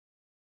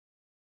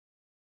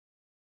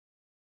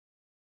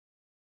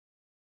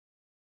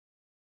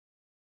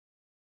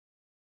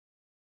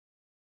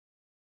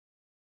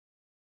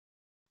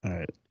All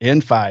right.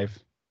 In 5.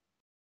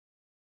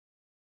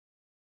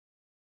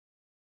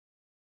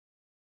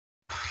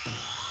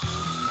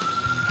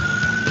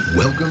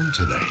 Welcome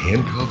to the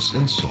Handcuffs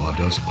and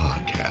Sawdust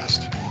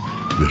podcast,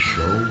 the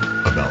show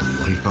about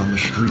life on the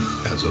street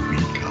as a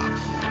beat cop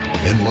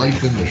and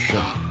life in the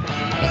shop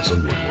as a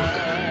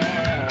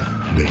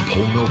woodworker. They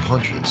pull no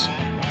punches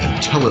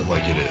and tell it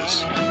like it is,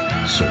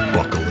 so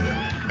buckle in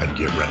and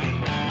get ready.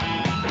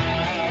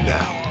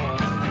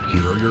 Now,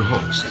 here are your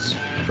hosts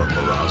from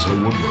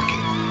Marazzo Woodworking,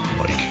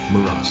 Mike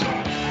Marazzo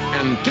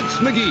and Tits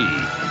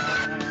McGee.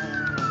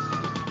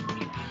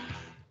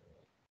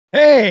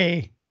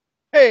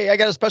 Hey, I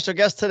got a special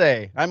guest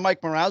today. I'm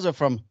Mike Marazzo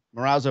from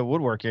Marazzo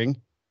Woodworking,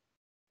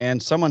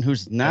 and someone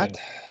who's not.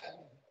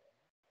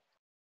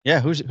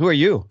 Who are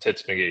you?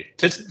 Tits McGee.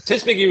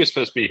 Tits McGee was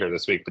supposed to be here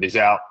this week, but he's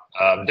out.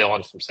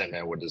 Dillon from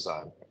Sandman Wood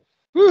Design.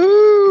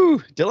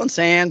 Woohoo! Dillon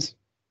Sands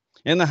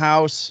in the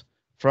house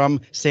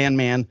from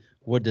Sandman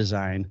Wood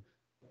Design.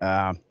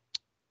 I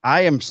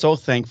am so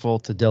thankful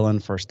to Dillon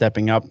for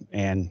stepping up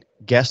and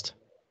guest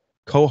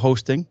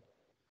co-hosting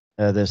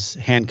this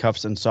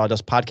Handcuffs and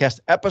Sawdust podcast,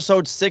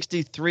 episode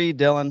 63,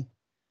 Dillon.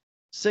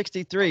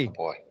 63. Oh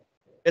boy.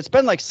 It's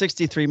been like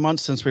 63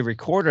 months since we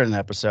recorded an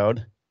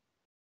episode.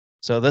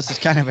 So this is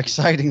kind of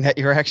exciting that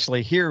you're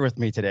actually here with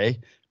me today.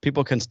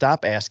 People can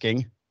stop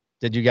asking,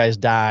 did you guys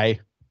die?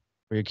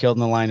 Were you killed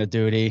in the line of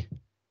duty?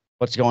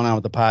 What's going on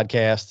with the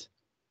podcast?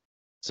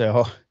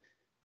 So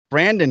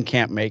Brandon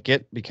can't make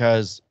it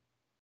because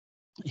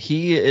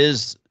he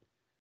is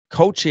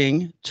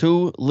coaching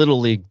 2 Little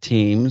League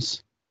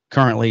teams.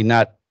 Currently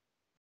not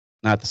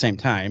at the same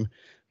time,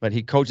 but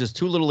he coaches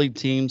 2 Little League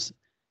teams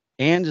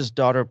and his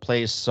daughter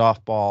plays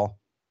softball.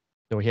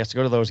 So he has to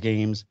go to those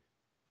games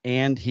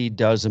and he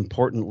does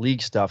important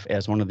league stuff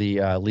as one of the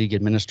league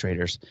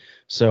administrators.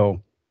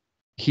 So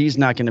he's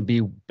not going to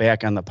be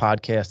back on the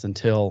podcast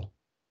until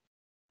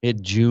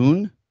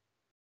mid-June.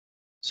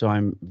 So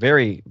I'm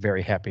very,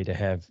 very happy to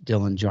have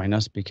Dillon join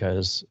us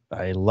because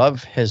I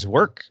love his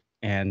work.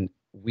 And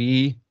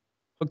we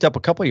hooked up a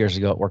couple years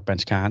ago at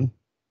WorkbenchCon.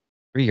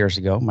 3 years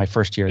ago, my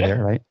first year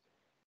there, right?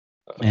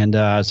 And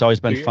it's always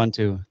been fun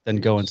to then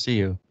go and see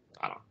you.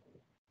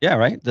 Yeah,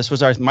 right. This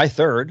was my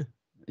third.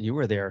 You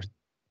were there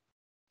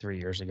 3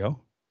 years ago.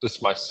 This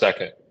is my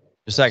second.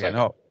 The second.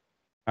 Oh, all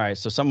right.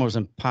 So someone was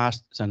an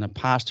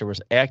imposter was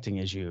acting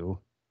as you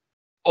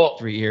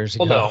 3 years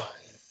ago. Well, no.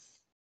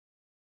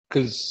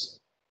 Because,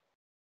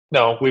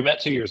 we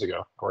met 2 years ago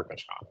at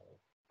WorkbenchCon.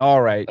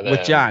 All right.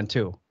 With John,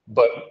 too.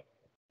 But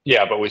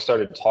we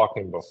started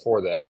talking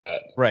before that.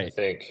 Right. I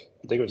think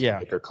it was a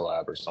Maker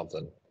collab or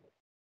something.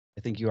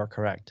 I think you are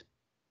correct.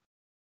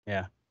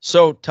 Yeah.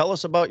 So tell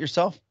us about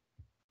yourself,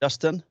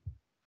 Dustin.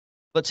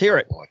 Let's hear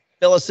it. Boy.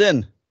 Fill us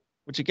in.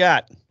 What you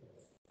got?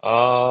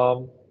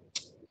 So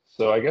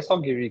I guess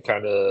I'll give you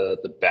kind of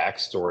the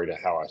backstory to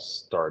how I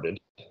started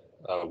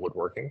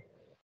woodworking.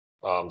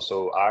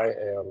 So I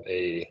am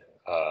a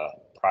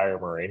prior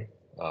Marine.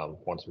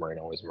 Once a Marine,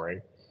 always a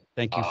Marine.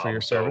 Thank you for your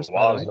service.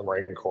 While I was in the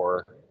Marine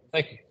Corps,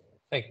 thank you.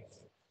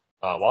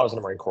 While I was in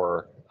the Marine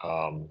Corps,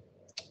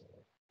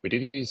 we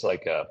do these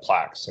like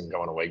plaques and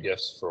going away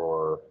gifts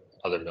for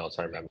other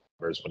military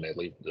members when they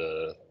leave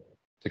to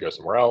go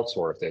somewhere else,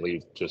 or if they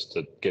leave just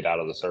to get out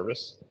of the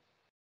service.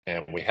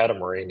 And we had a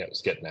Marine that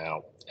was getting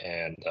out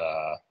and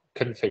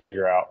couldn't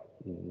figure out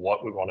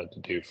what we wanted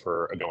to do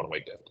for a going away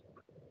gift.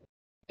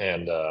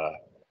 And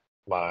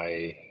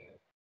my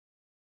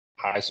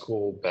high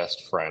school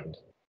best friend,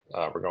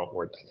 I've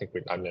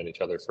known each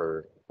other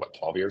for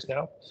 12 years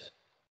now.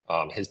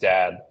 His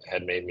dad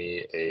had made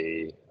me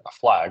a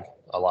flag,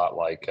 a lot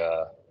like,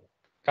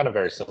 kind of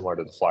very similar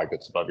to the flag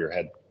that's above your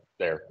head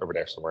over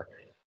there somewhere.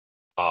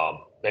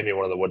 Maybe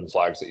one of the wooden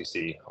flags that you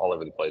see all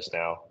over the place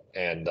now,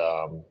 and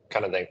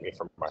kind of thanked me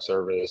for my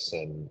service,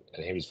 and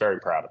he was very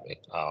proud of me.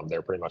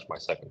 They're pretty much my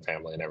second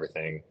family and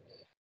everything.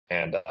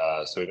 And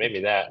so he made me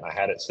that, and I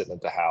had it sitting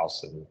at the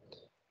house, and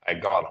I'd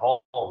gone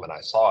home and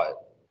I saw it,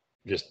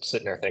 just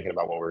sitting there thinking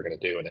about what we were going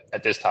to do. And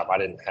at this time, I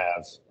didn't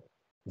have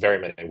very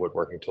many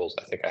woodworking tools.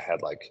 I think I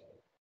had like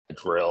a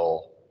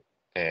drill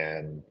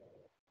and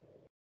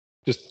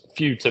just a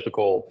few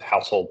typical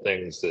household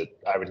things that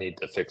I would need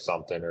to fix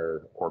something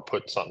or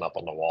put something up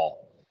on the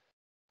wall.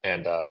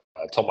 And I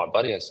told my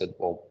buddy, I said,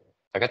 well,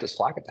 I got this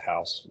flag at the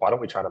house. Why don't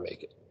we try to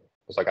make it?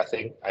 I was like, I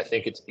think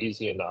it's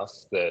easy enough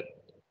that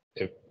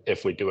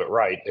if we do it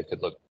right, it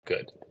could look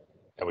good.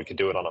 And we could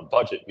do it on a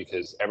budget,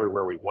 because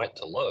everywhere we went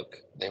to look,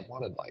 they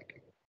wanted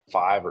like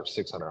 $500 or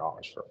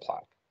 $600 for a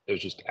plaque. It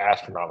was just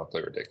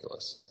astronomically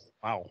ridiculous.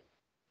 Wow.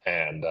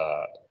 And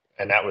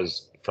that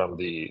was from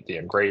the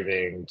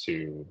engraving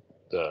to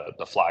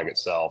the flag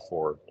itself,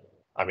 or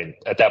I mean,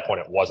 at that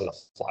point, it wasn't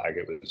a flag.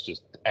 It was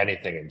just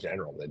anything in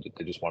general.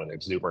 They just wanted an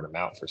exuberant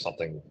amount for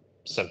something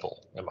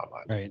simple in my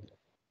mind. Right.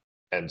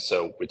 And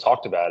so we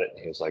talked about it,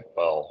 and he was like,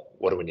 well,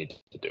 what do we need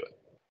to do it?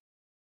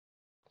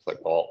 It's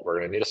like, well, we're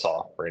going to need a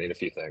saw. We're going to need a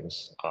few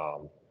things.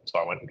 So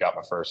I went and got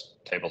my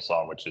first table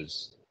saw,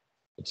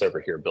 it's over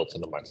here built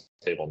into my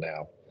table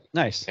now.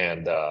 Nice.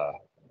 And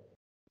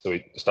So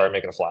we started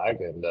making a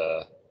flag, and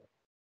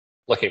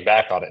looking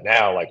back on it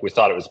now, like we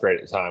thought it was great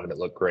at the time and it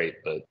looked great,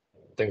 but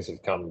things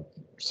have come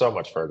so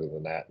much further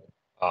than that.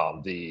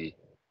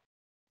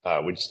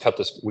 We just cut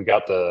this. We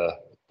got the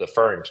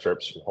furring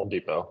strips from Home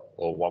Depot,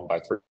 little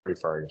 1x3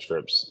 furring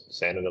strips,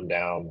 sanded them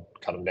down,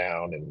 cut them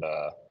down, and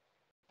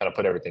kind of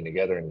put everything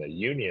together. And the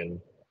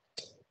union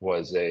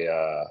was at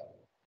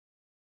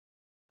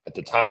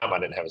the time I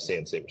didn't have a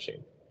CNC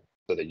machine,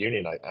 so the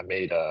union I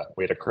made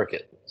we had a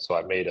Cricut, so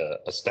I made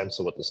a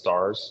stencil with the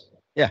stars.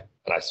 Yeah,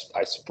 and I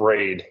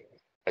sprayed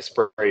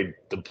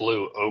the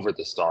blue over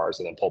the stars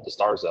and then pulled the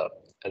stars up,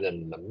 and then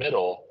in the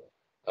middle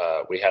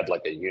we had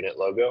like a unit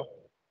logo.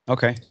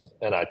 Okay.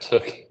 And I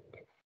took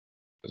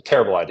a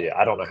terrible idea.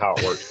 I don't know how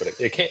it works, but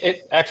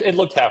it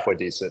looked halfway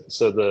decent.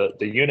 So the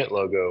unit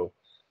logo,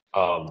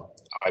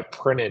 I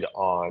printed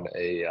on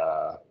a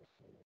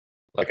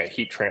like a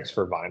heat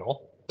transfer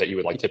vinyl that you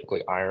would like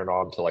typically iron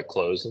on to like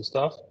clothes and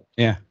stuff.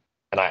 Yeah.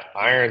 And I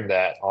ironed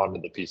that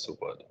onto the piece of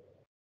wood.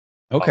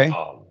 Okay.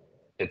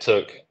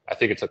 I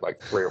think it took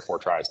like 3 or 4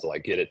 tries to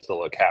like get it to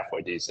look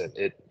halfway decent.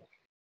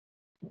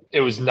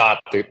 It was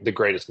not the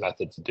greatest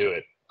method to do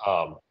it.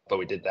 But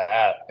we did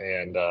that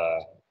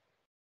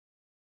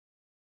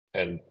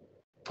and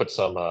put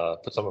some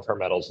of her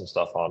medals and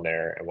stuff on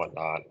there and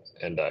whatnot,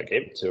 and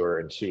gave it to her,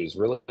 and she was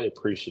really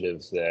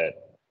appreciative that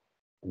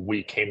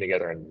we came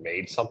together and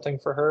made something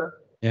for her.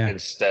 Yeah.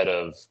 Instead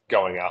of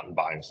going out and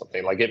buying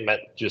something. Like it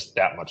meant just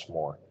that much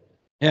more.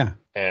 Yeah.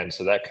 And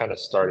so that kind of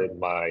started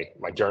my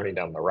journey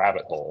down the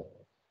rabbit hole.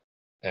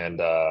 And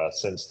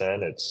since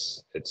then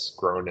it's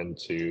grown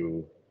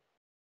into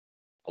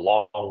a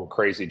long,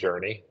 crazy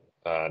journey.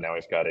 Now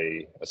we've got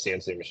a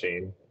CNC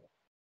machine.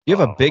 You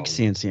have a big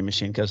CNC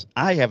machine, because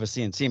I have a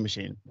CNC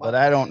machine, but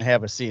I don't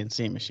have a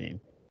CNC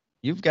machine.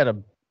 You've got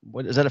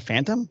what is that, a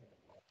Phantom?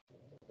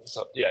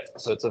 So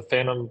it's a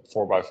Phantom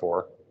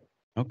 4x4.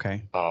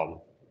 Okay.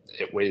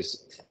 It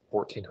weighs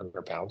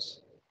 1,400 pounds.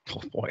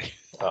 Oh boy.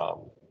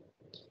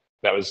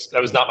 That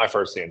was not my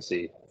first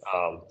CNC.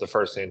 The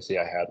first CNC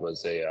I had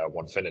was a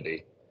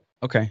Onefinity.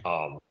 Okay.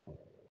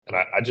 And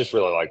I just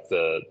really like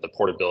the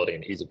portability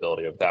and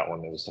easeability of that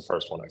one. It was the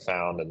first one I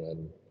found, and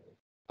then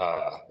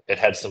it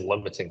had some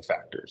limiting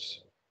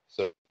factors.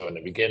 So in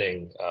the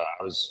beginning,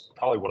 I was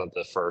probably one of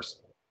the first,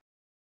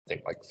 I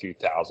think, like a few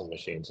thousand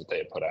machines that they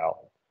had put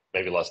out,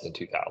 maybe less than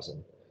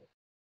 2,000,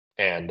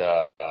 and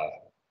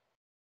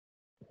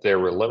they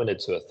were limited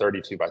to a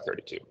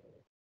 32x32.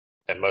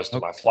 And most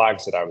of my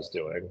flags that I was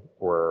doing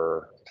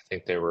were, I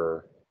think they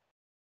were,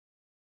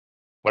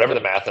 whatever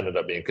the math ended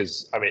up being,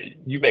 because I mean,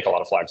 you make a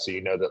lot of flags, so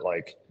you know that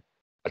like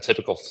a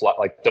typical flag,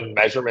 like the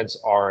measurements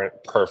aren't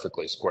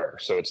perfectly square.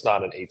 So it's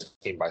not an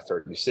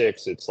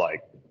 18x36, it's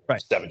like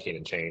 17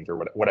 and change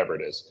or whatever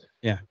it is.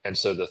 Yeah. And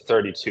so the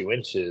 32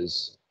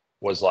 inches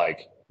was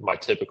like my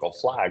typical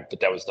flag,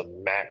 but that was the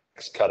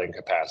max cutting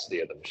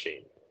capacity of the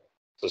machine.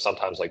 So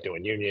sometimes like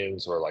doing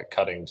unions or like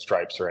cutting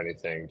stripes or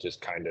anything just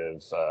kind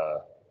of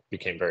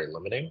became very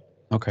limiting.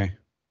 Okay.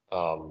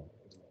 And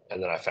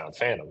then I found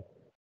Phantom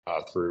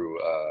through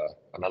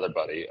another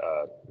buddy,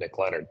 Nick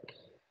Leonard,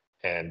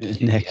 and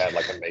he had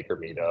like a maker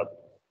meetup.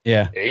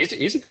 Yeah.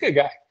 He's a good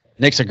guy.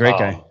 Nick's a great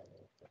guy.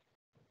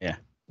 Yeah.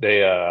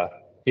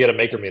 He had a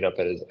maker meetup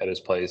at his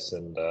place,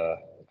 and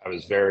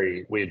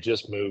we had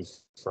just moved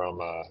from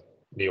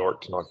New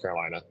York to North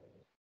Carolina,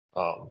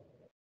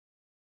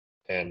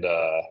 and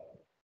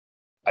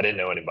I didn't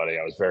know anybody.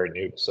 I was very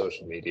new to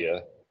social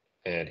media,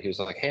 and he was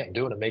like, "Hey, I'm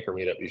doing a maker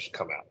meetup. You should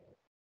come out."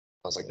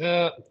 I was like,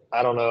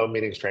 I don't know.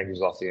 Meeting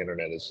strangers off the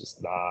internet is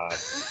just not.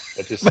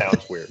 It just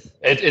sounds weird.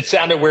 It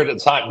sounded weird at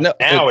the time. No,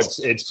 now it's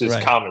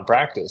just common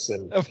practice.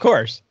 And of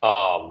course,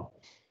 I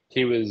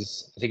think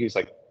he was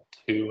like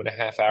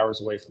 2.5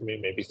 hours away from me,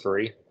 maybe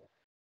 3.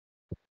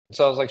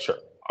 So I was like, sure,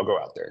 I'll go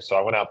out there. So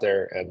I went out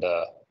there and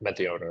met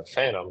the owner of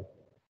Phantom,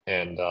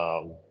 and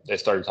they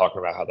started talking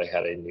about how they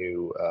had a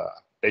new.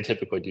 They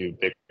typically do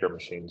bigger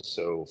machines,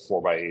 so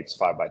 4x8s,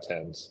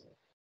 5x10s.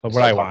 But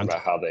what I want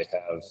about how they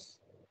have.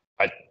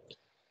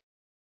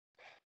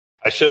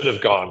 I should have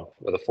gone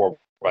with a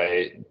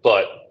 4x8,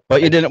 but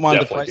you didn't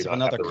want the price of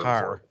another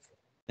car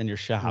in your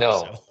shop.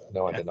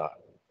 No, I did not.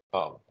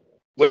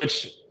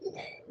 Which,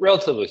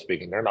 relatively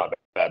speaking, they're not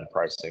bad in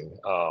pricing.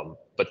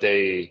 But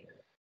they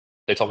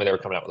told me they were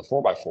coming out with a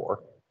 4x4,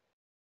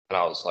 and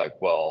I was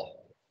like,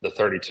 well, the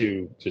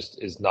 32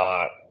 just is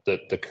not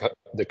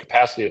the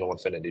capacity of the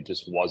Onefinity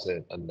just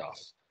wasn't enough,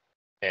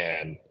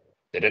 and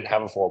they didn't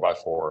have a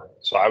 4x4,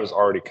 so I was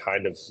already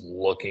kind of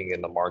looking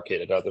in the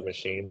market at other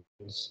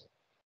machines.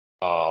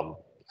 I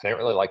didn't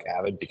really like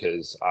Avid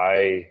because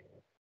I'm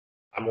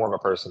more of a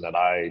person that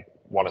I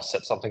want to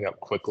set something up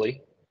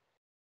quickly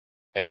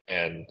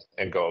and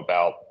go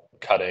about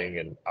cutting,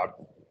 and I'm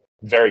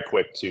very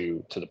quick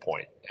to the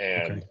point.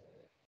 And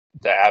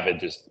the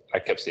Avid, I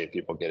kept seeing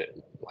people get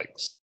it like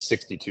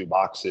 62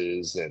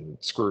 boxes and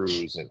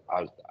screws, and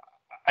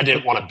I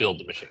didn't want to build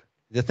the machine.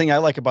 The thing I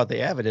like about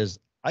the Avid is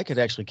I could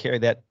actually carry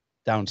that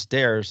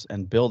downstairs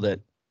and build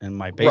it in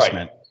my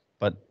basement.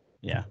 But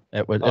yeah,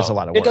 it's a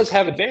lot of work. It does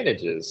have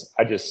advantages.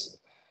 I just,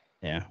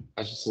 Yeah.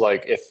 I was just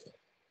like, if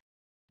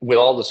with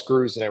all the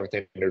screws and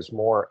everything, there's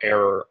more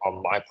error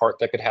on my part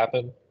that could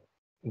happen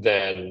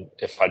than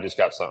if I just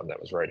got something that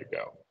was ready to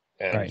go.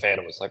 And Right.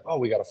 Phantom was like, oh,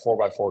 we got a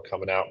 4x4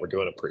 coming out. We're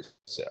doing a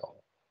pre-sale.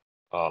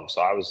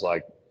 So I was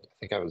like, I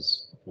think I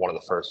was one of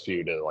the first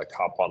few to like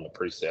hop on the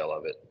pre-sale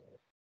of it.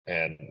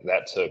 And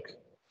that took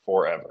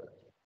forever.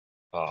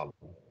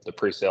 The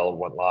pre-sale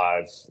went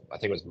live, I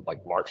think it was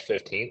like March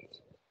 15th.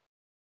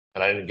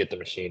 And I didn't get the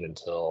machine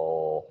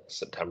until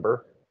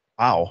September.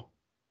 Wow.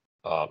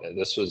 And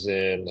this was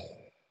in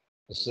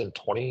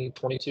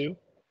 2022.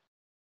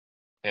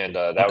 And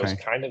that was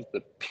kind of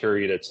the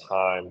period of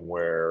time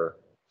where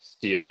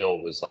steel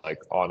was like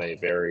on a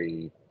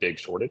very big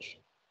shortage.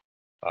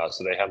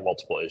 So they had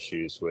multiple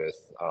issues with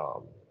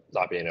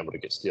not being able to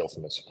get steel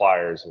from the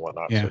suppliers and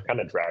whatnot. Yeah. So it kind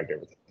of dragged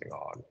everything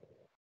on.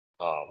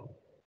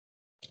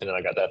 And then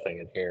I got that thing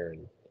in here,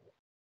 and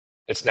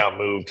it's now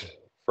moved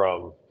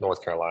from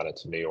North Carolina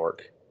to New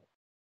York,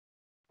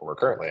 where we're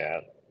currently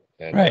at.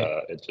 And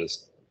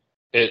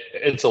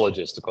it's a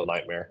logistical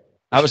nightmare.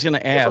 I was going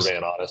to ask. For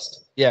being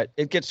honest. Yeah,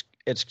 it's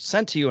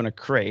sent to you in a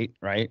crate,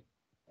 right?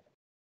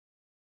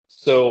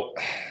 So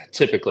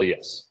typically,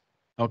 yes.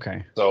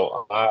 Okay.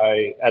 So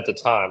at the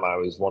time, I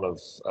was one of,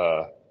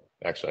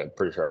 actually, I'm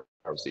pretty sure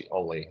I was the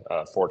only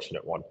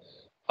fortunate one.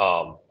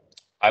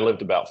 I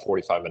lived about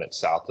 45 minutes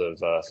south of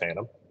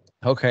Phantom.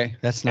 Okay,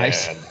 that's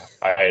nice. And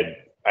I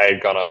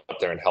had gone up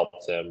there and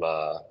helped them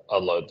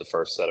unload the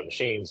first set of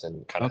machines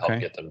and kind of help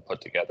get them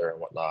put together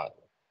and whatnot.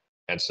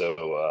 And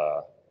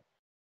so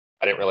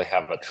I didn't really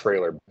have a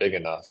trailer big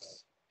enough,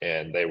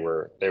 and they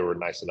were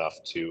nice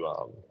enough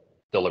to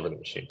deliver the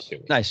machine to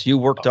me. Nice. You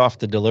worked off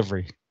the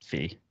delivery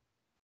fee.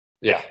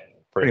 Yeah,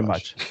 pretty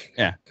much.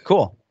 Yeah,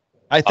 cool.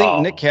 I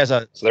think Nick has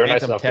a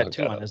Phantom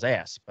tattoo on his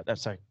ass, but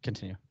that's all right.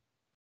 Continue.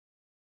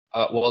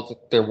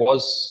 Well, there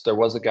was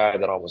a guy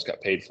that almost got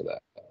paid for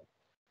that.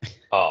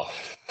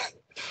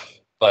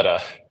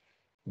 But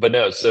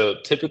no. So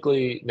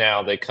typically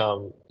now they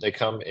come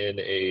in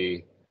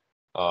a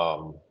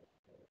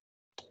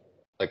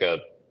like a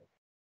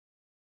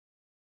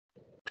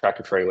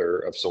tractor trailer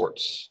of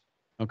sorts.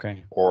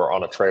 Okay. Or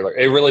on a trailer.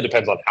 It really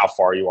depends on how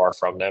far you are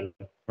from them.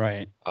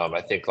 Right.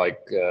 I think like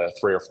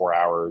 3 or 4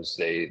 hours.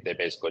 They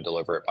basically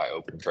deliver it by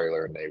open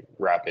trailer and they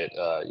wrap it.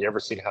 You ever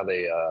seen how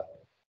they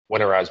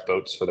winterize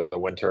boats for the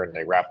winter and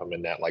they wrap them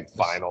in that like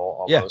vinyl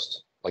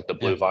almost, like the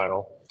blue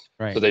vinyl?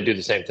 Right. So they do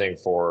the same thing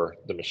for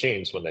the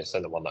machines when they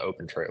send them on the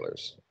open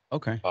trailers.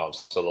 Okay. So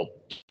they'll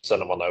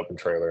send them on the open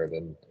trailer, and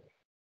then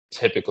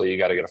typically you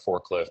got to get a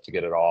forklift to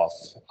get it off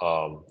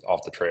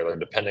the trailer,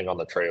 depending on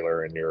the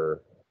trailer and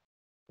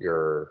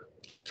your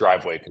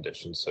driveway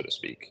conditions, so to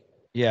speak.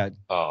 Yeah.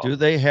 Do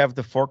they have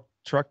the fork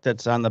truck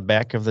that's on the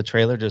back of the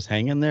trailer just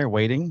hanging there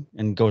waiting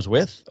and goes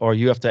with, or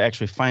you have to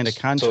actually find a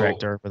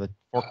contractor with a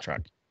fork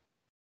truck?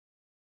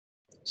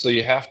 So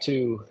you have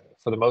to,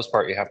 for the most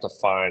part, you have to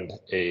find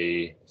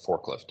a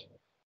forklift.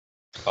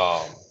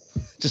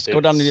 Just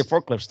go down to the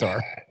forklift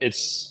store.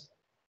 It's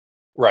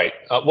right.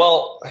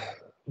 Well,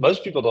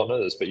 most people don't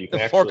know this, but you can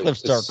forklift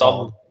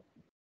store.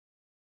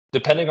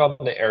 Depending on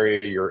the area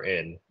you're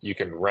in, you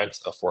can rent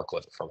a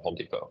forklift from Home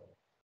Depot.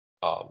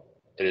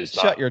 It is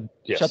shut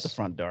the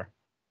front door.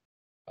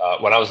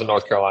 When I was in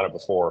North Carolina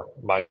before,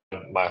 my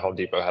Home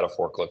Depot had a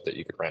forklift that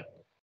you could rent.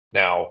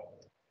 Now,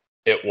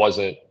 it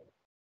wasn't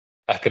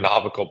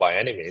economical by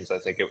any means. I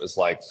think it was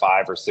like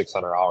 $500 or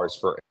 $600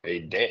 for a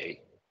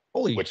day.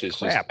 Holy which is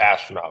crap. just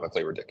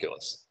astronomically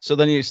ridiculous. So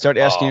then you start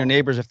asking your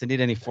neighbors if they need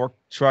any fork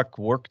truck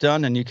work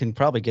done, and you can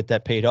probably get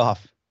that paid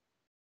off.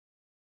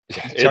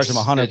 Charge them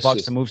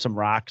 $100 to move some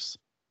rocks,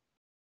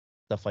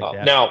 stuff like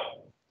that. Now,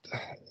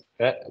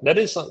 that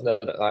is something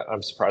that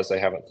I'm surprised they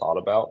haven't thought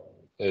about.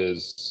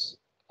 Is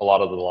a lot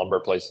of the lumber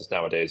places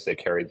nowadays, they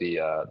carry the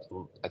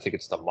I think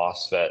it's the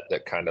MOSFET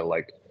that kind of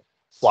like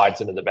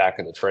slides into the back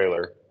of the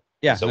trailer.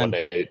 Yeah. So when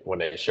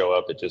they show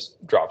up, it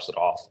just drops it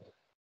off.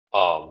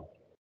 I'm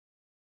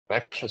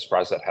actually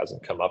surprised that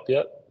hasn't come up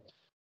yet.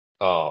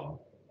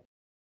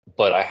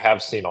 But I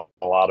have seen a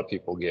lot of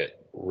people get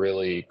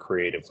really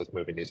creative with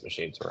moving these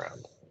machines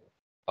around.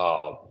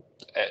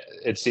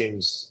 It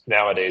seems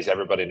nowadays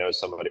everybody knows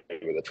somebody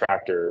with a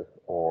tractor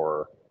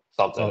or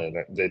something,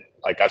 and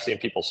like I've seen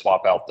people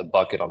swap out the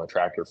bucket on a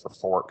tractor for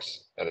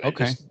forks, and they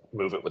just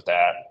move it with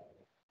that.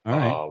 All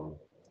right.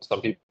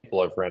 Some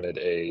people have rented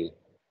a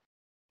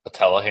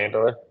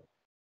telehandler,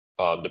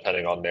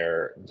 depending on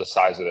the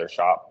size of their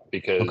shop,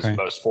 because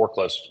most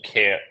forklifts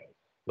can't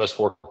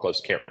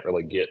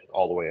really get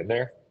all the way in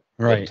there.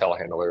 Right. The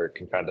telehandler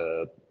can kind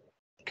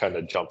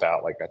of jump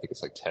out, like I think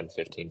it's like 10,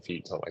 15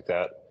 feet, something like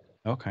that.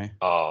 Okay.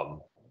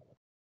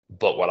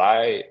 But what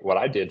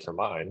I did for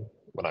mine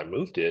when I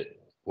moved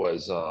it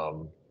was,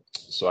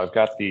 so I've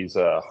got these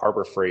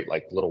Harbor Freight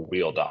like little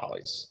wheel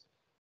dollies.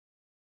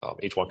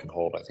 Each one can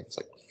hold, I think it's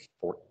like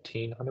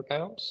 1,400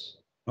 pounds.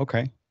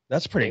 Okay,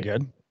 that's pretty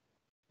good.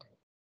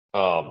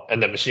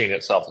 And the machine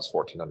itself is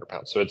 1,400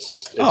 pounds, so it's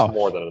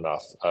more than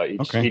enough.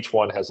 Each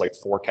one has like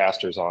 4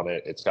 casters on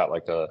it. It's got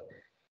like a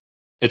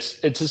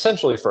It's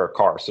essentially for a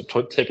car. So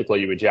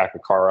typically you would jack a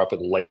car up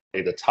and lay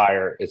the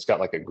tire. It's got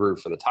like a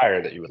groove for the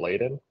tire that you would lay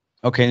it in.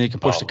 Okay, and you can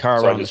push the car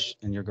so around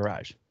in your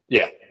garage.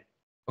 Yeah.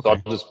 So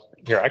Okay. I'll just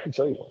I can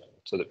show you one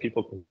so that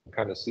people can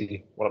kind of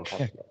see what I'm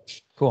talking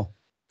about. Cool.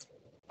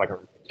 I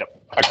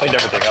cleaned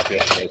everything up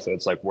yesterday, so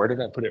it's like, where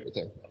did I put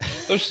everything?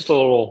 There's just a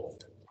little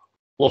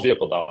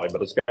vehicle dolly,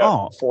 but it's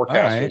got 4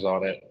 casters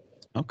on it.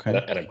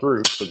 Okay. And a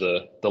groove, so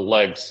the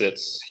leg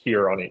sits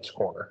here on each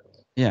corner.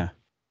 Yeah.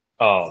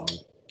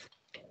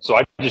 So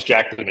I just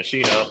jacked the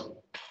machine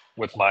up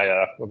with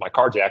my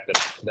car jack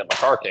that my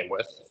car came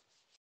with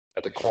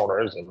at the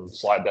corners, and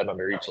slide that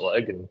under each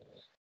leg and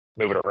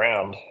move it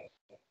around.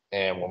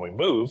 And when we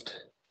moved,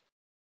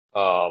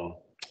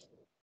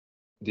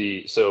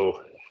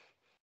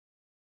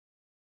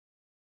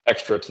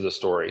 extra to the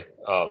story.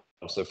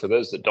 So for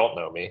those that don't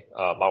know me,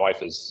 my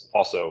wife is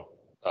also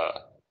in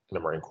the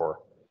Marine Corps,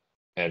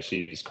 and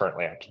she's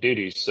currently active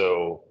duty.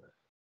 So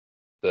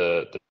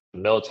the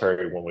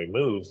military, when we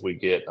move, we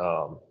get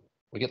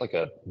like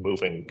a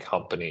moving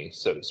company,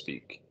 so to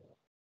speak.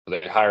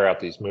 They hire out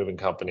these moving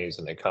companies,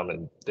 and they come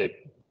and they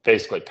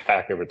basically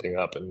pack everything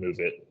up and move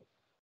it.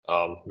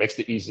 Makes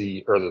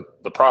the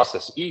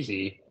process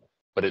easy,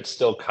 but it's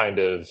still kind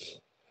of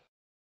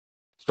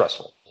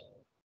stressful.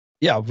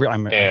 Yeah,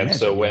 and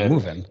so when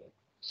moving,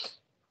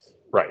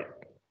 right?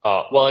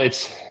 Well, I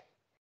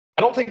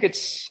don't think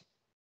it's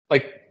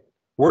like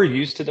we're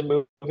used to the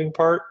moving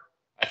part.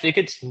 I think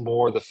it's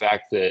more the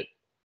fact that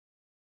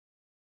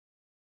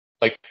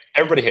like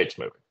everybody hates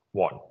moving,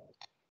 one,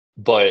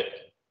 but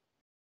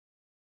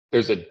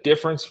there's a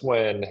difference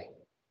when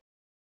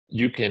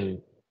you can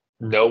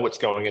know what's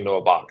going into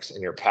a box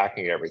and you're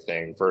packing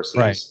everything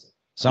versus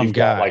some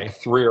guy got like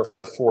 3 or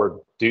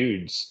 4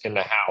 dudes in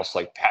the house,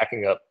 like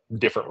packing up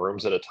different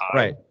rooms at a time.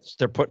 Right.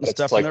 They're putting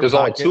stuff like in their there's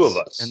pockets, only 2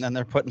 of us. and then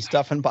they're putting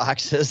stuff in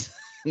boxes,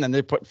 and then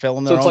they fill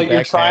in their so it's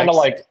own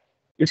like backpacks.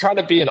 you're trying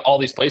to be in all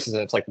these places,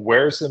 and it's like,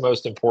 where's the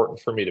most important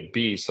for me to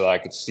be so I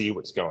could see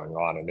what's going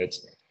on? And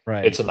it's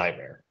a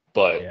nightmare.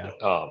 But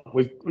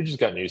we've just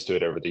gotten used to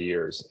it over the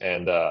years.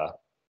 And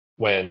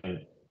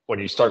when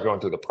you start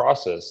going through the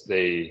process,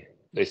 they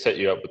set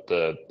you up with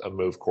a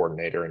move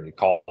coordinator, and you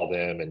call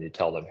them and you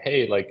tell them,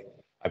 hey, like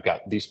I've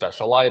got these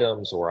special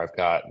items, or I've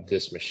got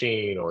this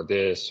machine, or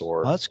this,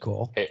 or that's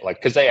cool. Hey, like,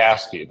 because they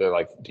ask you, they're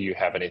like, do you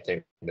have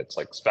anything that's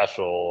like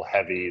special,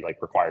 heavy,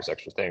 like requires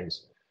extra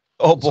things?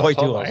 Oh boy,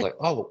 do I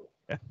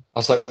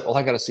was like, well,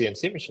 I got a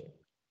CNC machine.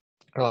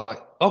 They're like,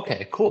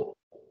 okay, cool.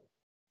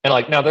 And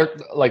like now they're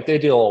like, they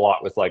deal a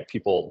lot with like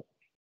people,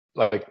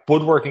 like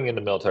woodworking in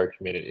the military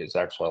community is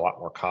actually a lot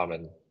more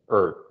common,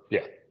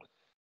 it's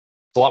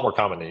a lot more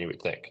common than you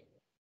would think.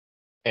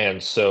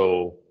 And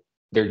so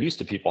they're used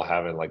to people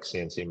having like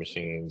CNC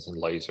machines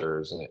and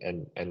lasers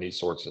and these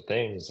sorts of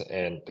things.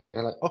 And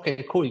they're like,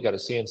 okay, cool. You got a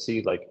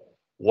CNC. Like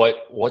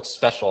what's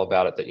special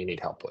about it that you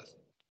need help with?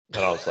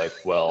 And I was like,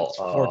 well,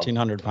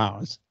 1,400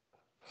 pounds.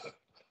 I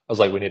was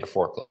like, we need a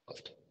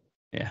forklift.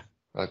 Yeah.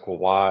 Like,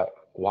 well,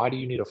 why do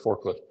you need a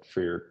forklift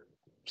for your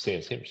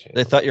CNC machine?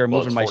 They thought you were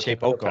moving my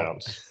shape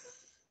pounds.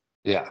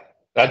 Yeah.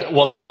 That's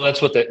what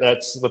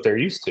they're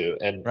used to.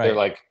 And they're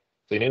like,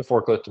 so you need a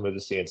forklift to move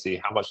the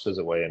CNC. How much does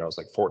it weigh? And I was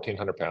like,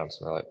 1,400 pounds.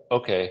 And they're like,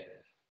 okay,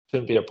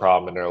 shouldn't be a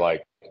problem. And they're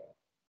like,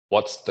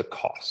 what's the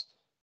cost?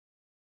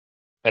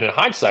 And in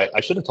hindsight, I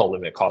should have told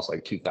them it cost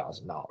like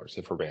 $2,000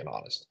 if we're being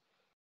honest.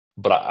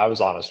 But I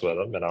was honest with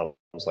them, and I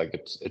was like,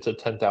 it's a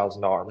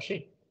 $10,000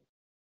 machine.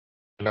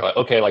 And they're like,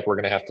 okay, like we're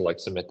gonna have to like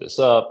submit this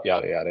up,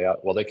 yada yada yada.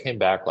 Well, they came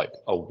back like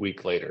a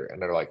week later,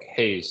 and they're like,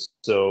 hey,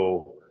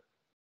 so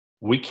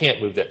we can't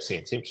move that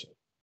CNC machine.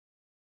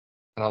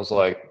 And I was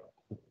like,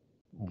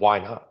 why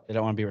not? They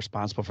don't want to be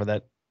responsible for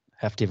that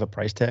hefty of a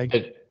price tag.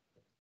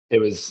 It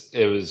was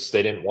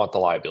they didn't want the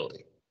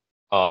liability.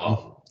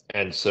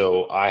 And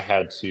so I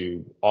had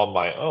to, on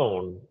my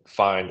own,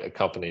 find a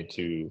company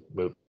to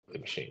move the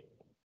machine.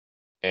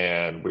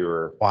 And we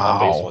were on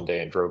base one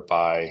day and drove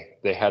by.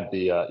 They had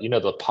the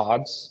the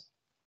pods,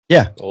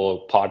 the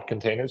little pod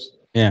containers.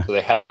 Yeah. So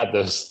they had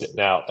those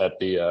sitting out at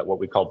the what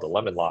we called the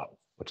lemon lot,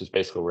 which is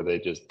basically where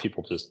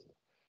people just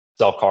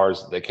sell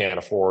cars that they can't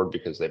afford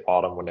because they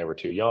bought them when they were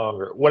too young,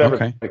 or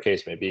whatever the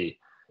case may be,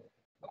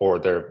 or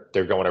they're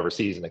going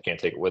overseas and they can't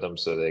take it with them,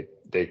 so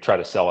they try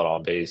to sell it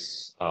on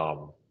base at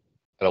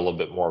a little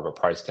bit more of a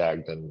price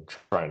tag than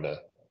trying to.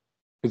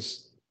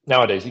 Because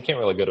nowadays you can't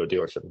really go to a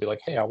dealership and be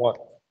like, hey, I want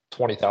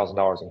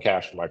 $20,000 in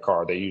cash for my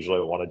car. They usually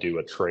want to do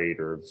a trade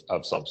or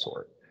of some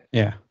sort.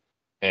 Yeah.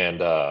 And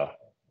well,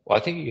 I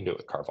think you can do it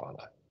with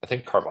Carvana. I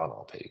think Carvana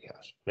will pay you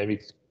cash. Maybe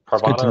Carvana.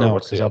 It's good to know,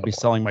 because because I'll be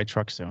selling my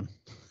truck soon.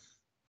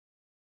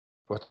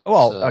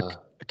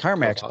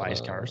 CarMax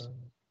buys cars.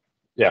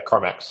 Yeah,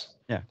 CarMax.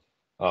 Yeah.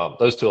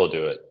 Those two will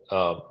do it.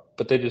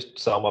 But they just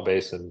sell my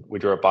base, and we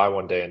drove by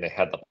one day and they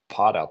had the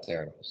pod out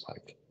there, and it was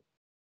like.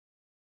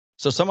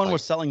 So someone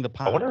was selling the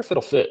pod. I wonder if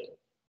it'll fit.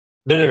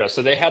 No.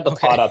 So they had the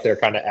pod out there,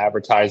 kind of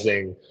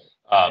advertising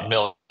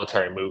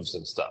military moves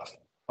and stuff.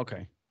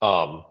 Okay.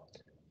 And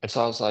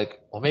so I was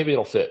like, well, maybe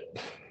it'll fit.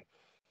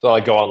 So I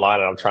go online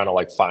and I'm trying to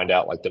like find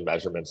out like the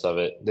measurements of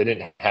it.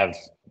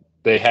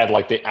 They had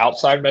like the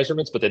outside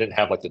measurements, but they didn't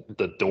have like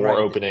the door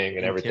opening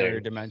and Interior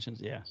everything.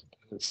 dimensions, yeah.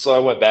 So I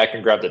went back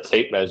and grabbed the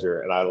tape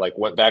measure, and I like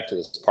went back to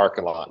this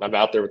parking lot, and I'm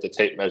out there with the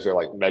tape measure,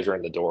 like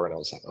measuring the door, and I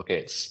was like,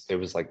 okay, it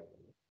was like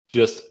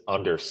just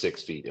under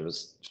 6 feet. It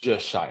was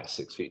just shy of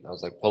 6 feet. And I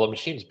was like, well, the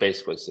machine's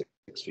basically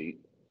 6 feet.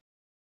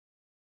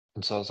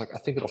 And so I was like, I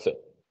think it'll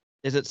fit.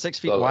 Is it 6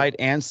 feet wide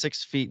and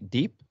 6 feet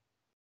deep?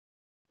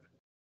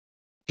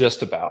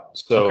 Just about.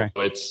 So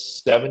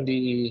it's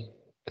 70,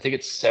 I think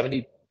it's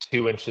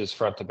 72 inches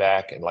front to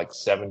back and like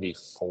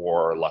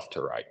 74 left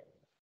to right.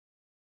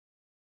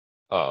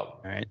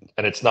 All right.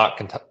 And it's not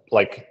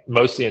like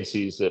most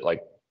CNCs that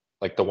like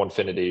the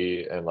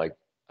Onefinity and like,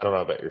 I don't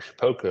know about your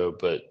Shapeoko,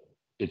 but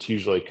it's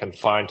usually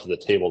confined to the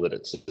table that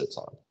it sits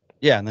on.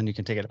 Yeah, and then you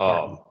can take it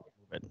apart.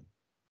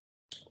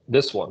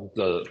 This one,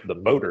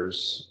 the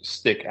motors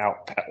stick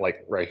out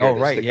like right here.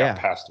 They stick out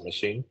past the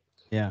machine.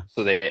 Yeah.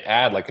 So they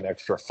add like an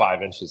extra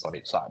 5 inches on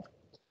each side.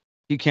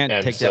 You can't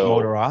take that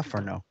motor off,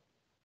 or no?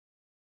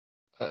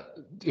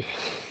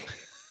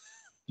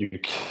 You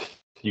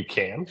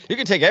can. You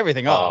can take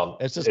everything off.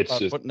 It's just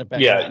putting it back.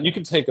 Yeah, you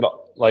can take it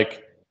off.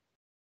 Like,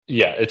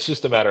 yeah, it's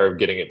just a matter of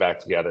getting it back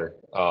together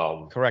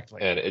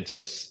correctly. And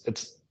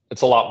it's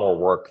a lot more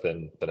work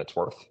than it's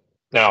worth.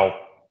 Now,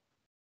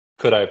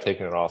 could I have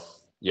taken it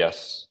off?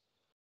 Yes.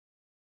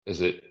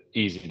 Is it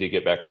easy to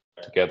get back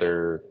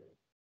together?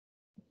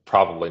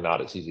 Probably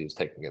not as easy as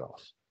taking it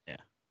off. Yeah.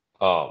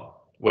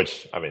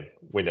 Which, I mean,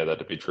 we know that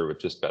to be true with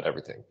just about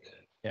everything.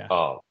 Yeah.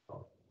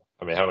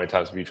 I mean, how many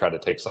times have you tried to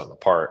take something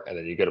apart and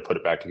then you got to put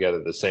it back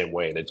together the same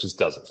way and it just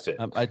doesn't fit?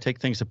 I take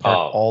things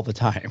apart all the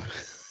time.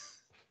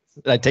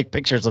 I take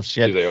pictures of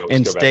shit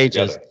in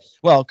stages.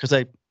 Well,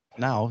 because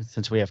now,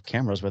 since we have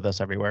cameras with us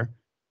everywhere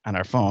on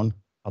our phone,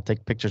 I'll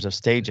take pictures of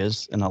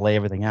stages and I'll lay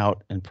everything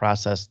out and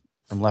process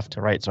from left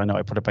to right. So I know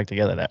I put it back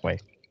together that way.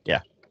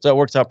 Yeah. So it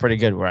works out pretty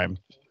good where I'm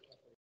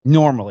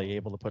normally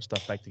able to put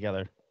stuff back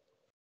together.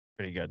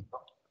 Pretty good.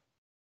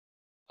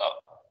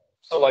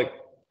 So like,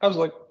 I was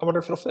like, I wonder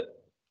if it'll fit.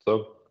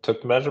 So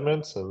took the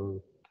measurements and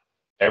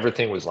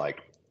everything was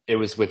like, it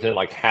was within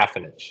like half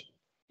an inch.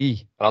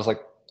 And I was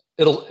like,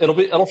 it'll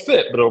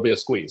fit, but it'll be a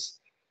squeeze.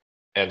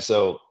 And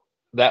so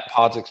that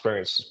pods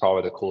experience is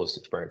probably the coolest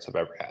experience I've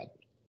ever had.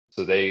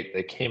 So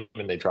they came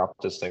and they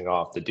dropped this thing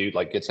off. The dude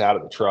like gets out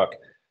of the truck.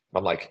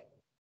 I'm like,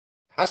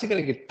 how's he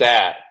gonna get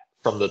that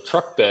from the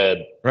truck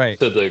bed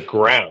to the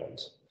ground?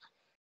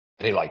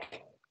 And he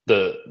like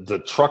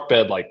the truck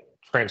bed like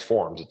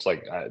transforms. It's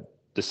like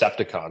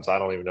Decepticons. I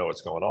don't even know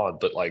what's going on,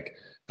 but like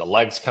the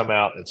legs come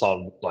out. It's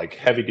on like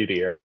heavy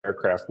duty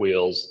aircraft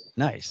wheels.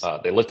 Nice.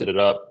 They lifted it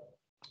up,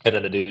 and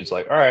then the dude's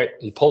like, all right.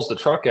 He pulls the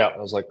truck out, and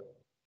I was like,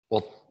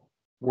 well,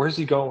 where's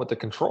he going with the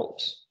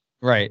controls?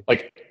 Right.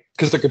 Like,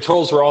 because the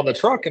controls were on the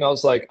truck, and I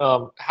was like,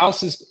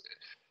 how's this?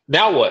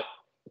 Now what?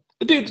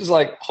 The dude is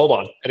like, hold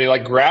on, and he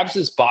like grabs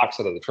this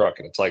box out of the truck,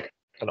 and it's like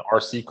an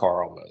RC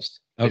car almost.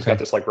 Okay. He's got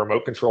this like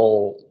remote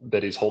control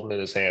that he's holding in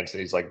his hands, and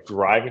he's like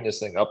driving this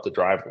thing up the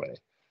driveway.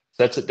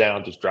 Sets it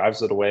down, just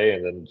drives it away,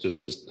 and then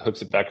just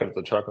hooks it back up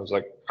the truck. I was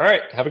like, all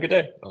right, have a good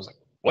day. I was like,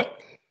 what?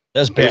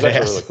 That's badass. It was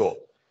actually really cool.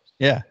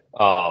 Yeah.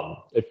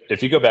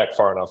 If you go back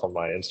far enough on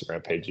my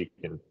Instagram page,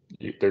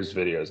 there's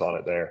videos on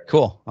it there.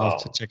 Cool. I'll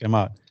have to check them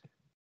out.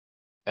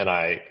 And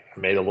I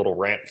made a little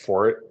ramp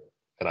for it,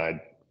 and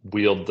I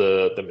wheeled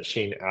the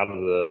machine out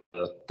of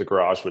the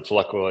garage, which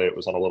luckily it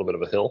was on a little bit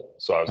of a hill.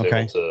 So I was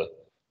able to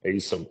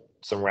use some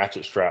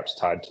ratchet straps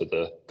tied to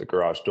the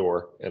garage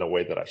door in a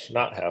way that I should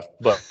not have,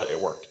 but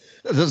it worked.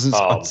 That doesn't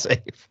sound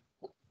safe.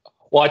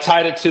 Well, I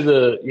tied it to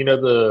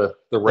the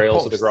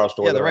rails of the garage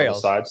door. Yeah, the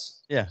rails. On the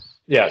sides. Yeah.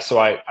 Yeah. So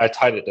I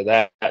tied it to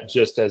that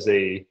just as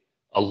a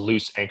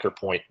loose anchor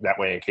point. That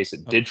way, in case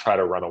it did try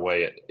to run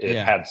away, it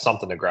had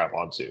something to grab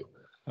onto.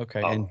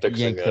 Okay. And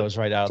yank those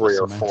right out.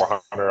 $300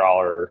 or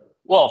 $400.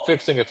 Well,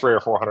 fixing a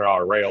 $300 or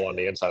 $400 rail on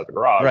the inside of the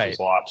garage is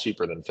a lot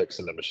cheaper than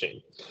fixing the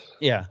machine.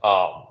 Yeah.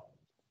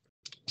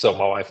 So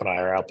my wife and I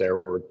are out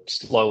there. We're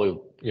slowly,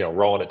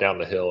 rolling it down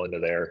the hill into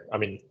there. I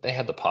mean, they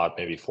had the pod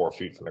maybe 4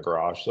 feet from the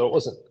garage, so it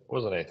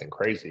wasn't anything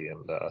crazy.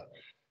 And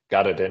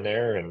got it in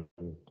there, and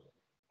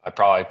I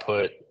probably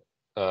put.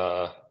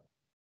 I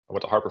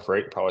went to Harbor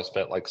Freight and probably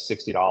spent like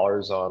 $60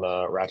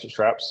 on ratchet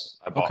straps.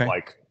 I bought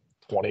like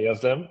 20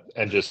 of them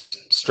and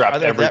just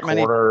strapped every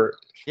corner.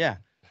 Yeah.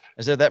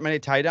 Is there that many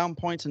tie down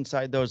points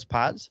inside those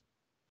pods?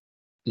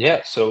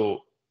 Yeah.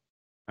 So.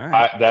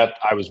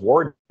 I was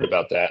worried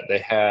about that. They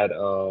had,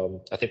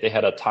 I think they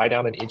had a tie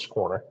down in each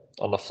corner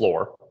on the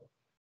floor,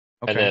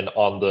 and then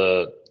on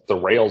the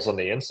rails on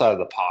the inside of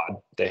the pod,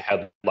 they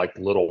had like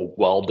little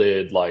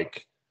welded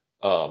like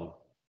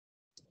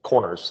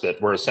corners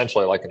that were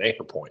essentially like an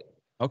anchor point.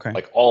 Okay.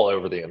 Like all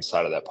over the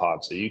inside of that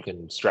pod, so you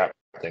can strap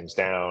things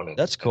down and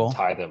that's cool. And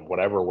tie them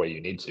whatever way you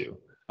need to.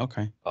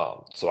 Okay.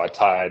 So I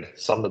tied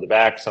some to the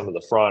back, some to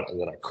the front, and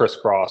then I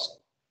crisscrossed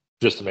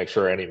just to make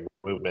sure any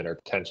movement or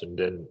tension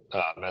didn't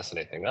mess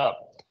anything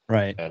up.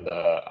 Right. And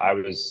I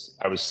was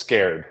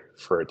scared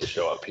for it to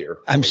show up here.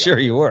 I'm sure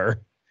you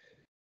were.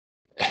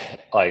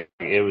 like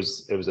it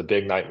was a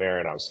big nightmare,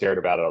 and I was scared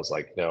about it. I was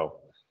like, no.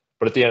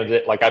 But at the end of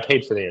it, like I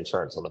paid for the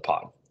insurance on the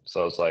pod,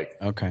 so it's like,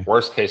 Okay.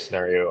 worst case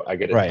scenario, I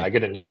get it. Right. I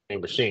get a new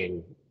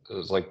machine. It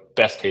was like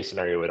best case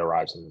scenario, it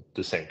arrives in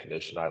the same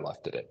condition I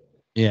left it in,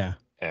 Yeah.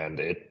 and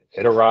it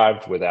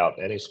arrived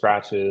without any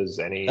scratches.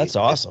 That's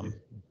awesome.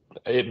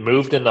 It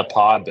moved in the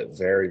pod, but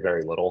very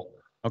very little.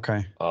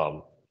 Okay.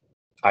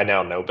 I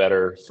now know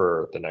better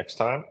for the next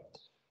time.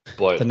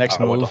 But The next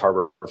I went to move.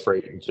 Harbor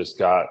Freight and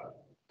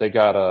they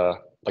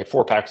got like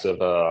 4 packs of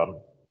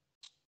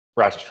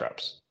ratchet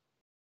straps.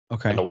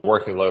 Okay. And the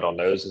working load on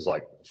those is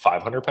like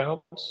 500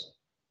 pounds.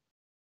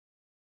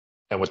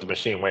 And with the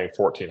machine weighing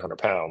 1,400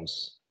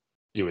 pounds,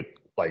 you would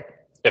like,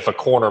 if a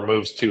corner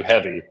moves too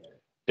heavy,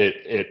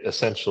 it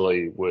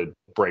essentially would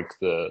break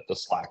the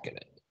slack in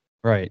it.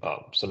 Right.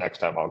 So next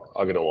time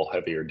I'll get a little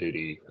heavier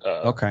duty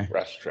Okay.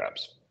 ratchet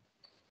straps.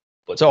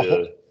 But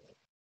So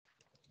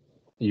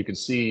you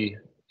see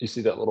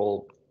that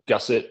little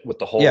gusset with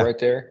the hole Yeah. right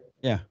there?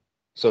 Yeah.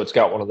 So it's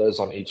got one of those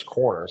on each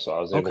corner. So I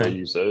was able to Okay.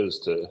 use those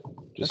to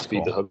just That's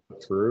feed the cool.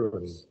 hook through,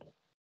 and it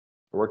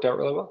worked out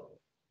really well.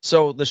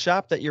 So the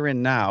shop that you're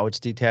in now, it's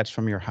detached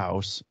from your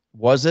house.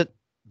 Was it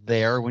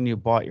there when you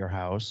bought your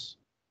house?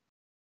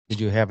 Did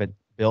you have it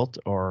built,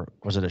 or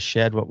was it a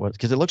shed? What was?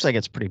 Because it looks like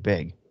it's pretty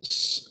big.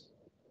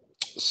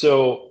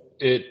 So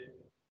it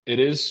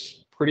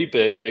is pretty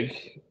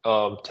big.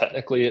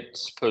 Technically,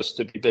 it's supposed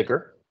to be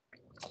bigger.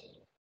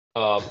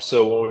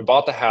 So when we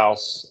bought the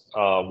house,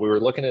 we were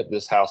looking at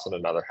this house and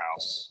another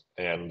house,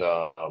 and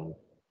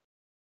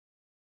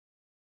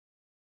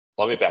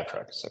let me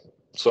backtrack a second.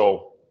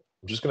 So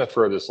I'm just going to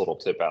throw this little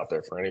tip out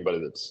there for anybody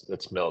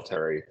that's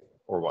military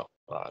or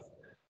whatnot.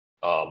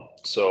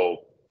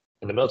 So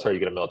in the military, you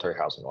get a military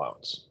housing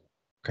allowance.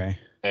 Okay.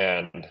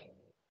 And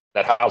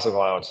that housing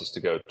allowance is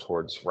to go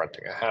towards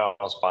renting a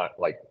house,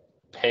 like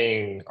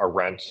paying a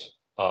rent,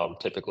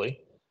 typically.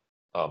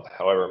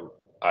 However,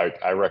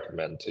 I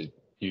recommend to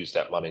use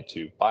that money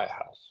to buy a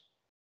house.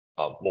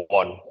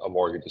 One, a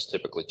mortgage is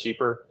typically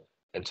cheaper,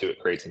 and 2, it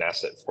creates an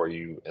asset for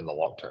you in the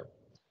long term.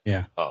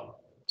 Yeah.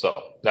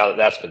 So now that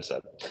that's been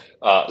said,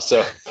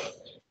 so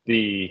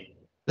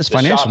this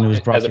financial shop, news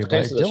brought as to it you by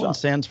pertains to the Dillon shop,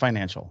 Sands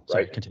Financial.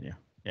 Sorry, right? continue.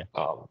 Yeah.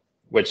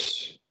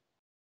 Which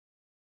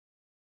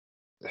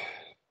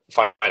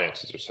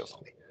finances are so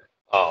funny.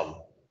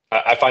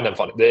 I find them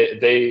funny.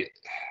 They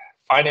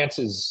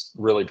finances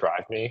really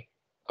drive me.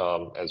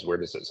 As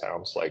weird as it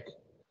sounds, like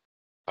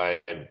I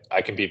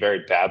can be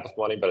very bad with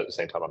money, but at the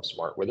same time, I'm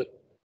smart with it.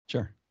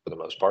 Sure. For the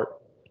most part.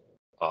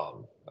 I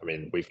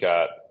mean,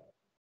 the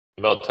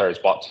military's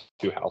bought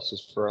 2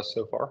 houses for us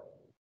so far,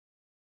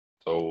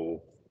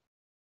 so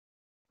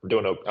I'm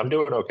doing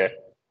okay.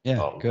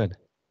 Yeah. Good.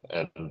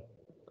 And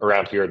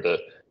around here,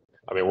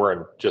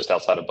 we're just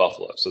outside of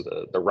Buffalo, so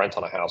the rent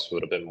on a house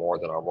would have been more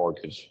than our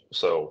mortgage.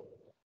 So,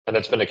 and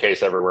that's been the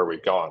case everywhere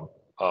we've gone.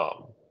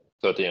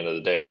 So at the end of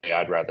the day,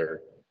 I'd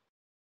rather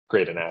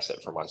create an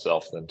asset for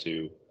myself than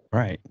to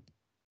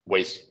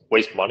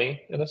waste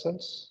money in a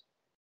sense.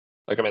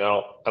 Like, I mean,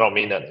 I don't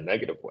mean that in a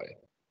negative way.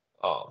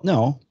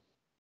 No.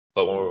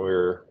 But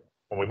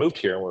when we moved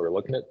here and we were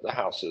looking at the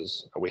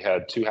houses, we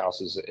had 2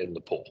 houses in the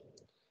pool,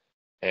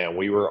 and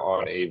we were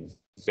on a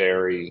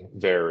very,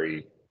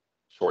 very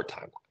short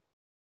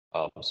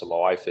timeline. So my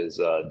wife is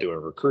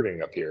doing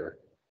recruiting up here,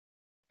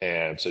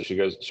 and so she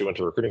went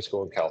to recruiting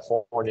school in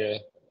California.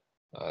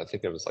 I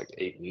think it was like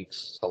 8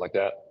 weeks, something like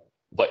that.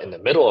 But in the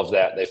middle of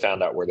that, they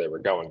found out where they were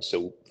going.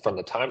 So from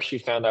the time she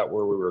found out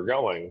where we were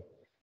going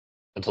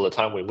until the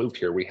time we moved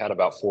here, we had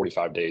about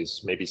 45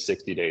 days, maybe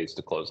 60 days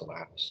to close on the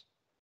house.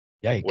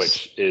 Yikes.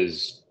 Which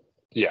is,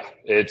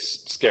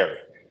 it's scary.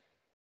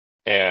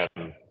 And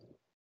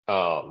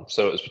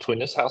so it was between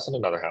this house and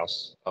another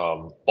house.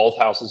 Both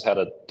houses had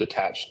a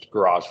detached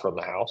garage from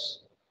the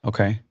house.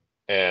 Okay.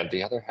 And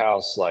the other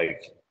house,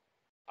 like,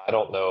 I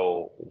don't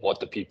know what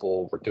the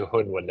people were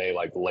doing when they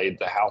like laid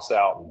the house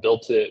out and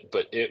built it,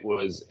 but it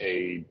was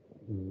a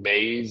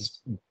maze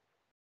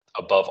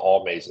above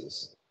all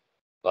mazes.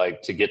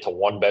 Like, to get to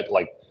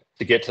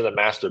to get to the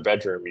master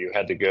bedroom, you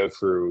had to go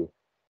through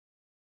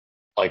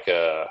like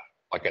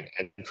an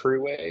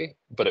entryway,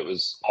 but it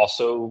was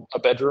also a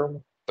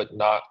bedroom, but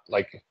not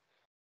like,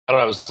 I don't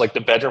know. It was like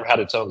the bedroom had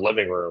its own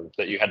living room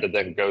that you had to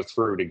then go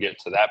through to get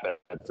to that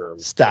bedroom.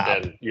 Stop.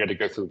 And then you had to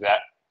go through that.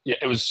 Yeah,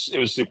 it was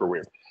super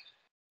weird.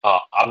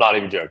 I'm not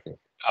even joking.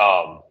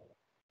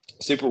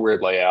 Super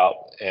weird layout.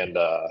 And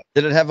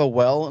did it have a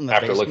well in the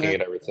after basement? looking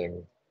at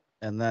everything,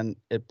 and then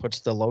it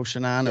puts the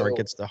lotion on, or it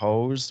gets the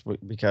hose?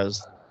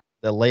 Because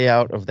the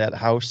layout of that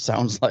house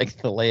sounds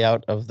like the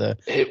layout of the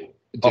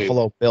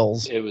Buffalo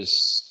Bills. It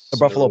was the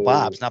Buffalo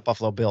Bobs, not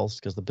Buffalo Bills,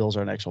 because the Bills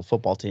are an actual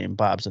football team.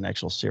 Bob's an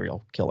actual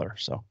serial killer.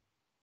 So,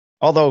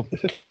 although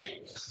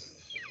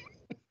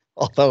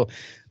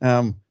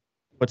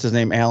what's his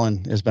name?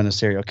 Allen has been a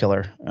serial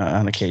killer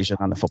on occasion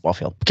on the football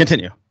field.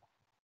 Continue.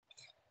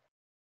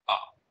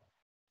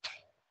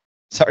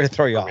 Sorry to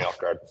throw you me off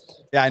guard.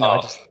 Yeah, I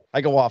know.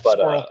 I go off. But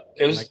Squirrel,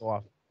 it was. I go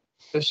off.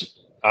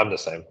 I'm the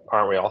same,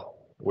 aren't we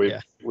all?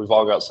 We've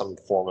all got some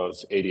form of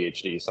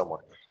ADHD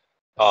somewhere.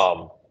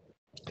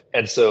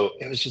 And so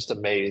it was just a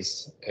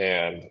maze,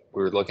 and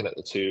we were looking at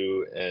the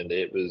two, and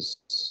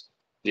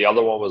the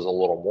other one was a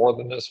little more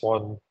than this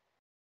one,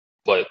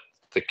 but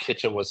the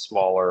kitchen was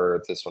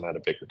smaller. This one had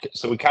a bigger kitchen.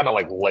 So we kind of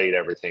like laid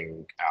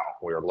everything out.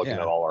 We were looking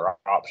at all our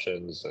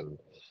options, and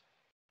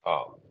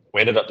we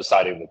ended up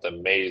deciding that the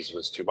maze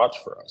was too much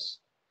for us.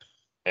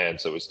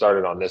 And so we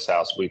started on this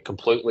house. We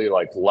completely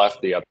like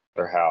left the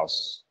other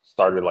house,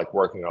 started like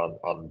working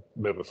on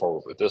moving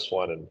forward with this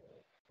one. And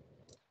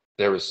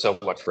there was so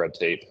much red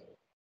tape.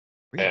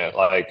 Really? And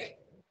like,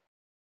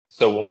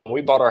 so when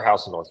we bought our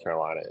house in North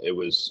Carolina, it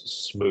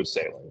was smooth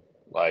sailing,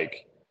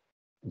 like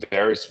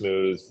very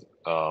smooth.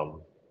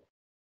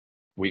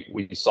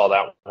 We saw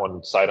that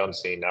one sight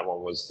unseen. That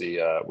one was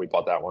we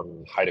bought that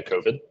one height of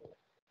COVID.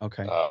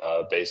 Okay.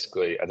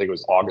 Basically, I think it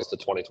was August of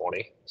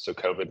 2020. So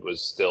COVID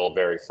was still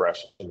very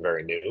fresh and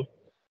very new.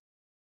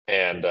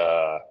 And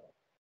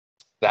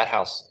that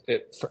house,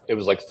 it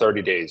was like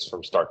 30 days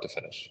from start to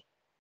finish.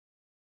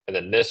 And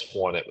then this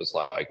one, it was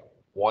like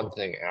one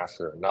thing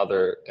after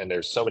another. And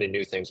there's so many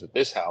new things with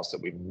this house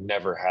that we've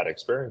never had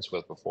experience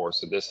with before.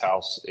 So this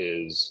house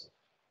is,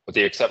 with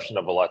the exception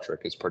of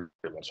electric, is pretty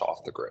much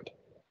off the grid.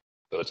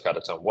 So it's got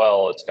its own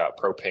well. It's got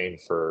propane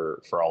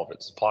for all of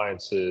its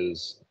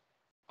appliances.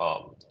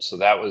 So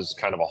that was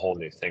kind of a whole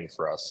new thing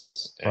for us.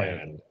 Right.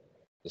 And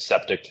the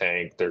septic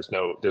tank, there's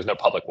no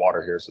public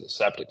water here. So the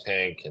septic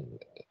tank, and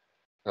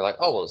they're like,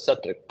 oh, well, the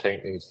septic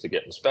tank needs to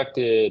get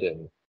inspected,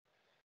 and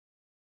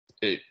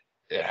it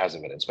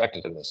hasn't been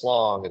inspected in this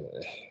long. And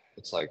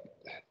it's like,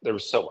 there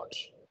was so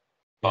much.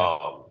 Yeah.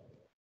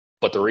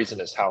 But the reason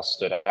this house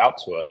stood out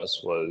to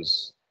us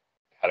was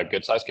had a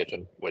good sized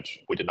kitchen, which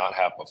we did not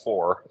have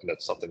before. And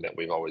that's something that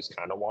we've always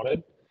kind of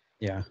wanted.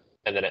 Yeah.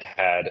 And then it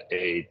had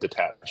a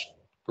detached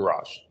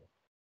garage.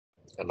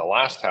 And the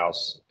last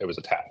house, it was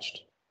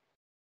attached.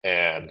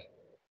 And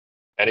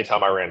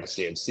anytime I ran the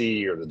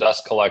CNC or the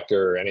dust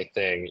collector or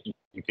anything,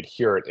 you could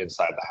hear it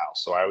inside the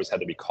house. So I always had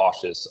to be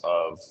cautious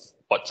of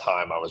what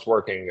time I was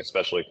working,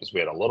 especially because we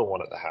had a little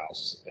one at the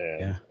house.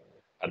 And I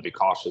had to be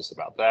cautious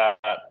about that.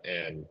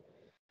 And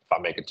if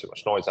I'm making too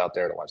much noise out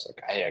there, the wife's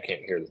like, hey, I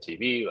can't hear the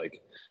TV.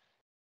 Like,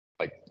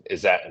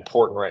 is that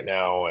important right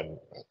now? And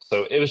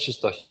so it was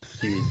just a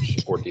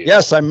huge ordeal.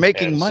 Yes, I'm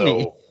making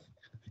money. So,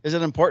 is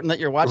it important that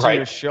you're watching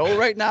your show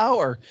right now,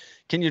 or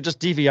can you just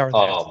DVR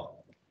that?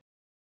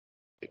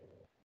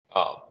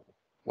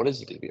 What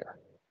is a DVR?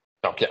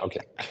 Okay.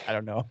 I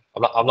don't know.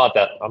 I'm not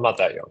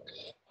that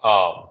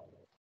young.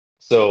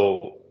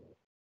 So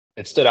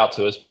it stood out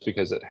to us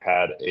because it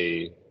had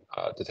a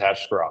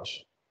detached garage,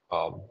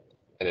 and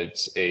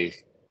it's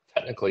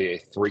technically a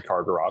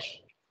 3-car garage.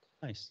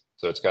 Nice.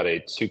 So it's got a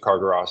 2-car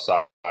garage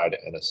side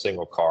and a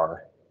single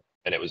car,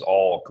 and it was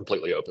all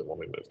completely open when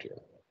we moved here.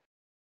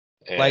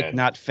 And like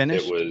not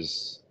finished? It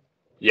was,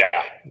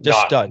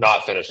 just studs.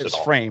 Not finished it's at all.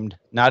 It's framed,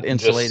 not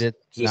insulated,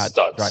 just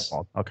not studs.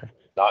 drywall. Okay.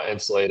 Not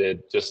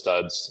insulated, just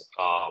studs.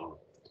 I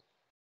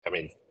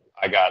mean,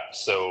 I got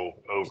so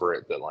over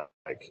it that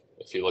like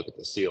if you look at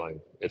the ceiling,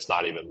 it's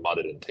not even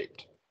mudded and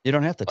taped. You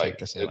don't have to tape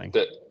the ceiling.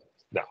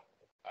 No,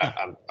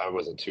 I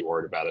wasn't too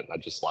worried about it, and I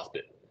just left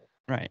it.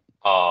 Right.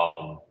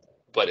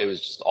 But it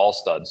was just all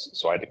studs,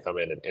 so I had to come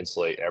in and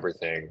insulate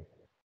everything.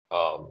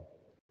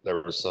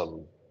 There were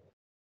some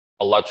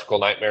electrical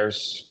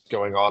nightmares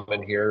going on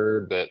in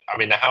here. The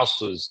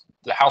house was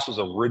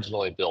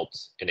originally built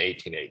in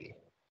 1880.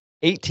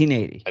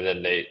 1880. And then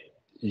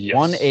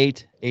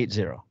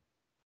 1880.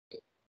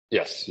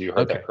 Yes, you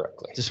heard that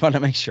correctly. Just want to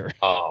make sure.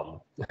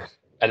 And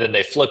then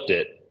they flipped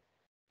it,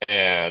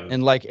 and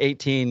in like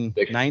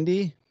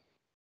 1890,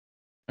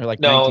 or like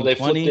no,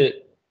 1920?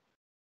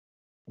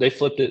 They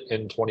flipped it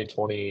in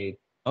 2023.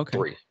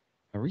 Okay,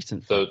 a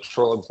recent. So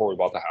shortly before we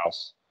bought the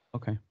house.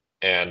 Okay.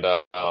 And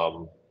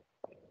the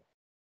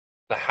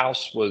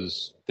house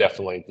was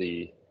definitely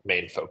the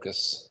main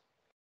focus.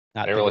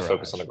 I didn't really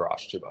focus on the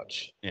garage too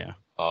much. Yeah.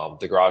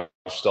 The garage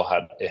still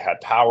had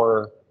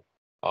power,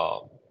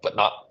 but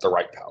not the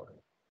right power.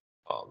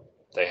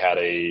 They had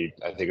I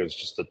think it was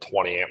just a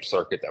 20 amp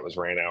circuit that was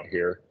ran out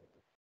here.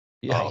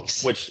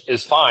 Yikes. Which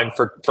is fine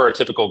for a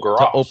typical garage.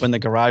 To open the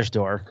garage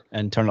door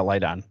and turn the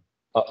light on.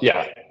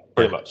 Yeah,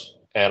 pretty much.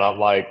 And I'm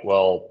like,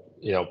 well,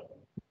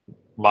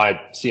 my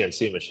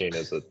CNC machine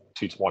is a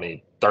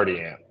 220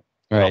 30 amp.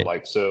 Right. I'm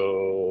like,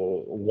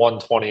 so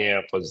 120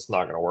 amp was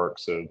not going to work.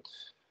 So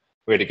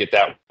we had to get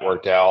that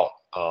worked out.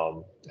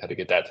 Had to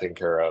get that taken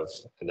care of.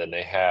 And then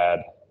they had,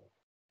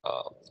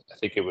 I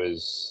think it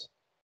was,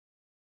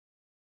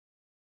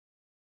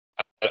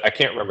 I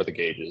can't remember the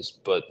gauges,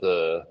 but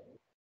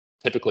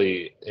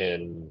typically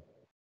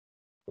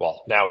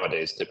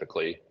nowadays,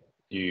 typically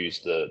you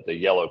use the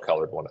yellow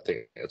colored one. I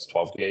think it's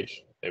 12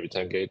 gauge, maybe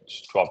 10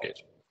 gauge, 12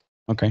 gauge.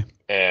 Okay.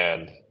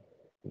 And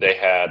they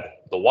had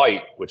the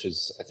white, which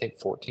is I think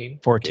 14.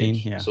 14,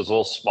 gauge. yeah. So it's a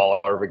little smaller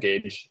of a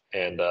gauge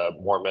and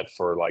more meant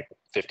for like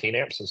 15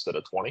 amps instead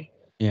of 20.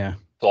 Yeah.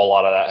 So a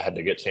lot of that had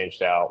to get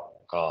changed out.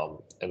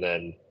 And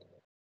then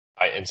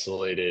I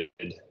insulated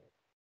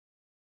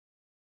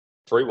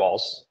 3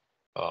 walls,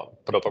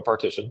 put up a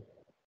partition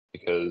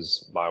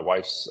because my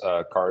wife's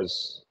car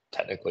is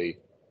technically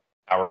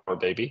our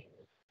baby.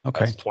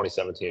 Okay. It's a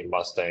 2017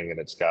 Mustang, and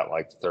it's got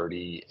like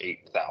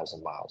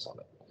 38,000 miles on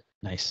it.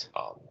 Nice.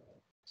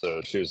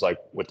 So she was like,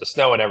 with the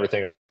snow and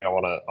everything, I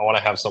want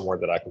to have somewhere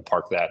that I can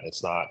park that, and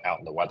it's not out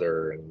in the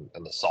weather and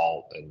the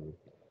salt and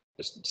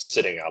just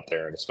sitting out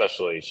there. And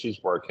especially,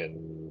 she's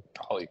working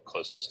probably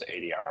close to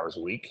 80 hours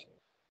a week.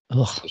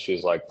 Ugh. So she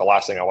was like, the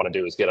last thing I want to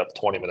do is get up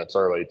 20 minutes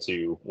early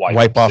to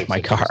wipe off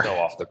my car. Snow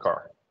off the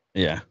car.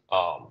 Yeah.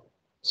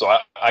 So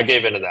I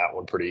gave into that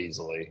one pretty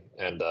easily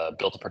and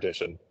built a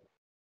partition.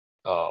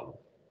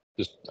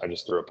 I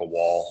just threw up a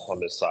wall on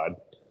this side.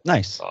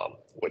 Nice.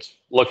 Which,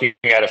 looking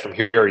at it from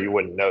here, you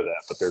wouldn't know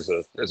that, but there's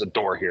a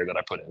door here that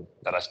I put in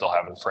that I still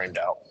haven't framed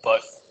out,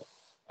 but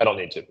I don't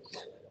need to.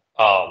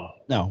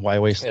 No, why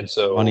waste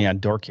money on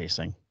door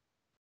casing?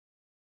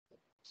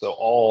 So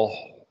all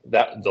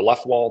that, the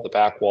left wall, the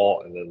back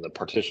wall, and then the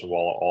partition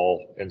wall,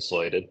 all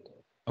insulated.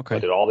 Okay. I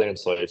did all the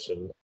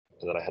insulation,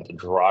 and then I had to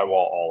drywall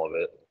all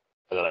of it,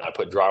 and then I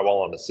put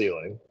drywall on the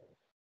ceiling,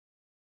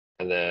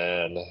 and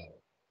then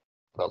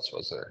what else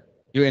was there?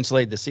 You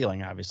insulated the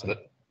ceiling, obviously.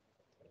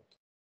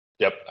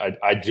 Yep,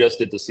 I just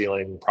did the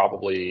ceiling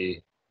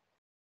probably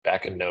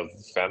back in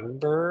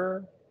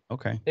November.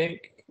 Okay. I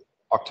think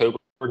October,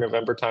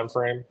 November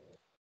timeframe.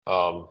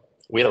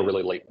 We had a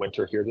really late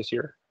winter here this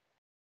year,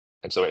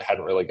 and so it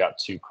hadn't really got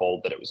too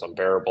cold that it was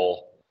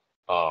unbearable.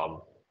 I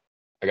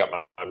got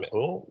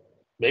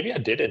maybe I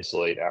did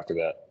insulate after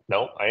that.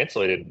 No, I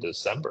insulated in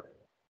December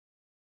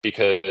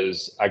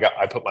because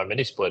I put my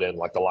mini split in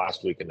like the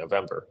last week in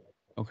November.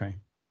 Okay.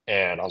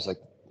 And I was like,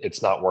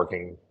 it's not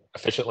working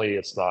efficiently.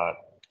 It's not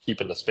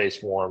keeping the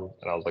space warm.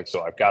 And I was like,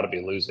 so I've got to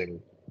be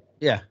losing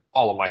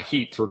all of my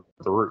heat through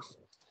the roof.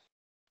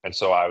 And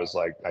so I was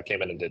like, I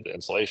came in and did the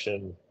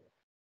insulation.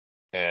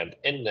 And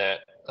in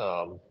that,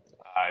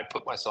 I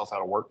put myself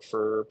out of work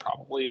for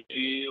probably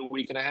a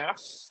week and a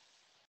half,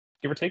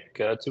 give or take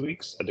 2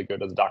 weeks. I had to go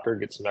to the doctor,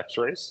 get some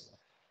x-rays.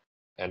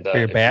 And for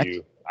your back?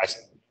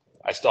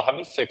 I still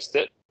haven't fixed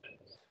it.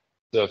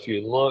 So if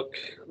you look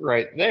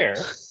right there,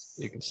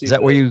 you can see. Is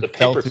that where you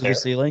fell paper through tear. the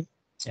ceiling?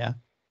 Yeah.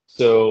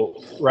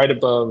 So right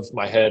above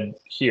my head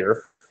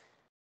here,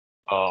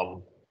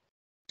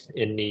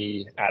 in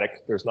the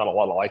attic, there's not a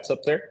lot of lights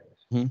up there.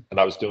 Mm-hmm. And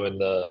I was doing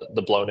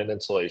the blown-in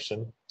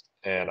insulation,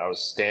 and I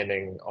was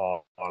standing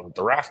on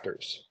the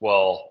rafters.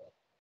 Well,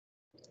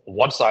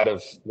 one side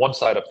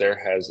up there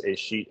has a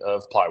sheet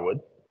of plywood.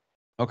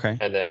 Okay.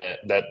 And then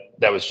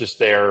that was just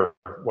there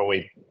when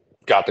we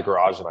got the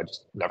garage, and I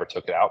just never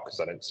took it out because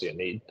I didn't see a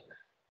need.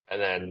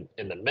 And then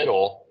in the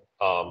middle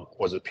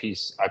was a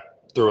piece. I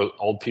threw an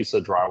old piece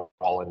of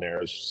drywall in there,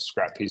 it was just a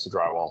scrap piece of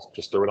drywall,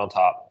 just threw it on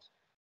top.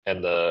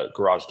 And the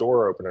garage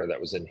door opener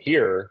that was in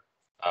here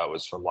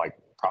was from like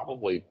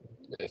probably,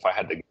 if I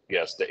had to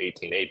guess, the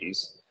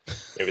 1880s,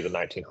 maybe the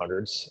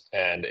 1900s.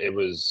 And it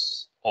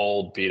was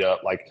old, beat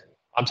up. Like,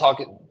 I'm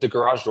talking, the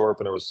garage door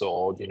opener was so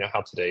old. You know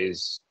how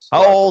today's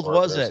how old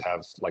was it?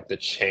 Have like the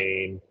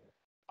chain.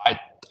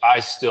 I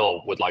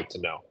still would like to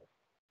know,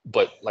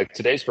 but like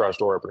today's garage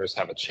door openers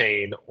have a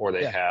chain, or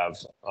they have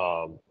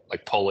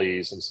like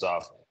pulleys and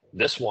stuff.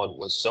 This one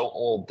was so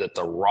old that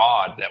the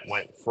rod that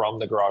went from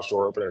the garage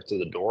door opener to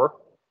the door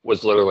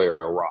was literally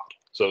a rod.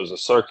 So it was a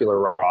circular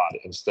rod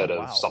instead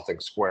of something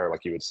square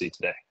like you would see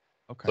today.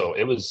 Okay. So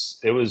it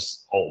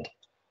was old.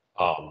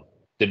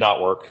 Did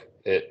not work.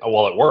 It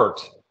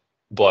worked,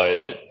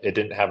 but it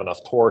didn't have enough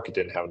torque. It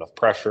didn't have enough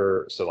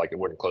pressure. So like it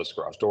wouldn't close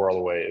the garage door all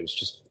the way.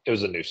 It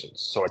was a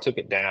nuisance. So I took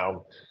it down,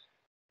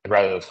 and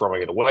rather than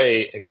throwing it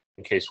away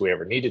in case we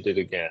ever needed it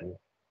again,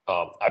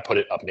 I put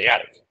it up in the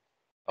attic.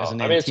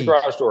 It's a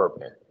garage door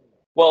opener.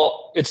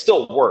 Well, it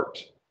still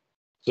worked.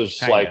 So it's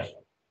just like,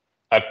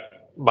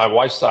 my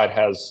wife's side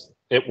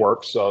it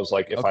works. So I was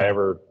like, if I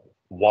ever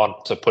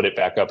want to put it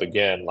back up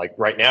again, like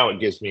right now it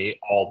gives me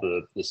all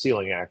the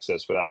ceiling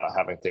access without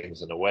having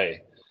things in the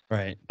way.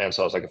 Right. And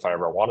so I was like, if I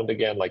ever want it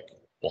again, like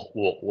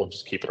we'll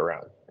just keep it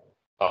around.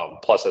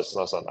 Plus it's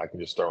not something I can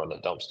just throw in the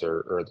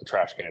dumpster or the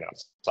trash can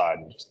outside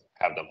and just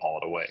have them haul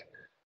it away.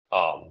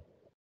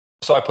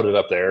 So I put it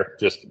up there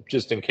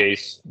just in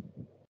case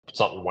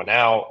something went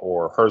out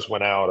or hers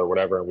went out or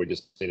whatever, and we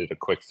just needed a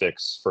quick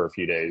fix for a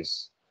few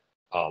days.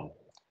 And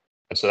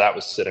so that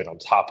was sitting on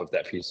top of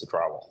that piece of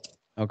drywall.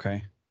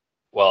 Okay.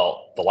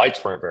 Well, the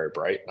lights weren't very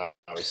bright. I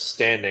was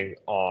standing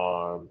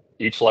on,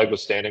 each leg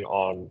was standing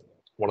on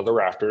one of the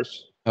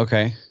rafters.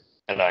 Okay.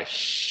 And I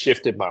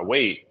shifted my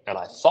weight, and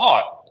I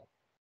thought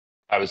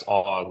I was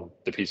on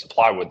the piece of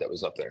plywood that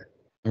was up there.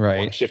 Right.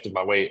 When I shifted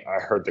my weight, I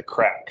heard the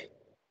crack.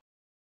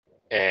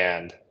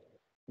 And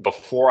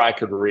before I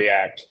could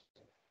react,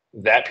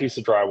 that piece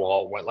of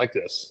drywall went like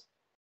this.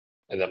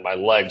 And then my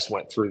legs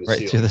went through the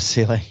ceiling. Right through the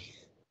ceiling.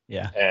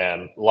 Yeah.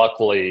 And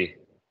luckily,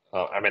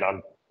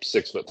 I'm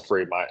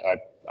 6'3".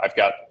 I've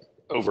got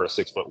over a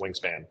 6 foot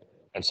wingspan.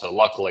 And so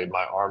luckily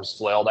my arms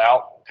flailed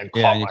out and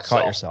caught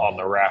myself on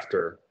the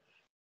rafter.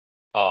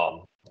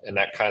 And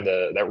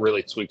that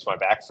really tweaked my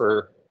back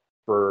for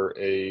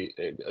a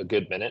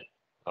good minute.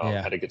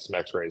 Yeah. Had to get some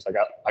X-rays.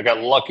 I got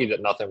lucky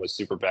that nothing was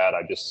super bad.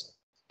 I just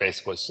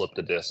basically slipped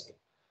a disc.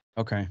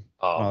 Okay.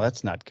 Well, Um,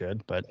 that's not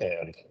good, but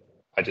and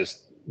I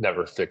just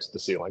never fixed the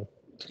ceiling.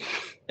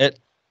 it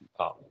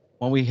Um,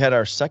 when we had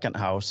our second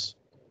house,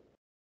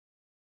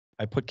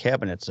 I put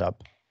cabinets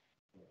up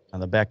on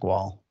the back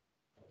wall,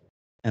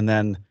 and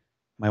then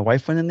my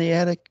wife went in the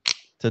attic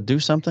to do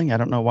something. I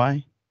don't know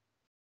why,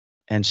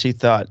 and she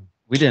thought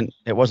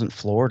it wasn't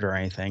floored or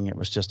anything. It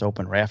was just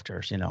open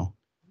rafters,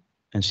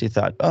 and she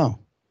thought, oh,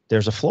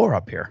 there's a floor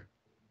up here.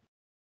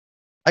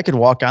 I could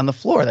walk on the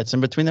floor that's in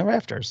between the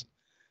rafters.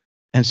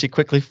 And she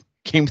quickly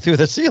came through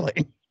the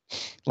ceiling,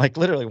 like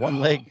literally one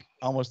leg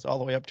almost all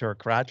the way up to her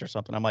crotch or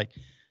something. I'm like,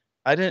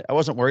 I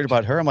wasn't worried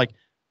about her. I'm like,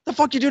 the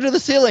fuck you do to the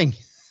ceiling?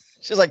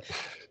 She's like,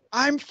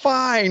 I'm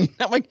fine.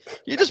 I'm like,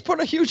 you just put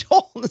a huge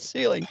hole in the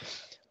ceiling.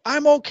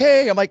 I'm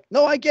okay. I'm like,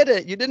 no, I get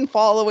it. You didn't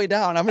fall all the way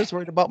down. I'm just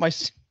worried about my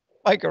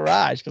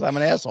garage because I'm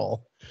an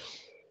asshole.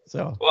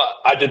 So, well,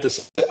 I did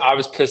this. I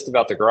was pissed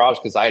about the garage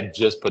because I had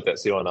just put that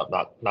ceiling up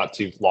not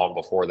too long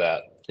before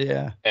that.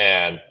 Yeah.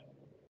 And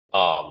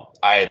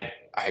I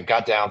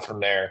got down from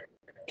there,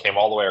 came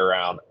all the way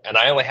around, and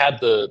I only had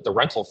the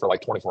rental for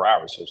like 24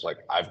 hours. So it's like,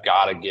 I've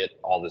got to get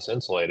all this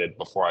insulated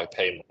before I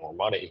pay more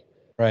money.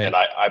 Right. And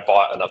I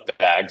bought enough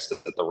bags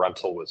that the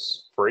rental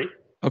was free.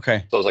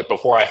 Okay. So I was like,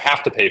 before I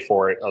have to pay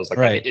for it, I was like,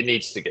 right. it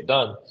needs to get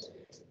done.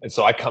 And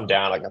so I come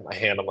down, I got my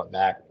hand on my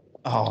back.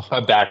 Oh. My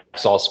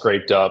back's all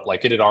scraped up.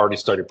 Like, it had already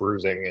started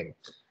bruising. And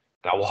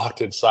I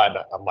walked inside,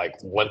 and I'm like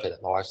limping.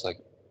 My wife's like,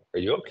 are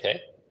you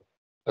okay?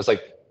 I was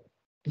like,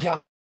 yeah,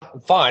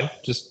 I'm fine.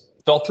 Just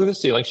fell through the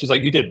ceiling. She's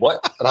like, you did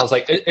what? And I was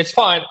like, it's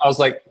fine. I was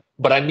like,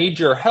 but I need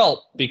your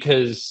help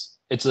because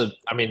I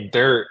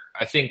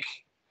think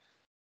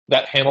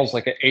that handles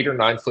like an 8 or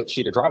 9 foot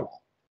sheet of drywall.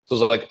 So it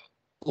was like,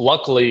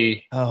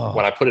 luckily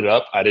when I put it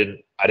up, I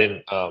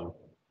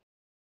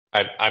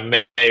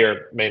may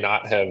or may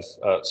not have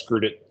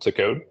screwed it to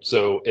code.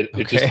 So it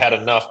just had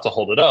enough to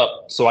hold it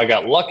up. So I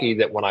got lucky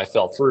that when I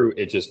fell through,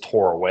 it just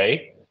tore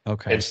away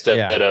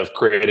instead of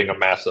creating a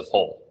massive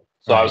hole.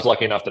 So I was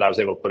lucky enough that I was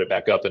able to put it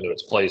back up into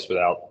its place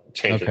without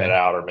changing it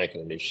out or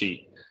making a new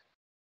sheet.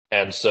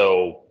 And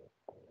so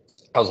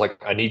I was like,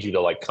 I need you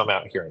to like come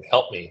out here and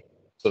help me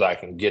so that I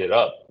can get it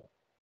up.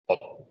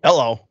 Well,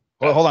 hello.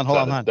 Well, hold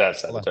on. That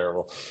sounded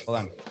terrible. Hold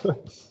on.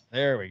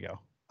 There we go.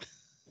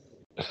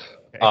 Okay.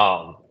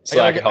 So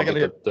I can help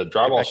get the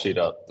drywall sheet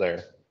up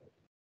there.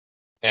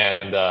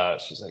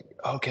 And she's like,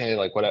 okay,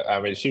 like what?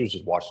 I mean, she was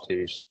just watching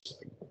TV. She's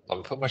like, let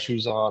me put my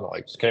shoes on. I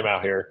like just came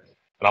out here,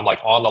 and I'm like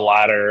on the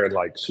ladder, and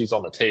like she's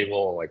on the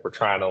table, and like we're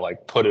trying to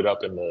like put it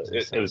up in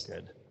the. It was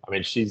good. I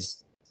mean,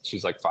 she's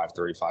like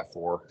 5'3",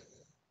 5'4".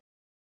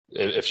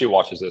 If she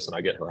watches this and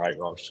I get her height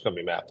wrong, she's gonna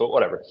be mad. But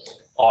whatever.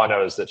 All I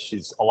know is that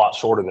she's a lot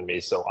shorter than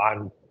me, so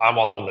I'm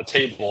on the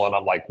table and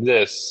I'm like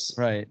this,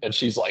 right? And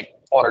she's like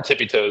on her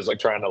tippy toes, like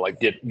trying to like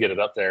get it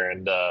up there,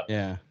 and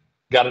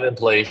got it in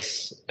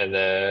place, and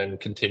then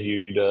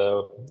continued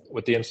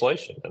with the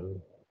installation.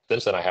 And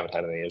since then, I haven't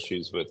had any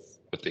issues with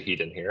the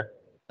heat in here.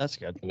 That's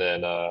good. And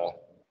then,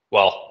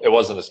 well, it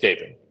wasn't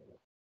escaping.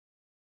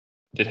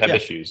 Did have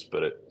issues,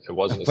 but it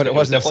wasn't. But it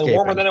wasn't definitely escaping.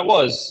 Warmer than it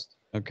was.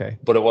 Okay.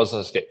 But it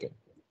wasn't escaping.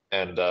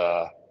 And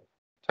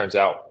turns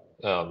out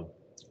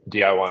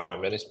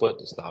DIY mini split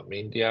does not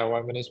mean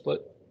DIY mini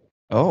split.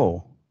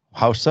 Oh,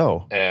 how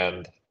so?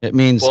 And it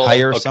means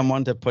hire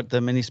someone to put the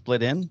mini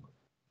split in?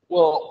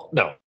 Well,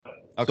 no.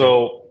 Okay.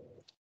 So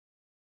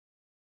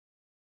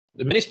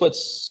the mini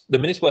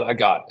split I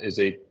got is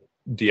a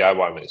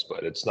DIY mini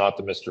split. It's not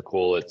the Mr.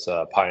 Cool, it's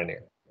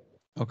Pioneer.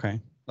 Okay.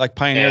 Like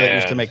Pioneer that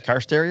used to make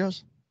car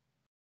stereos?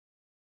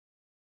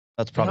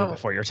 That's probably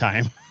before your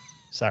time.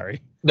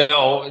 Sorry.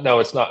 No,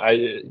 it's not.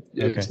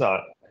 It's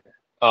not.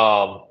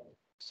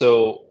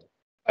 So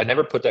I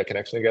never put that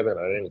connection together, and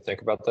I didn't even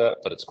think about that,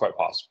 but it's quite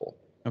possible.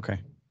 Okay.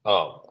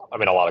 I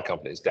mean, a lot of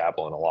companies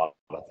dabble in a lot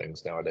of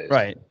things nowadays.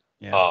 Right.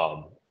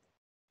 Yeah.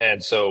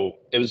 And so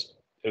it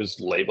was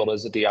labeled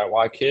as a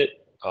DIY kit.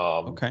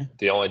 Okay.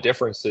 The only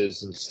difference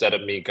is instead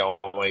of me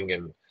going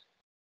and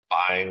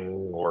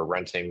buying or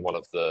renting one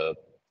of the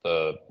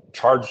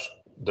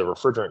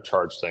refrigerant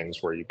charge things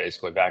where you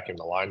basically vacuum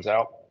the lines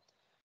out,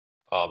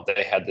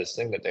 they had this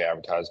thing that they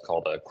advertised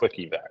called a quick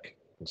evac.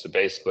 And so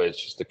basically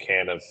it's just a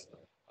can of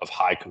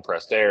high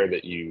compressed air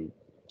that you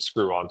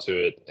screw onto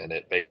it, and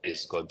it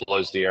basically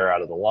blows the air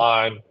out of the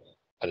line,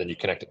 and then you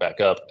connect it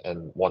back up,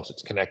 and once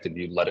it's connected,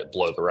 you let it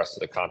blow the rest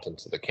of the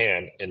contents of the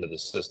can into the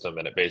system,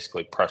 and it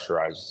basically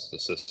pressurizes the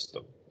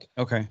system.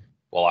 Okay.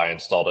 Well, I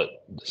installed it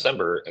in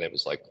December, and it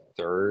was like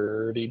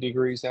 30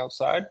 degrees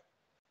outside.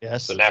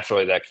 Yes. So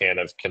naturally that can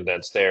of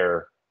condensed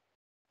air,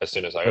 as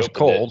soon as I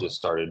opened it, just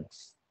started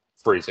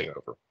freezing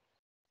over.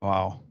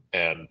 Wow.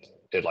 And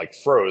it like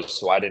froze,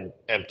 so I didn't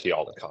empty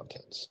all the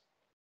contents.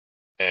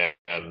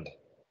 And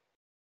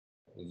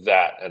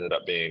that ended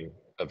up being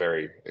a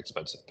very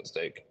expensive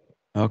mistake.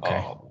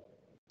 Okay.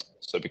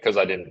 So because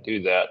I didn't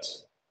do that,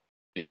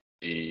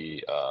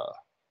 the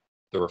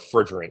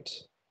refrigerant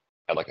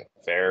had like a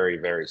very,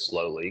 very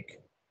slow leak.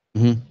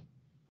 Mm-hmm.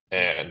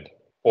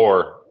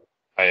 or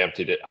I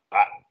emptied it.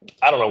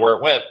 I don't know where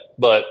it went,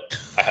 but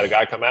I had a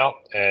guy come out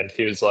and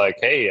he was like,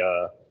 "Hey,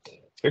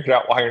 figured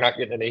out why you're not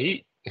getting any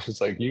heat."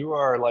 It's like, you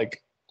are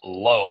like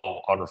low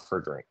on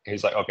refrigerant.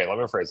 He's like, "Okay, let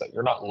me rephrase that.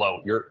 You're not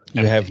low. You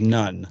empty." have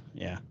none.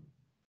 Yeah.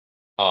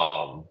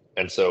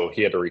 And so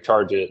he had to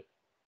recharge it.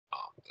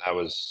 That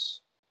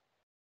was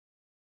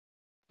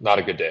not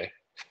a good day.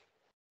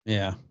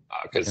 Yeah.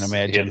 Because I can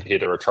imagine. he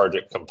had to recharge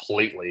it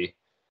completely,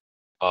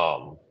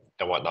 and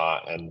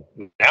whatnot. And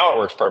now it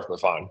works perfectly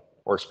fine.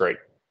 Works great.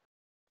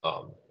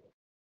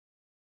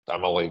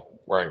 I'm only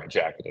wearing a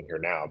jacket in here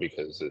now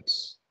because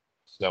it's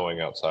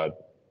snowing outside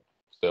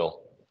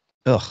still.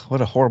 Ugh, what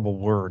a horrible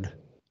word.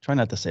 Try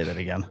not to say that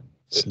again.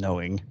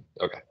 Snowing.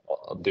 Okay,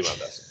 I'll do my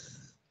best.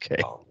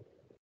 Okay.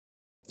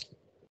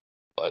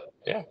 But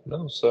yeah,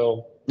 no.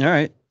 So all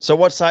right. So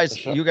what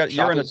size you got?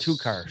 You're in a is-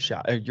 2-car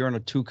shop. You're in a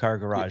 2-car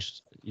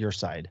garage. Your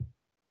side,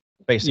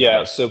 basically.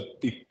 Yeah. So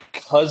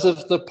because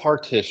of the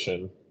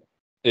partition,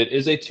 it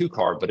is a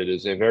 2-car, but it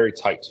is a very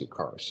tight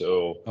 2-car.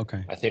 So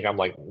Okay. I think I'm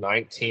like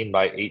 19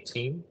 by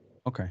 18.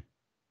 Okay.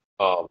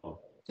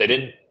 They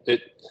didn't.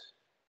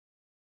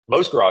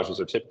 Most garages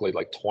are typically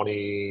like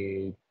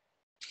 20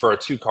 for a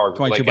 2-car,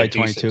 22 like by a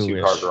decent 22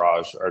 2-car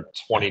garage, or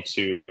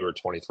 22 or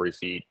 23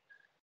 feet,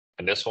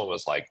 and this one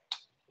was like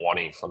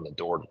 20 from the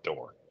door to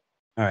door.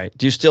 All right.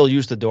 Do you still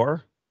use the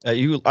door? Are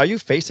you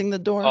facing the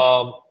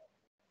door?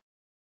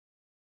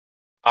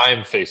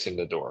 I'm facing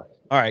the door.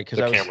 All right, because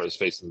the camera is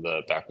facing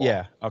the back wall.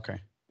 Yeah. Okay.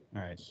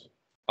 All right.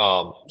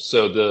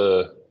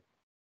 So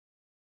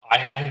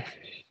I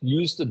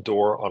use the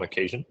door on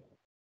occasion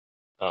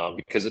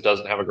because it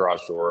doesn't have a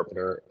garage door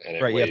opener, and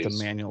it Right, weighs, you have to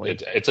manually.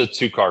 It's a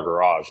 2-car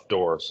garage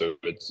door, so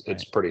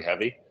it's pretty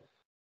heavy.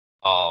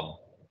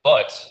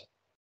 But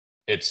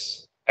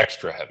it's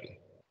extra heavy.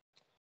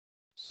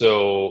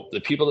 So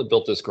the people that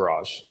built this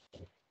garage,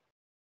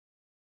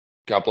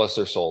 God bless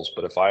their souls,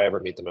 but if I ever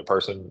meet them in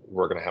person,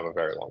 we're going to have a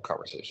very long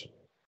conversation.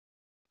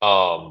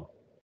 The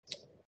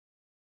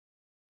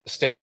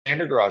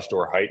standard garage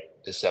door height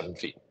is 7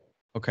 feet.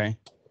 Okay.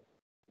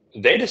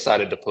 They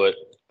decided to put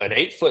an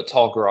 8-foot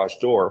tall garage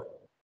door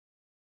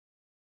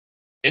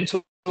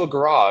into a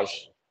garage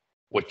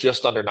with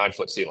just under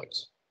 9-foot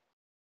ceilings.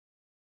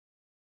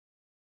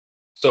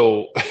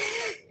 So,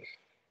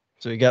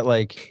 so you got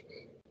like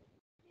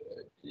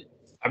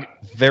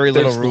very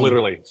little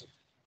room.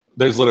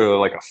 There's literally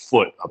like a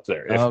foot up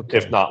there,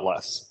 if not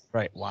less.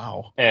 Right.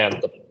 Wow.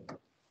 And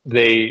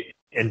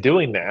in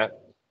doing that,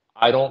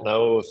 I don't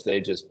know if they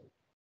just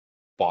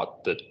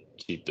bought the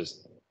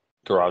cheapest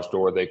garage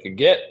door they could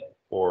get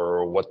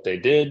or what they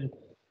did.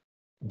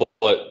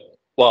 But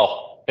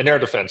well, in their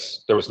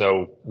defense, there was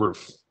no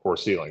roof or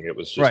ceiling. It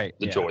was just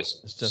the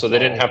joist. So they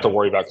didn't have to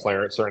worry about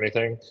clearance or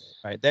anything.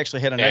 Right. They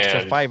actually had an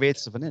extra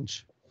 5/8 of an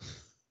inch.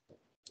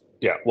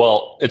 Yeah.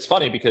 Well, it's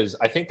funny because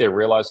I think they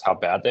realized how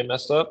bad they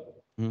messed up.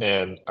 Mm-hmm.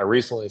 And I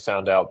recently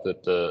found out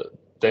that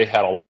they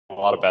had a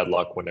lot of bad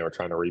luck when they were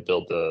trying to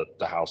rebuild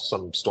the house.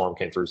 Some storm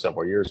came through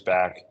several years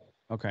back.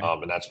 Okay.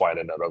 And that's why it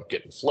ended up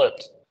getting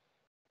flipped.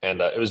 And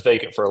it was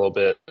vacant for a little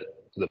bit.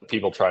 The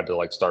people tried to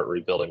like start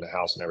rebuilding the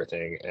house and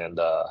everything. And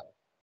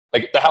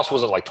like the house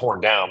wasn't like torn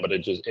down, but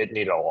it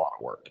needed a lot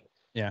of work.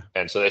 Yeah.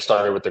 And so they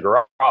started with the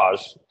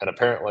garage, and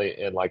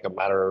apparently in like a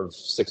matter of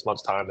 6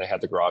 months' time, they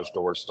had the garage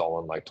door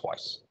stolen like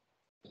twice.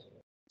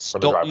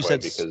 You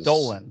said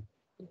stolen.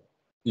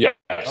 Yes.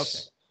 Okay.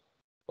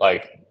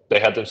 Like they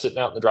had them sitting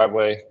out in the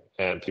driveway,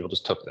 and people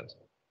just took them.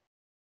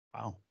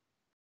 Wow.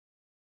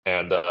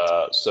 And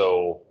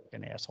so,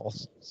 fucking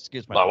assholes.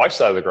 Excuse me. My wife's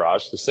side of the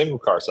garage, the single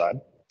car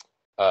side,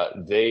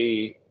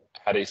 they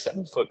had a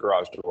 7-foot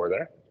garage door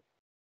there,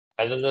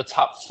 and then the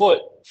top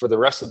foot for the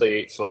rest of the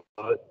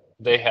 8-foot,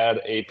 they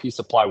had a piece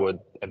of plywood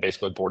and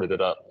basically boarded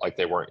it up like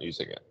they weren't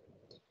using it.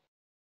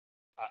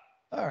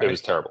 All right. It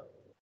was terrible.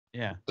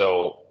 Yeah.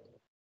 So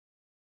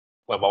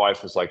when my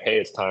wife was like, "Hey,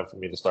 it's time for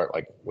me to start.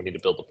 Like, we need to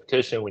build a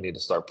petition. We need to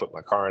start putting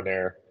my car in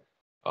there."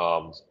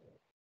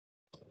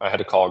 I had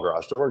to call a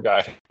garage door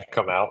guy to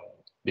come out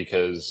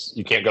because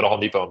you can't go to Home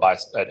Depot and buy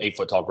an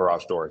 8-foot tall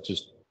garage door. It's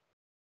just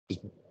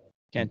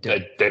can't do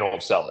it. They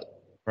don't sell it.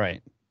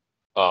 Right.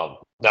 Now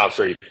I'm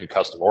sure you can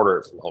custom order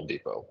it from Home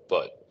Depot,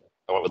 but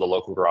I went with a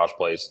local garage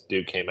place.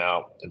 Dude came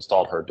out,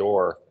 installed her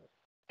door,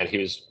 and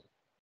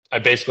I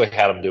basically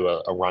had him do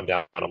a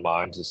rundown of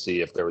mine to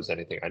see if there was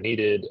anything I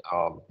needed.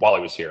 While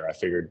he was here, I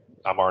figured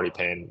I'm already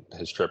paying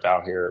his trip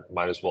out here.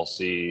 Might as well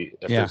see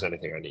if there's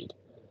anything I need.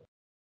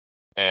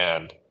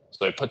 And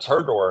so he puts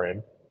her door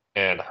in,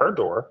 and her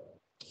door,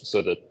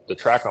 so the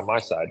track on my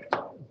side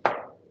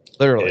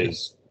literally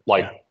is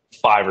like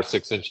 5 or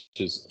 6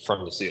 inches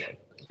from the ceiling.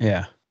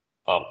 Yeah.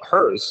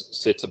 Hers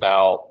sits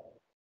about,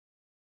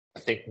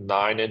 I think,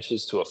 9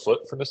 inches to a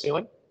foot from the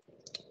ceiling,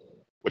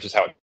 which is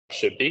how it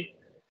should be.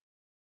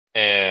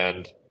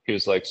 And he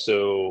was like,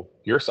 "So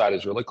your side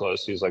is really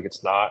close." He was like,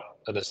 "It's not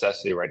a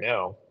necessity right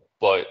now,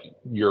 but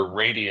your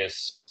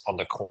radius on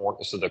the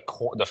corner, so the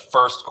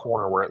first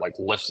corner where it like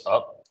lifts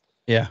up,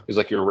 he's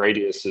like, your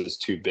radius is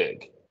too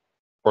big,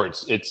 or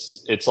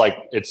it's like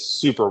it's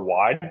super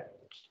wide,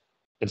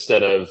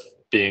 instead of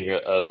being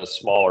a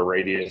smaller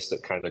radius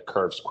that kind of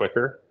curves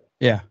quicker.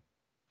 Yeah.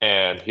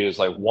 And he was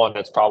like, one,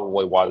 that's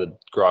probably why the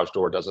garage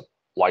door doesn't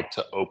like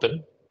to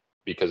open,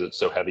 because it's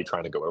so heavy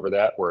trying to go over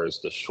that, whereas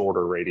the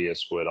shorter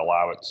radius would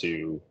allow it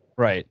to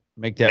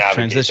make that navigate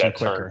transition that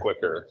turn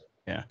quicker.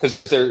 Yeah,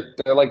 because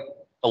they're like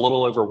a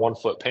little over 1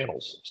 foot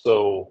panels.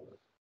 So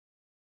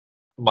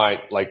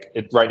right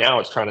now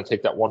it's trying to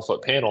take that 1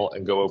 foot panel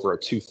and go over a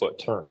 2 foot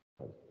turn.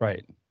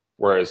 Right.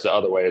 Whereas the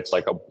other way, it's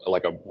like a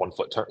 1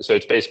 foot turn. So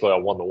it's basically a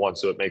 1-to-1.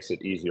 So it makes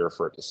it easier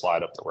for it to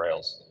slide up the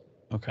rails.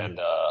 Okay. And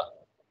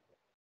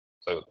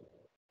so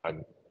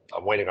I'm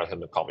waiting on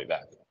him to call me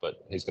back,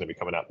 but he's going to be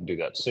coming out to do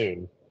that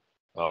soon.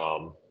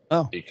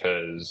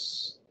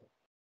 Because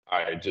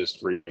I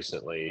just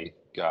recently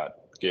got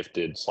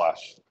gifted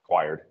 /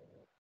 acquired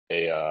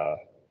a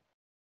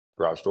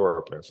garage door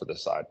opener for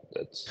this side.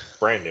 It's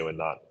brand new and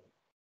not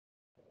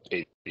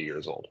 80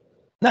 years old.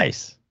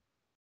 Nice.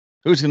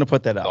 Who's going to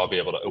put that up? So I'll be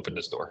able to open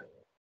this door.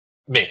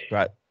 Me.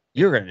 Right.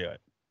 You're going to do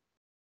it.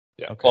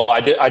 Yeah. Okay. Well,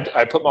 I did.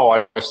 I put my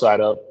wife's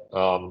side up.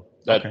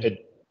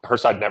 Her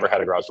side never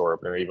had a garage door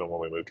opener. Even when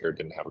we moved here, it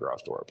didn't have a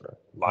garage door opener.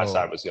 My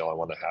side was the only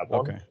one that had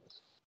one. Okay.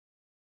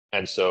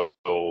 And so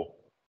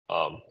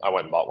I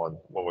went and bought one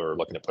when we were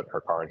looking at putting her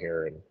car in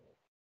here, and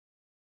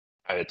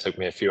it took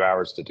me a few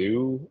hours to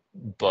do,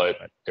 but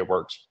it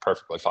works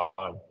perfectly fine.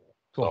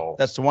 Cool. So,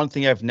 that's the one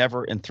thing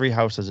in 3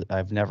 houses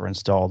I've never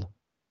installed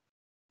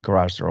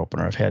garage door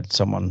opener. I've had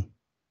someone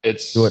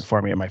do it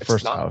for me at my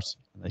first house.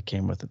 They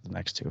came with it the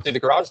next 2. See, the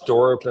garage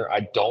door opener,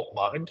 I don't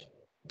mind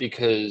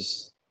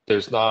because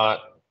there's not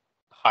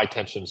high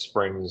tension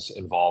springs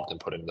involved in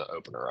putting the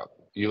opener up.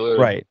 You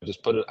literally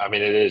just put it. I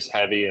mean, it is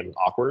heavy and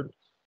awkward,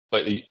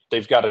 but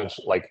they've got it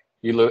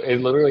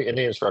literally in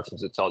the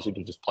instructions. It tells you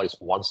to just place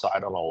one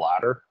side on a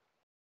ladder,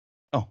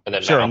 and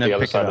then mount the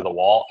other side of the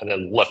wall, and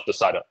then lift the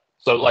side up.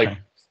 So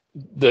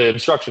the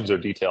instructions are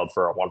detailed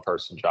for a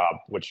 1-person job,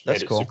 which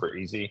made it super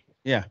easy.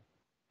 Yeah.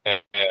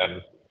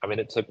 And I mean,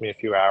 it took me a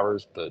few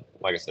hours, but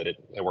like I said,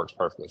 it works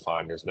perfectly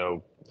fine. There's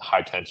no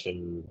high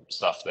tension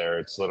stuff there.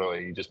 It's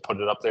literally, you just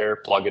put it up there,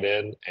 plug it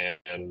in,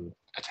 and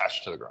attach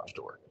it to the garage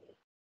door.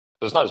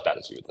 So it's not as bad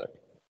as you would think.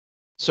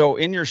 So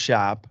in your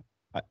shop,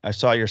 I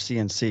saw your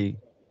CNC.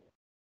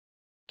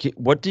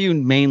 What do you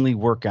mainly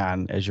work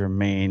on as your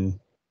main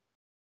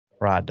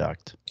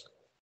product?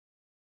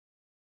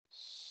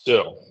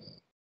 So,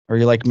 or are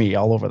you like me,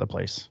 all over the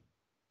place?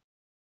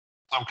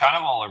 I'm kind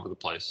of all over the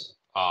place.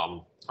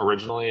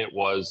 Originally, it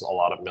was a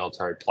lot of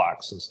military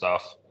plaques and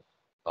stuff.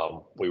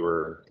 We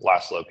were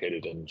last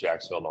located in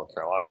Jacksonville, North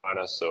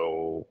Carolina,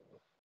 so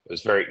it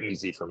was very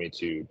easy for me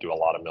to do a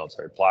lot of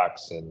military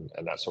plaques and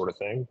that sort of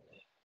thing.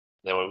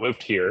 Then when we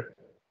moved here,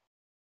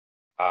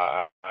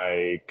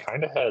 I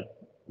kind of had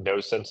no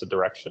sense of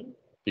direction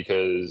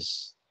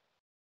because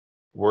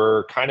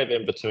we're kind of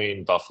in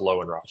between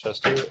Buffalo and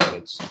Rochester, and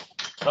it's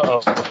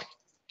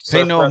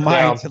pay no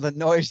mind to the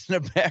noise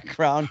in the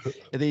background.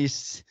 The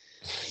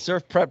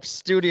Surf Prep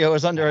studio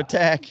is under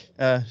attack.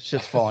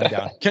 Shit's falling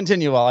down.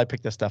 Continue while I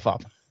pick this stuff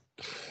up.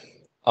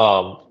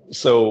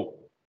 So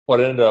what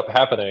ended up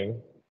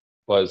happening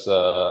was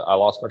I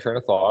lost my train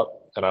of thought,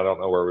 and I don't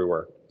know where we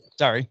were.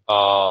 Sorry.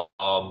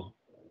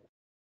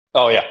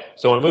 Oh yeah.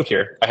 So when I moved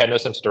here, I had no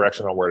sense of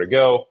direction on where to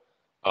go.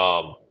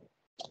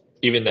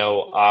 Even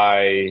though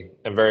I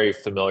am very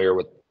familiar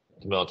with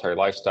the military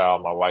lifestyle,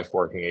 my wife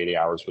working 80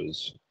 hours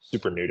was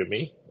super new to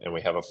me, and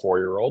we have a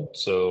 4-year-old,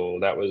 so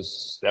that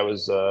was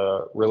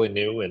really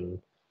new, and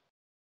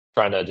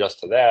trying to adjust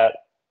to that,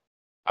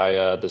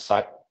 I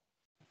decided.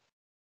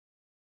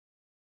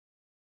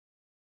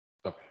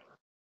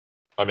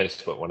 I made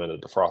a went into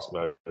defrost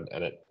mode,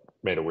 and it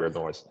made a weird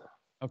noise.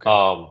 Okay.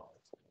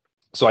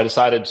 So I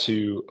decided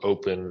to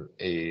open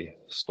a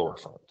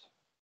storefront.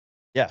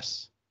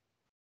 Yes.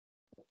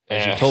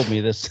 As you told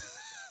me this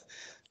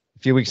a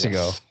few weeks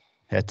ago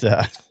at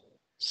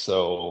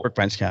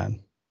WorkbenchCon.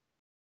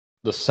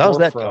 How's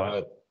that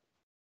going?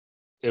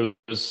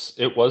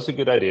 It was a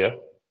good idea.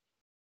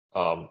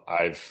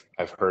 I've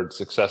heard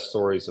success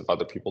stories of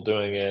other people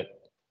doing it.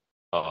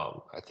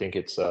 I think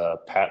it's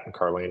Pat and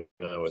Carlina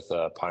with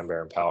Pine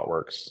Bear and Pallet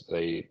Works.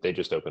 They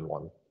just opened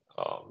one.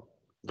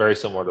 Very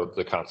similar to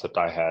the concept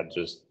I had,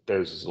 just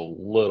theirs is a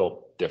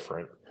little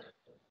different.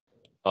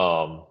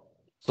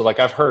 So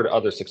like I've heard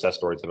other success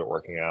stories of it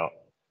working out.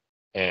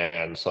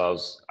 And so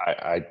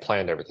I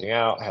planned everything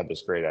out, had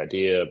this great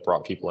idea,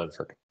 brought people in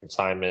for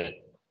consignment.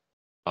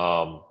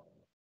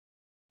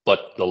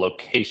 But the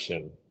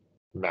location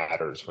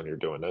matters when you're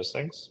doing those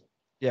things.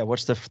 Yeah.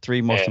 What's the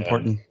 3 most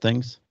important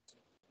things?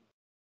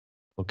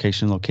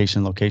 Location,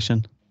 location,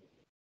 location.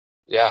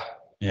 Yeah.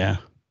 Yeah.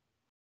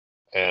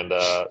 And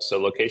so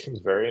location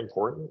is very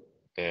important.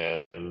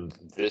 And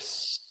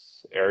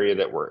this area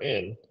that we're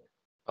in,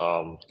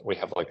 we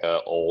have like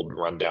a old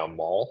rundown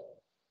mall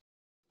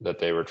that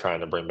they were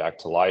trying to bring back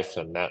to life,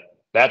 and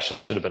that should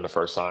have been the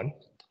first sign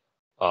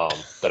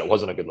that it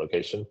wasn't a good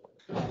location.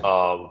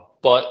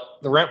 But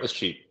the rent was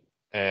cheap,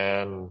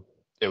 and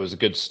it was a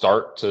good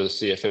start to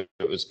see if it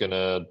was going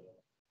to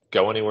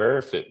go anywhere.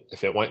 If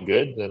it went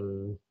good,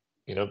 then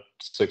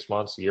 6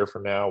 months, a year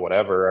from now,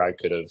 whatever, I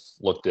could have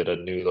looked at a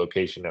new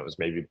location that was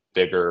maybe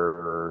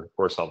bigger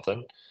or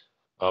something.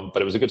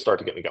 But it was a good start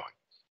to get me going.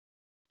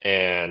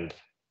 And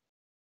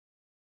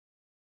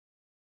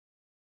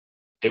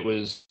it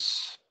was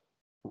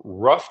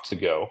rough to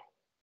go.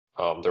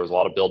 There was a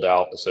lot of build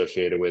out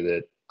associated with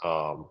it.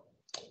 I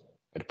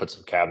had to put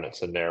some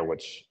cabinets in there,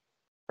 which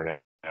are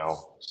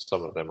now,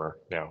 some of them are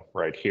now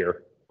right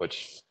here,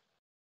 which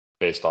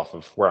based off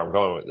of where I'm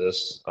going with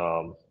this,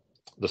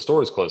 the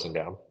store is closing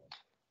down.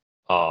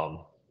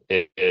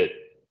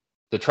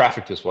 The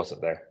traffic just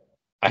wasn't there.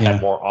 I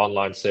had more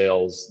online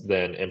sales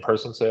than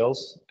in-person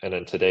sales. And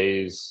in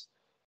today's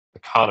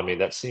economy,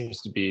 that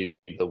seems to be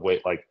the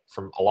way, like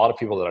from a lot of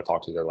people that I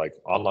talk to, they're like,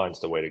 online's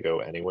the way to go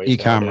anyway.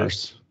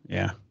 E-commerce.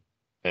 Yeah.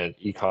 And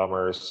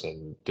e-commerce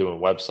and doing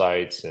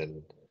websites.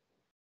 And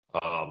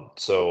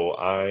so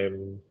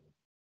I'm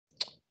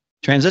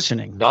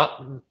transitioning. I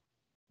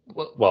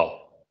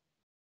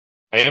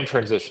am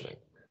transitioning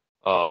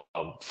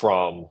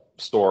from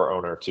store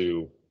owner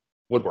to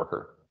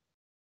woodworker.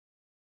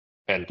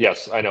 And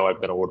yes, I know I've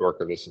been a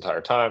woodworker this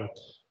entire time,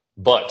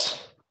 but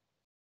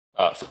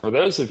for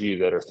those of you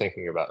that are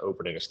thinking about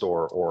opening a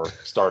store or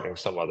starting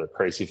some other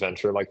crazy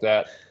venture like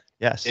that,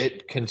 yes,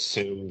 it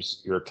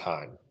consumes your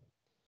time.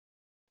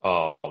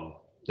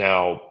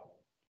 Now,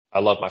 I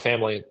love my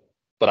family,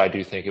 but I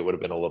do think it would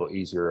have been a little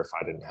easier if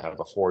I didn't have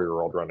a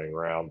 4-year-old running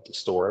around the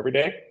store every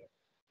day.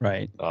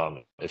 Right. I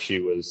think if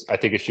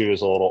she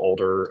was a little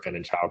older and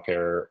in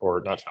childcare,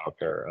 or not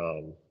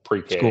childcare,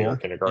 pre-K school, or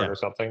kindergarten or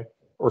something,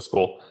 or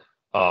school,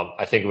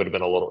 I think it would have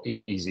been a little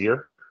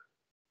easier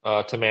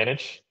to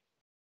manage.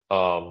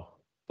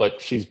 But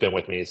she's been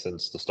with me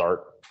since the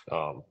start.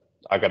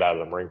 I got out of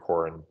the Marine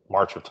Corps in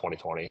March of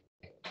 2020,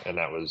 and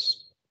that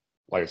was,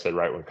 like I said,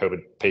 right when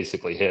COVID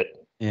basically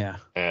hit. Yeah.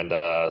 And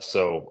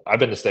so I've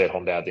been a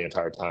stay-at-home dad the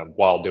entire time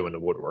while doing the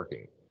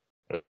woodworking.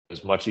 It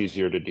was much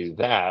easier to do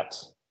that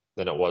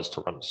than it was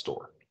to run the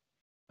store.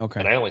 Okay.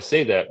 And I only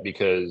say that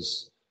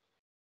because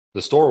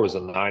the store was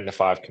a 9 to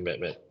 5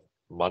 commitment,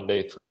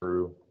 Monday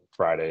through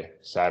Friday.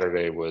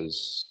 Saturday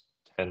was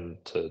 10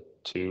 to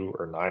 2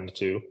 or 9 to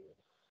 2.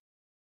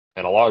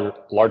 And a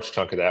large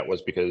chunk of that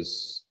was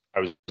because I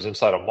was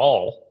inside a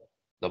mall.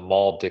 The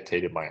mall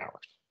dictated my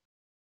hours.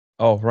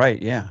 Oh, right.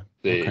 Yeah.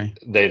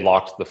 They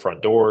locked the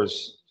front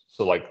doors.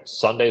 So like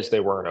Sundays,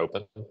 they weren't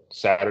open.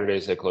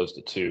 Saturdays, they closed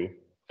at 2.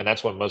 And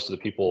that's when most of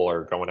the people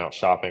are going out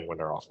shopping when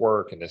they're off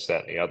work and this,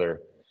 that, and the other.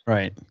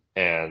 Right.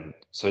 And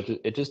so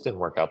it just didn't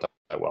work out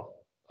that well.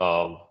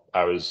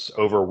 I was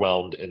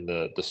overwhelmed in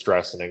the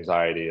stress and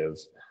anxiety of,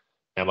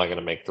 am I going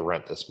to make the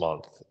rent this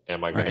month?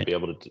 Am I going to be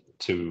able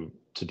to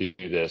do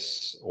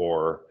this?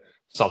 Or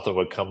something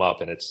would come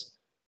up, and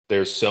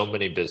there's so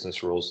many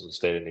business rules in the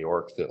state of New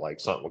York that like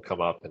something would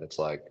come up and it's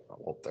like,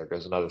 well, there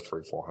goes another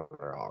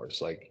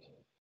 $300-400. Like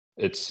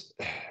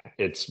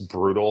it's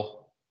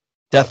brutal.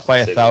 Death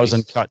by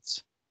 1,000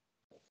 cuts.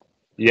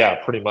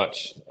 Yeah, pretty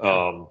much.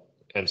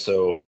 And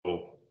so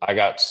I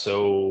got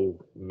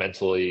so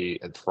mentally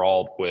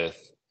enthralled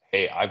with,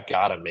 hey, I've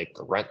got to make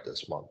the rent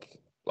this month.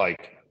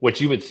 Like,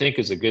 what you would think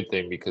is a good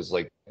thing, because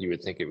like you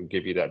would think it would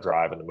give you that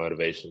drive and the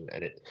motivation,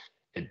 and it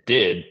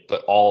did,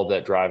 but all of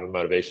that drive and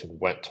motivation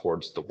went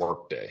towards the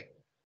work day.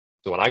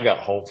 So when I got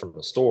home from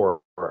the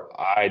store,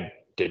 I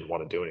didn't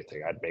want to do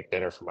anything. I'd make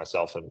dinner for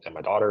myself and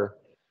my daughter,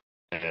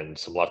 and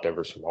some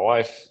leftovers for my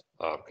wife,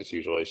 because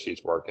usually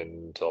she's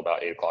working until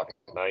about 8 o'clock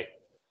at night.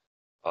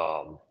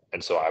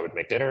 And so I would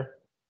make dinner,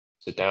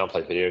 sit down,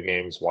 play video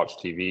games, watch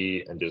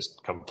TV, and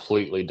just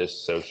completely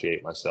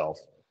dissociate myself.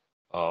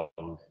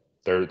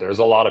 There's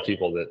a lot of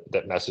people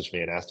that messaged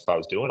me and asked if I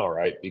was doing all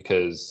right,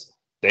 because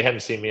they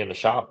hadn't seen me in the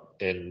shop.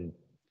 And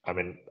I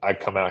mean, I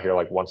come out here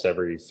like once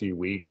every few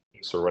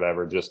weeks or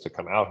whatever just to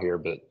come out here,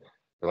 but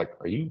they're like,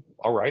 are you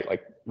all right?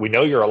 Like, we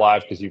know you're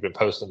alive because you've been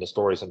posting the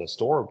stories in the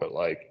store, but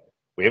like,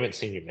 we haven't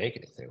seen you make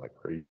anything. Like,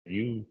 are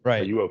you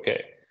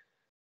okay?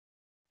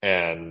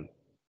 And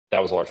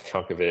that was a large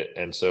chunk of it.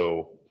 And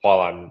so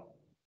while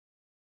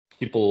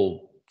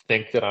people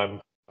think that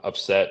I'm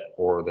upset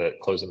or that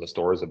closing the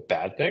store is a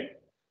bad thing,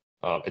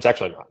 it's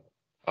actually not.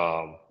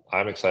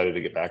 I'm excited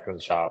to get back in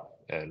the shop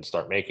and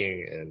start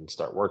making and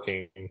start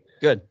working.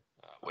 Good.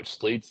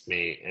 Which leads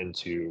me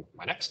into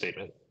my next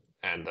statement.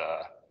 And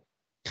I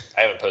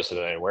haven't posted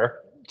it anywhere.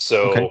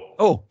 So, okay.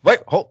 Oh, right.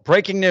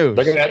 Breaking news.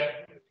 Look at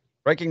that.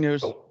 Breaking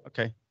news. Oh.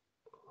 Okay.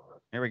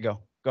 Here we go.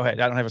 Go ahead.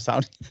 I don't have a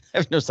sound. I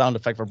have no sound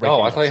effect for breaking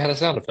news. Oh, I thought you had a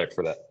sound effect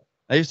for that.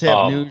 I used to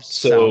have news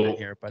sound in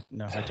here, but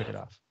no, I took it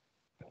off.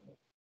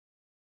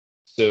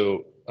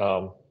 So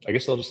I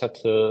guess they'll just have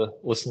to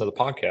listen to the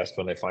podcast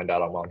when they find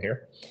out I'm on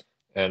here.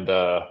 And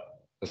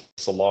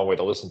it's a long way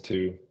to listen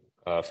to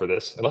for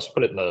this. Unless you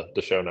put it in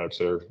the show notes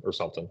or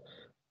something.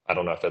 I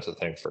don't know if that's a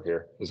thing for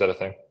here. Is that a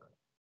thing?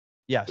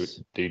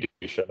 Yes. Do you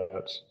do show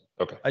notes?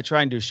 Okay. I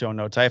try and do show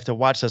notes. I have to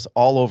watch this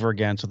all over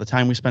again. So the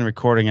time we spend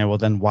recording, I will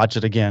then watch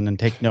it again and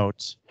take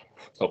notes.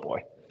 Oh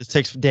boy. This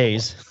takes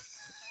days.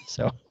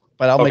 So,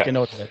 but I'll make a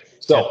note of it.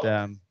 So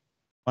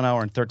at 1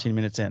 hour and 13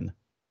 minutes in.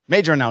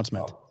 Major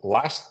announcement.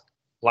 Last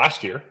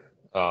year,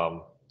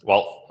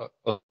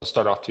 let's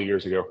start off 2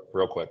 years ago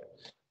real quick.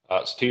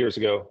 So 2 years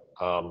ago,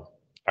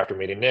 after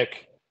meeting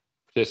Nick,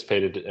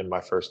 participated in my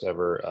first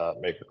ever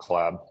maker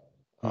collab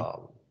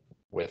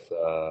with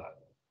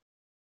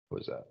who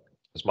was that?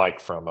 It's Mike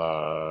from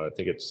I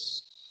think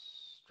it's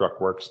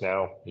Struckworks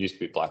now. It used to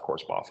be Black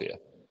Horse Mafia.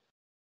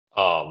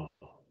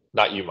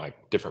 Not you, Mike.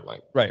 Different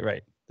Mike.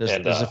 Right.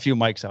 There's a few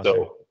mics out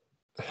there.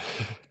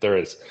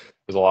 There's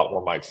a lot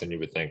more mics than you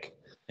would think.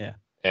 Yeah.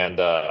 And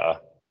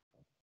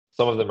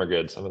some of them are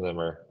good. Some of them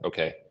are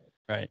okay.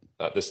 Right.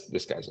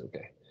 This guy's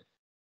okay.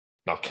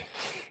 Okay.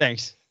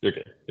 Thanks. You're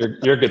good.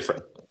 You're a good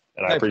friend,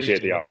 and I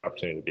appreciate the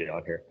opportunity to be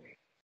on here.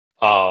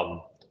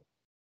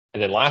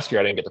 And then last year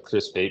I didn't get to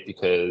participate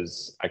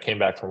because I came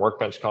back from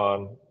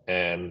WorkbenchCon,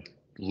 and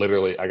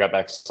literally I got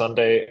back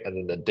Sunday, and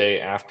then the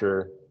day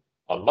after,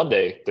 on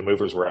Monday, the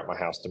movers were at my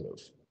house to move.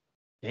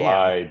 So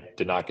I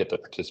did not get to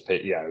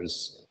participate. Yeah, it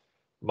was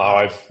my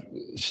wife.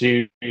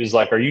 She was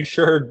like, "Are you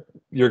sure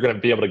you're going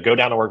to be able to go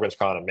down to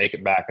WorkbenchCon and make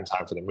it back in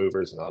time for the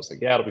movers?" And I was like,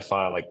 "Yeah, it'll be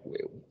fine." Like,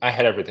 I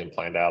had everything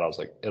planned out. I was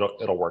like,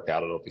 "It'll work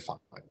out. It'll be fine."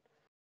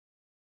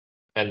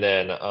 And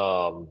then,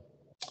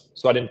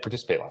 so I didn't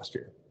participate last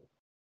year.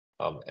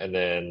 And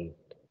then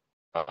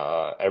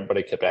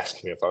everybody kept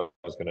asking me if I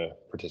was going to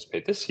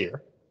participate this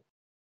year.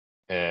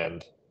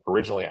 And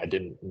originally I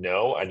didn't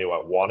know. I knew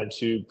I wanted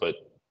to, but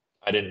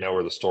I didn't know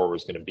where the store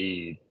was going to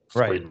be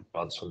 3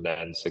 months from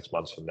then, 6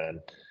 months from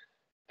then.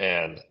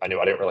 And I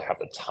knew I didn't really have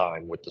the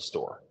time with the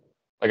store.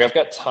 Like, I've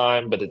got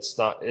time, but it's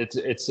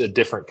a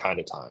different kind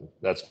of time.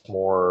 That's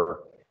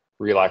more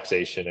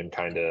relaxation and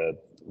kind of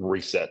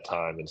reset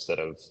time instead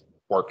of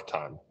work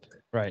time.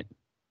 Right.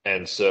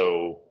 And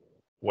so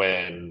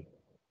when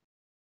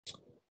I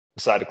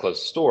decided to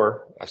close the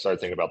store, I started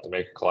thinking about the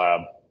Maker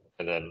Collab,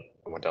 and then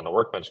I went down to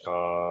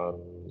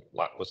WorkbenchCon.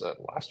 Was that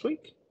last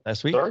week?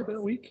 Last week? It's already been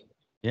a week.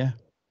 Yeah.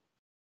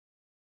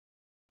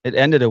 It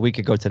ended a week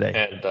ago today.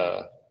 And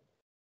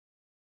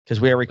because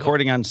we are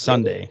recording on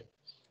Sunday,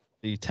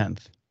 the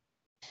 10th.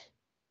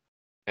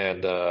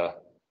 And they're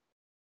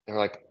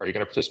like, "Are you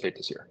going to participate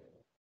this year?"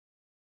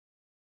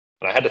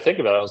 And I had to think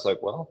about it. I was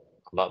like, well,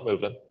 I'm not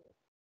moving,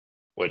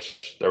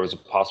 which there was a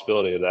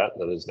possibility of that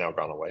has now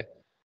gone away.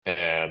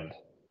 And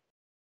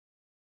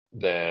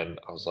then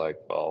I was like,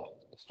 well,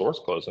 the store's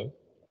closing.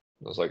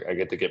 I was like, I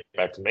get to get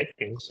back to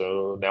making,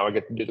 so now I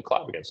get to do the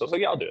collab again. So I was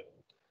like, yeah, I'll do it.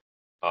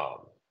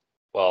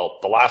 Well,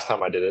 the last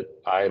time I did it,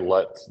 I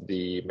let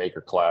the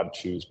Maker Collab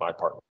choose my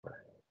partner.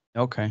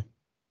 Okay.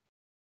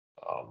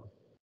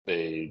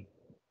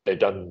 They've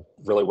done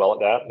really well at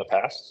that in the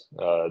past.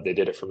 They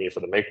did it for me for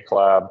the Maker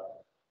Collab.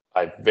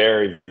 I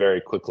very,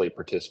 very quickly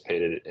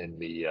participated in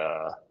the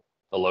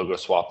logo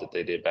swap that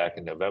they did back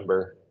in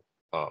November,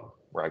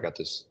 where I got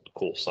this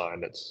cool sign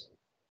that's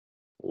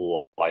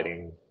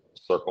lighting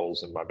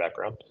circles in my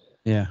background.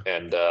 Yeah.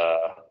 And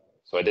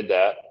so I did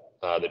that.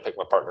 They picked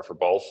my partner for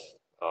both.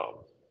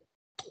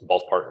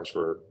 Both partners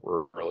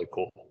were really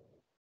cool.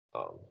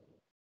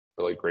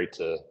 Really great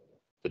to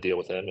deal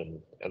with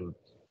him and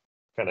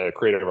kind of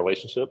create a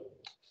relationship,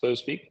 so to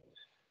speak.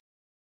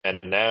 And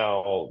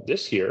now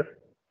this year,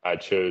 I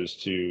chose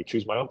to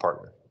choose my own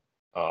partner.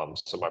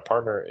 So my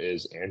partner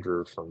is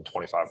Andrew from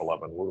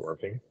 2511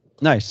 Woodworking.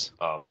 Nice.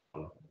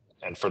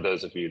 And for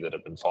those of you that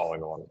have been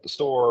following along with the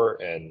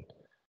store and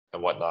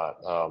whatnot,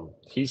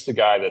 he's the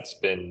guy that's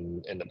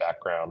been in the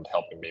background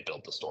helping me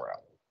build the store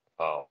out.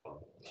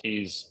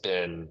 He's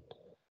been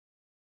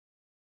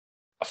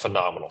a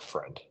phenomenal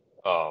friend.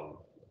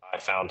 I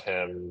found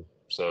him.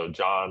 So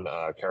John,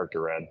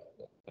 Character Red,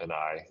 and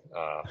I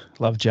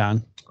love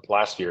John.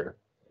 Last year.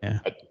 Yeah.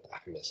 I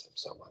miss him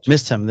so much.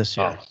 Missed him this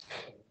year.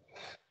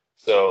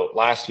 So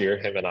last year,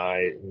 him and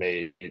I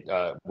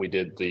we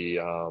did the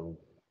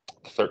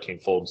 13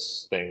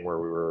 Folds thing where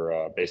we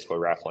were basically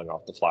raffling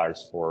off the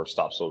flyers for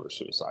Stop Soldier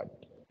Suicide.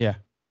 Yeah.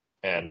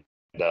 And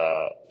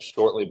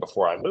shortly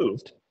before I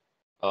moved,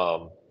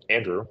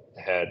 Andrew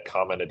had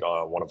commented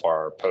on one of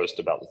our posts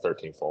about the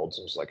 13 Folds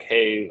and was like,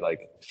 "Hey,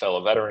 like,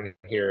 fellow veteran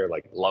here,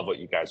 like, love what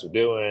you guys are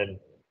doing,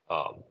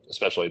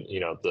 especially,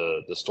 you know,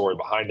 the story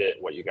behind it,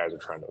 what you guys are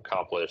trying to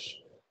accomplish.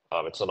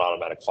 It's an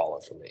automatic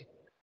follow for me."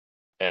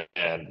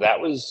 And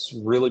that was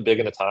really big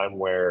in a time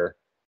where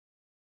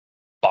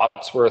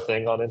bots were a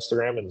thing on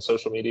Instagram and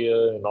social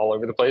media and all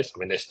over the place. I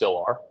mean, they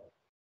still are.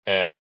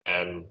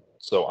 And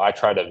so I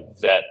try to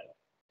vet,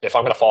 if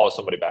I'm going to follow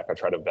somebody back, I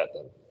try to vet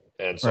them.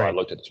 And so I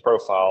looked at his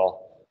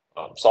profile,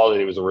 saw that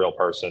he was a real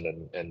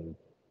person and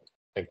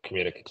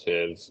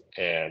communicative.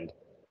 And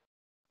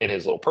in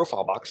his little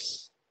profile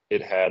box,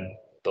 it had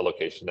the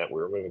location that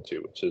we were moving to,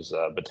 which is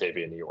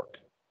Batavia, New York.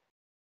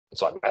 And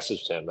so I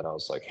messaged him and I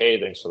was like, "Hey,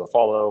 thanks for the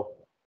follow.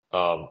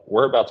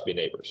 We're about to be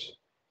neighbors."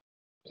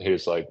 And he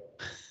was like,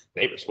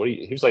 "Neighbors? What do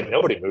you?" He was like,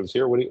 "Nobody moves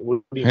here. What do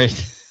you mean?" I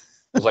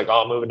was like,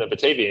 "Oh, I'm moving to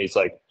Batavia." And he's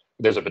like,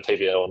 "There's a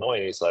Batavia, Illinois."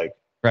 And he's like,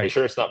 "Are you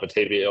sure it's not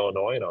Batavia,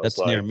 Illinois?" And I was That's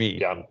like, near me.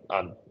 "Yeah,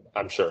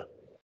 I'm sure." I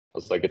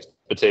was like, "It's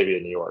Batavia,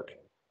 New York."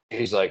 And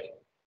he's like,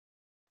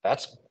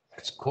 "That's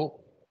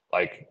cool."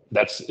 like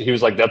he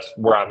was like, that's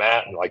where I'm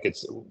at, and like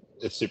it's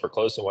super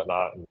close and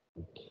whatnot. And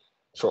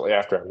shortly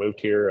after I moved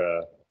here,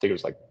 I think it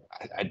was like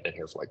I'd been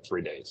here for like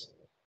 3 days,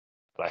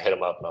 and I hit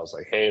him up and I was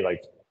like, hey,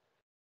 like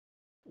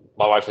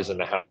my wife is in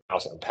the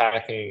house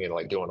unpacking and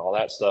like doing all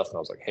that stuff, and I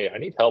was like, hey, I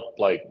need help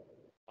like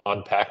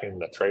unpacking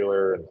the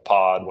trailer and the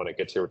pod when it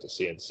gets here with the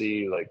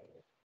CNC. Like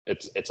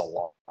it's a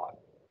lot.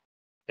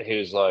 And he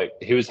was like,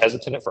 he was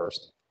hesitant at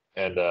first,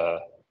 and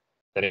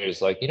then he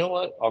was like, you know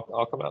what,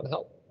 I'll come out and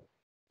help.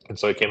 And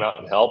so he came out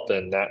and helped,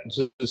 and that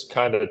just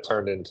kind of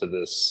turned into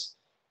this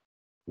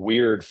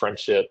weird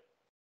friendship.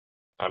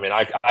 I mean,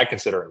 I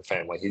consider him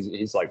family.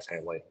 He's like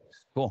family.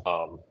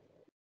 Cool.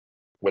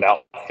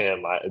 Without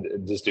him,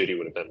 this duty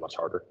would have been much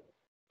harder.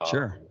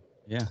 Sure.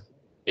 Yeah.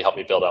 He helped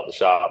me build out the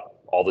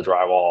shop, all the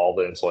drywall, all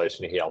the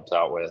insulation he helped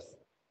out with.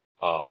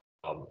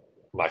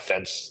 My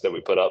fence that we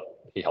put up,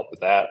 he helped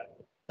with that.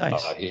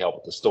 Nice. He helped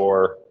with the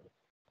store.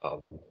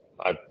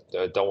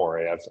 Don't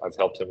worry, I've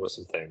helped him with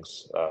some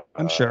things.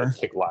 I'm sure, I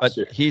think last but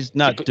year. he's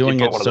not doing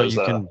it so those,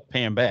 you can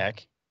pay him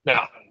back.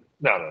 No.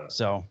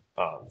 So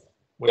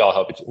we all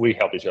help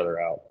each other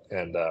out,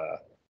 and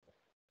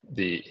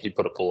he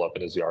put a pool up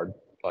in his yard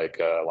like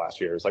last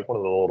year. It's like one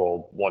of the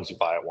little ones you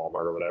buy at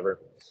Walmart or whatever.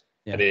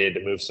 Yeah. And he needed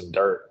to move some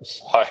dirt.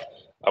 So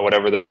I went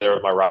over there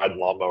with my riding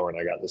lawnmower, and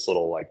I got this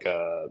little like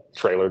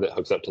trailer that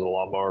hooks up to the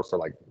lawnmower for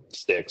like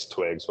sticks,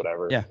 twigs,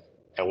 whatever. Yeah.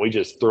 And we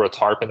just threw a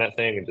tarp in that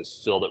thing and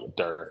just filled it with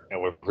dirt.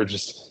 And we're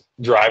just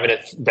driving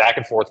it back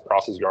and forth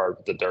across his yard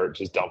with the dirt,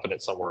 just dumping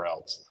it somewhere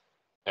else.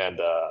 And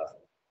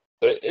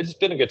it's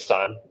been a good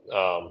time.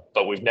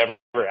 But we've never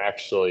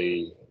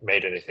actually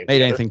made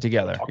anything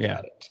together.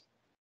 Yeah.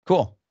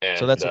 Cool. And,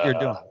 so that's what you're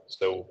doing.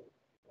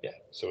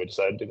 So we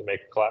decided to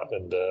make a collab,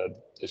 and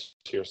this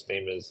year's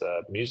theme is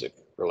music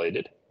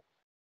related.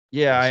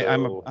 Yeah,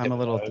 I'm a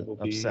little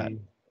upset.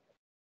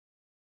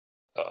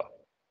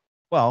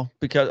 Well,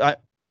 because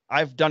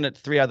I've done it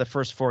 3 out of the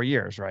first 4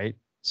 years, right?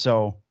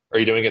 So are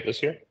you doing it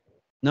this year?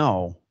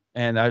 No.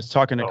 And I was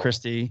talking to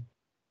Christy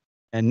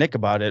and Nick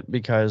about it,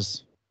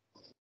 because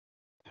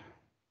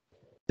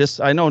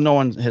I know no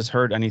one has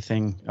heard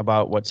anything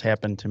about what's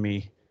happened to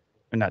me,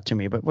 or not to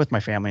me, but with my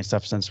family and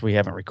stuff, since we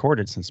haven't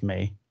recorded since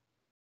May.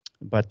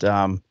 But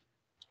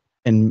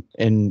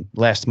in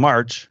last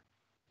March,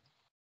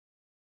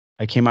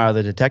 I came out of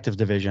the detective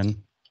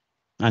division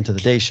onto the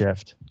day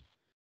shift.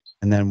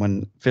 And then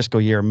when fiscal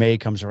year May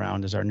comes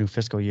around, as our new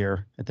fiscal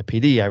year at the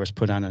PD, I was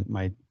put on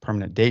my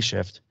permanent day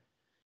shift.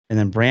 And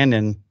then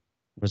Brandon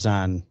was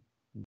on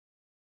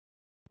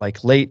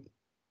like late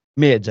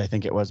mids, I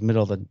think it was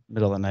middle of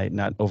the night,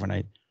 not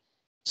overnight.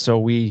 So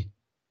we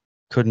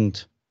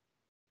couldn't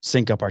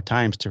sync up our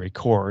times to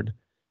record.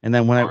 And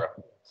then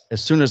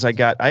as soon as I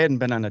hadn't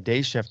been on a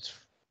day shift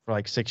for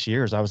like 6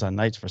 years. I was on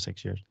nights for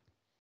 6 years.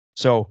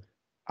 So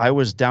I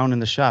was down in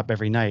the shop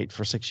every night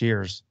for 6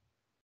 years,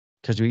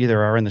 because you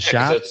either are in the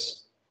shop,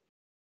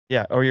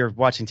 or you're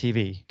watching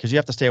TV, because you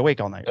have to stay awake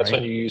all night. That's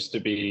right? when you used to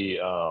be.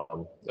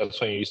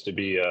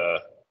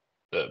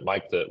 The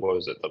Mike. What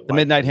was it? The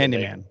Midnight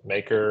Handyman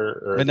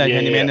Maker. Or, Midnight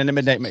Handyman and the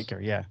Midnight Maker.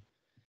 Yeah.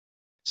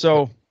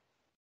 So,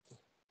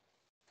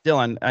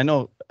 Dillon, I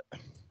know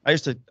I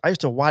used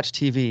to watch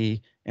TV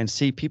and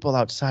see people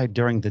outside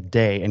during the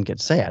day and get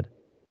sad,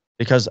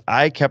 because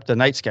I kept the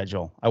night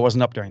schedule. I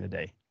wasn't up during the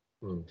day.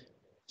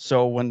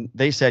 So when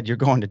they said you're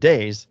going to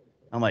days,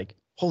 I'm like,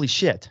 holy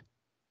shit.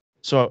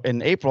 So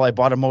in April, I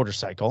bought a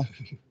motorcycle.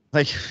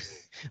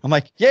 I'm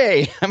like,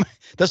 yay,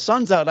 the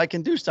sun's out. I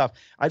can do stuff.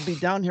 I'd be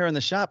down here in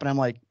the shop, and I'm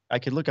like, I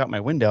could look out my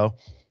window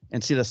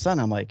and see the sun.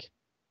 I'm like,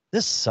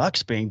 this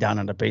sucks being down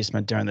in the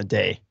basement during the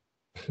day.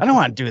 I don't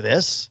want to do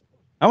this.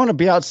 I want to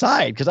be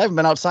outside, because I haven't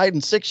been outside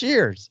in 6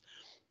 years.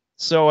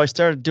 So I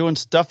started doing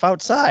stuff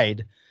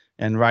outside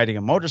and riding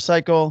a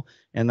motorcycle.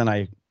 And then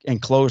I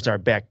enclosed our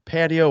back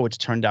patio, which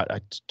turned out,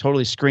 I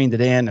totally screened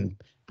it in and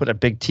put a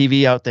big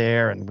TV out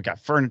there, and we got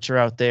furniture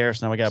out there.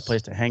 So now we got a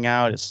place to hang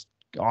out. It's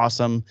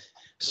awesome.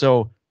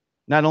 So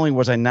not only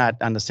was I not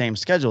on the same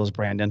schedule as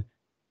Brandon,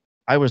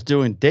 I was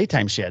doing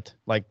daytime shit,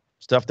 like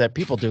stuff that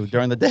people do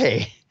during the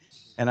day.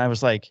 And I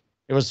was like,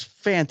 it was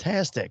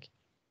fantastic.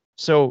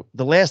 So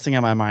the last thing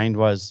on my mind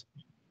was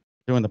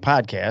doing the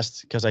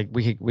podcast, because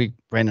we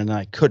Brandon and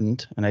I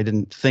couldn't, and I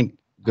didn't think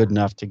good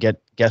enough to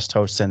get guest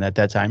hosts in at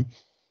that time,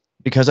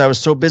 because I was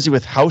so busy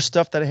with house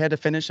stuff that I had to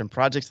finish and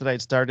projects that I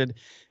had started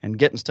and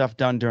getting stuff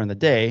done during the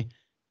day,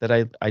 that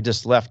I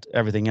just left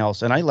everything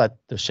else. And I let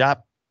the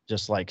shop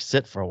just like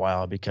sit for a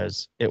while,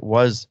 because it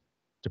was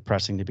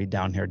depressing to be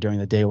down here during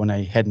the day when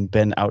I hadn't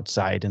been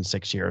outside in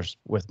 6 years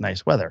with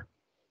nice weather.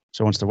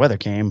 So once the weather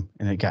came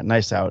and it got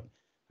nice out,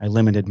 I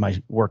limited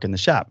my work in the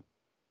shop.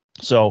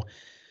 So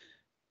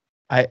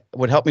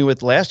what helped me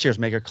with last year's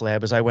Maker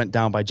Collab is I went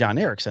down by John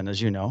Erickson,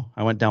 as you know.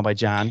 I went down by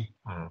John,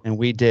 and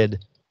we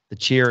did the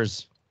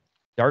Cheers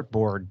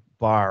dartboard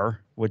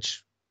bar,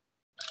 which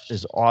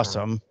is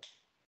awesome.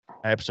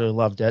 I absolutely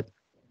loved it.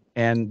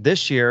 And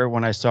this year,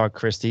 when I saw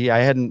Christy, I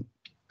hadn't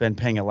been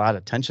paying a lot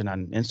of attention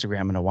on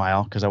Instagram in a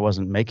while, because I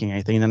wasn't making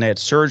anything. And then I had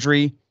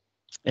surgery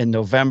in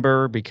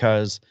November,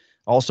 because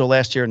Also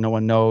last year, no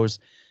one knows,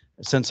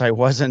 since I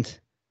wasn't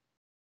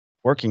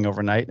working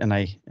overnight and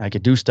I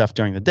could do stuff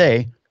during the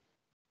day,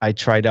 I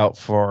tried out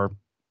for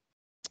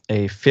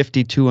a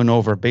 52 and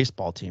over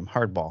baseball team,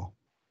 hardball,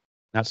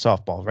 not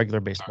softball, regular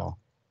baseball.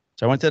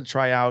 So I went to the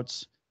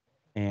tryouts,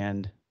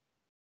 and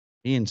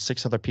me and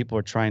 6 other people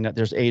were trying out.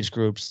 There's age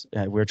groups.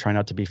 We were trying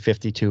out to be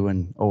 52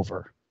 and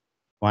over.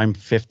 Well, I'm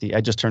 50.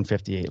 I just turned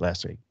 58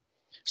 last week.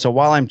 So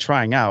while I'm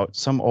trying out,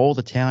 some old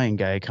Italian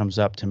guy comes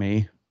up to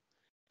me.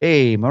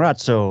 Hey,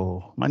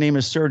 Marazzo, my name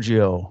is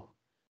Sergio,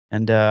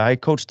 and I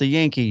coach the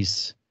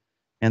Yankees.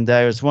 And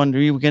I was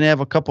wondering, we're going to have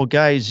a couple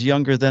guys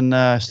younger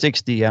than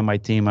 60 on my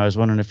team. I was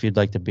wondering if you'd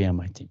like to be on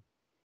my team.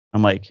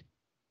 I'm like,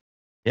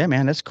 yeah,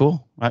 man, that's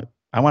cool.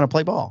 I want to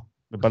play ball,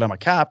 but I'm a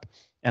cop,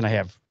 and I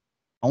have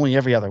only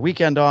every other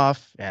weekend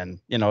off. And,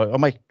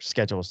 my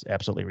schedule is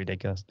absolutely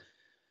ridiculous.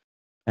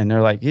 And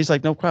he's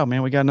like, no problem,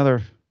 man. We got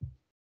other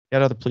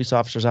police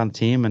officers on the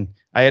team. And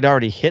I had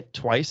already hit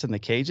twice in the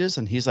cages.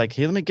 And he's like,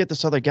 hey, let me get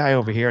this other guy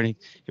over here. And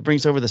he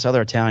brings over this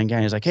other Italian guy.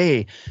 And he's like,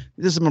 hey,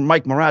 this is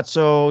Mike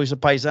Marazzo. He's a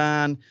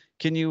paisan.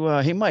 Can you,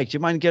 hey, Mike, do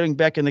you mind getting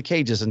back in the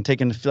cages and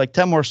taking like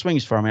 10 more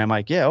swings for me? I'm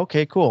like, yeah,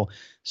 okay, cool.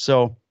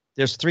 So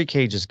there's 3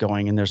 cages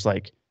going, and there's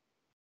like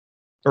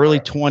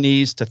early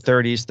 20s to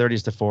 30s,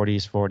 30s to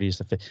 40s, 40s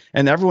to 50s,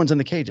 and everyone's in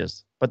the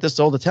cages. But this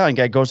old Italian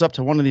guy goes up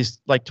to one of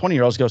these like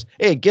 20-year-olds, goes,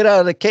 hey, get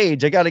out of the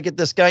cage. I got to get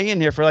this guy in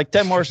here for like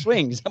 10 more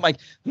swings. I'm like,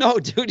 no,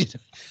 dude,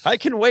 I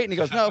can wait. And he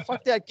goes, no,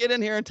 fuck that. Get in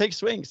here and take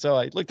swings. So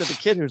I looked at the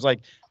kid who's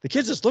like, the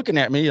kid's just looking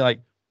at me like,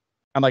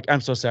 I'm like,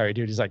 I'm so sorry,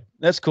 dude. He's like,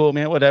 that's cool,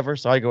 man, whatever.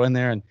 So I go in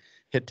there and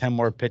hit 10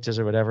 more pitches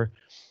or whatever.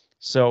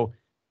 So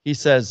he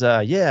says,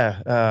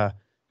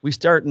 we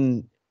start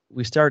in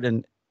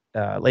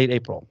late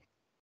April.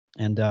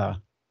 And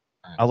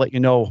I'll let you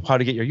know how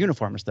to get your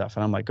uniform and stuff.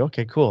 And I'm like,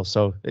 okay, cool.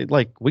 So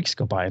weeks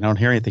go by and I don't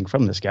hear anything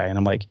from this guy. And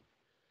I'm like,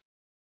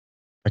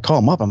 I call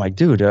him up. I'm like,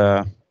 dude,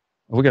 we're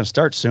going to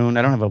start soon.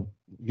 I don't have a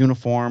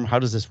uniform. How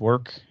does this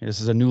work?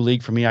 This is a new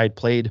league for me. I had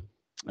played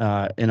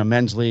in a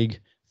men's league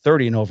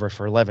 30 and over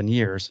for 11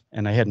 years,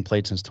 and I hadn't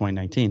played since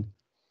 2019.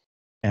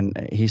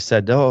 And he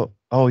said,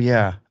 oh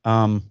yeah.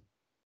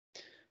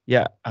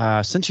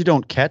 Since you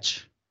don't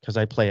catch, because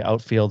I play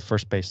outfield,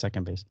 first base,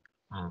 second base.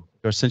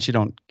 Or since you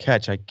don't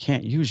catch, I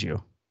can't use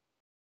you.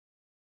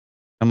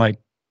 I'm like,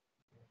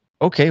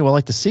 okay, well,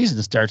 like the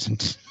season starts in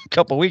a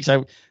couple of weeks.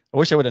 I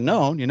wish I would have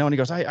known, And he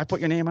goes, I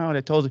put your name out.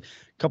 I told a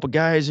couple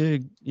guys,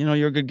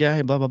 you're a good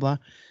guy, blah, blah, blah.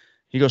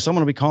 He goes,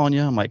 someone will be calling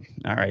you. I'm like,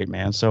 all right,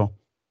 man. So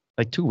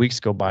like 2 weeks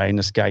go by and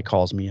this guy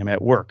calls me. I'm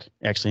at work,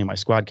 actually in my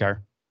squad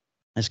car.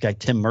 This guy,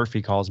 Tim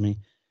Murphy, calls me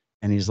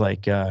and he's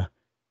like, hey,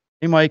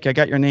 Mike, I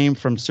got your name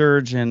from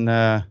Serge, and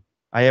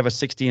I have a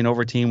 60 and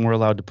over team. We're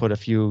allowed to put a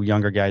few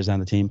younger guys on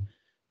the team.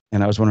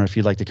 And I was wondering if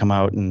you'd like to come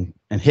out and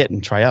hit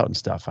and try out and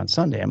stuff on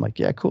Sunday. I'm like,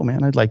 yeah, cool,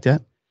 man. I'd like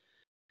that.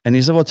 And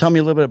he said, well, tell me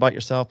a little bit about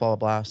yourself, blah, blah,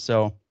 blah.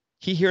 So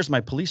he hears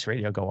my police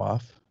radio go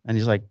off and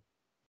he's like,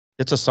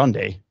 it's a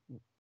Sunday,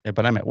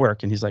 but I'm at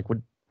work. And he's like, what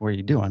are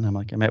you doing? I'm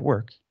like, I'm at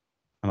work.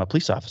 I'm a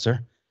police officer.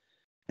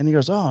 And he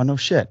goes, oh, no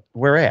shit.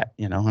 Where at?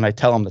 And I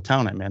tell him the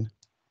town I'm in.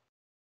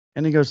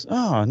 And he goes,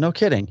 oh, no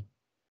kidding.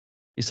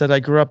 He said, I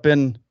grew up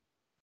in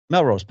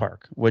Melrose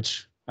Park,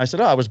 which I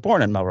said, oh, I was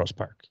born in Melrose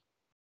Park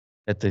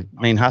at the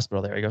main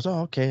hospital there. He goes,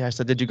 oh, okay. I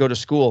said, did you go to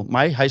school?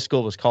 My high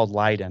school was called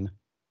Leiden.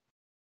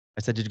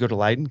 I said, did you go to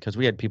Leiden? Because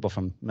we had people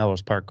from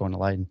Melrose Park going to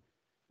Leiden.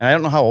 And I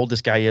don't know how old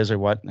this guy is or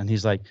what. And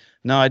he's like,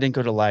 no, I didn't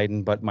go to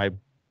Leiden, but my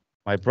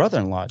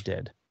brother-in-law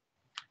did.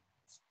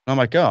 I'm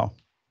like, oh,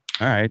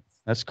 all right.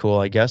 That's cool,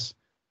 I guess.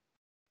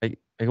 I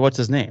go, what's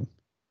his name?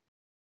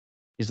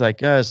 He's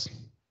like, it's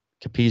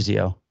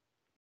Capizio. I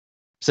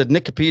said,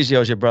 Nick Capizio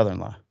is your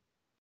brother-in-law.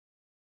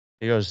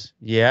 He goes,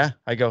 yeah.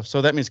 I go,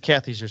 so that means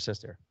Kathy's your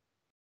sister.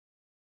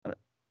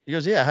 He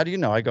goes, yeah, how do you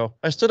know? I go,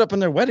 I stood up in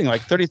their wedding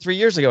like 33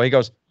 years ago. He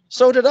goes,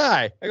 so did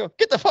I. I go,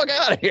 get the fuck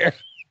out of here.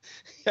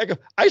 I go,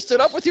 I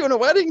stood up with you in a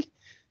wedding?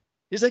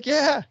 He's like,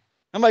 yeah.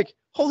 I'm like,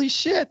 holy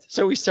shit.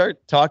 So we start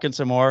talking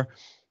some more.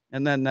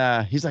 And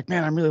then he's like,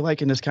 man, I'm really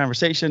liking this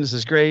conversation. This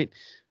is great.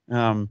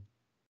 I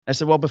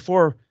said, well,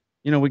 before,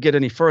 we get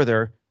any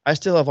further, I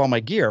still have all my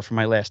gear from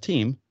my last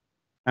team.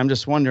 I'm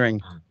just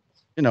wondering,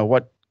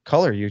 what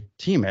color your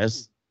team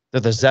is.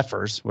 They're the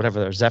Zephyrs, whatever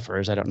their Zephyr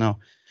is, I don't know.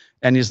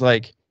 And he's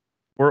like,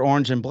 we're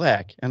orange and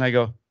black. And I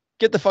go,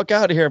 get the fuck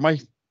out of here.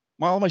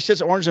 All my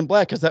shit's orange and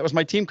black because that was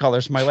my team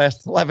colors for my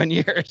last 11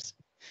 years.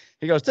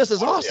 He goes, this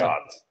is awesome.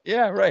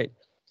 Yeah, right.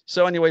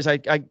 So anyways,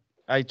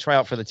 I try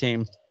out for the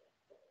team.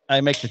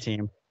 I make the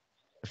team.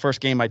 The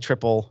first game I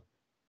triple,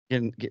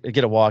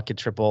 get a walk, get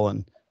triple.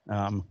 And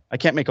I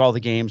can't make all the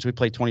games. We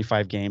played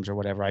 25 games or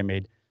whatever. I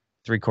made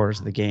 3/4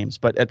 of the games.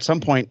 But at some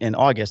point in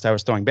August, I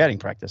was throwing batting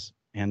practice.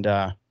 And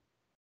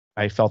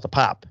I felt a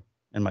pop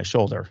in my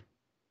shoulder.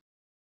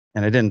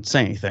 And I didn't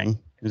say anything.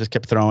 I just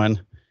kept throwing.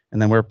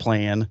 And then we're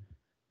playing.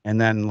 And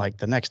then like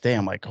the next day,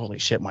 I'm like, holy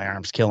shit, my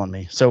arm's killing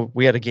me. So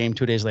we had a game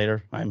 2 days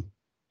later.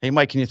 Hey,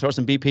 Mike, can you throw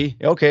some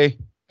BP? Okay.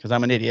 Because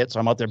I'm an idiot. So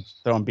I'm out there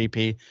throwing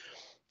BP.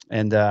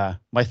 And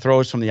my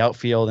throws from the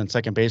outfield and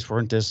second base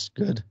weren't as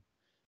good.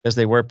 as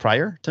they were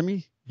prior to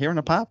me hearing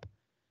a pop.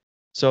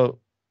 So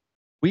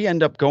we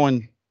end up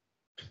going,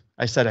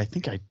 I said, I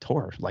think I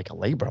tore like a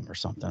labrum or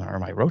something, or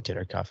my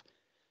rotator cuff.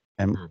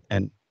 And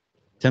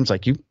Tim's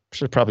like, you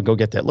should probably go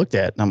get that looked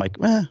at. And I'm like,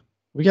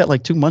 we got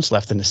like 2 months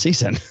left in the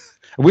season.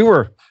 We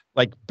were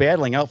like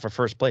battling out for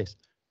first place.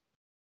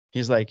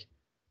 He's like,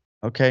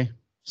 okay.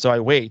 So I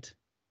wait.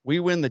 We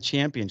win the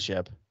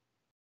championship,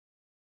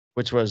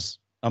 which was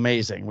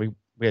amazing. We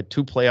had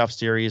 2 playoff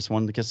series,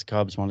 one against the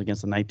Cubs, one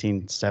against the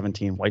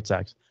 1917 White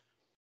Sox.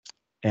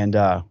 And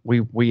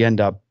we end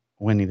up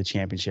winning the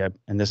championship.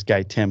 And this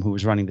guy, Tim, who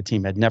was running the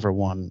team, had never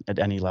won at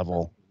any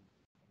level.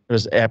 It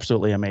was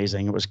absolutely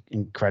amazing. It was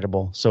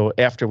incredible. So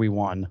after we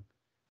won,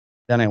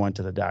 then I went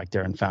to the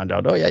doctor and found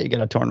out, oh, yeah, you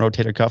got a torn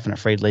rotator cuff and a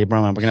frayed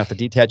labrum, and we're going to have to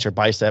detach your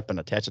bicep and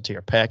attach it to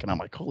your pec. And I'm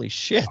like, holy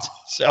shit.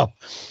 So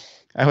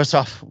I was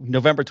off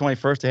November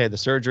 21st. I had the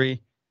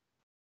surgery.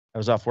 I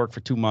was off work for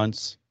 2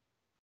 months.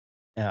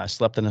 I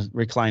slept in a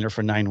recliner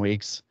for 9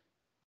 weeks.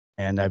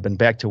 And I've been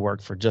back to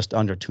work for just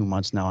under 2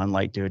 months now on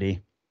light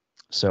duty.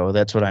 So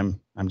that's what I'm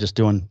just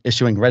doing,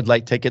 issuing red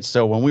light tickets.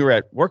 So when we were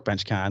at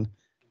WorkbenchCon,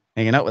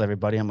 hanging out with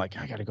everybody, I'm like,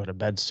 I got to go to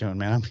bed soon,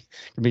 man. I'm going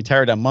to be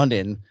tired on Monday.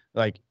 And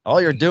like, all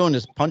you're doing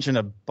is punching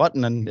a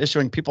button and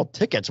issuing people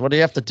tickets. What do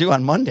you have to do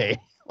on Monday?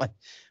 Like,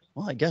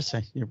 well, I guess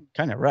you're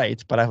kind of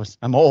right, but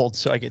I'm old,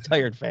 so I get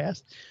tired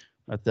fast.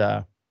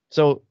 But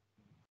so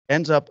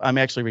ends up, I'm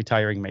actually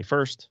retiring May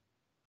 1st.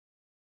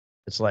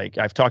 It's like,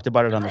 I've talked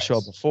about it on the show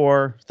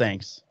before.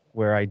 Thanks.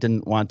 Where I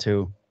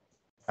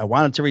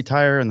wanted to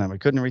retire and then I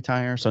couldn't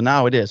retire. So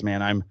now it is,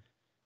 man.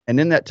 And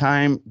in that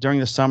time during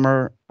the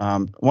summer,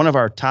 one of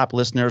our top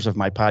listeners of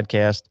my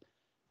podcast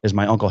is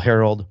my Uncle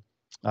Harold.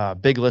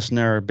 Big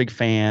listener, big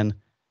fan.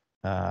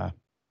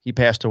 He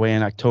passed away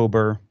in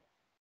October,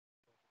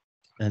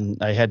 and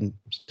I hadn't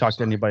talked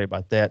to anybody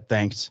about that.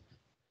 Thanks.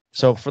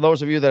 So for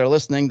those of you that are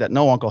listening that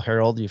know Uncle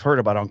Harold, you've heard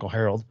about Uncle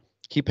Harold.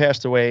 He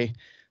passed away.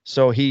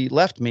 So he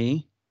left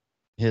me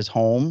his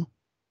home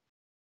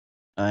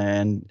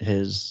and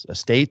his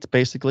estate,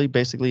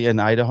 basically in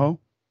Idaho,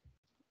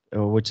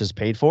 which is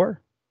paid for.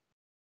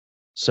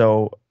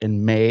 So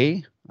in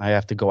May, I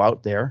have to go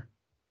out there,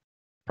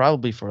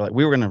 probably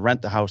we were going to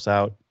rent the house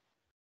out.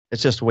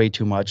 It's just way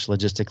too much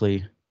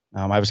logistically.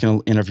 I was going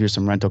to interview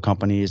some rental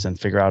companies and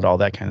figure out all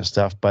that kind of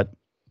stuff. But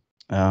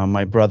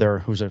my brother,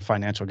 who's a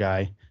financial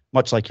guy,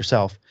 much like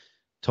yourself,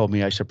 told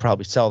me I should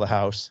probably sell the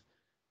house.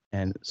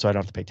 And so I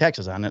don't have to pay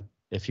taxes on it.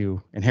 If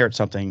you inherit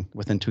something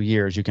within 2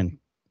 years, you can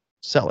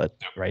sell it,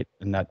 right,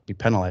 and not be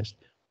penalized.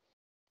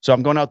 So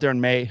I'm going out there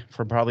in May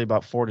for probably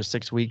about 4 to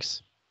 6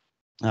 weeks.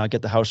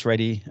 Get the house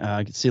ready,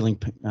 get ceiling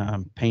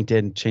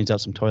painted, change out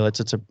some toilets.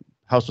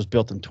 House was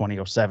built in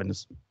 2007.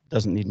 It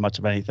doesn't need much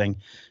of anything.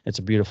 It's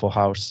a beautiful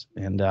house,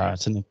 and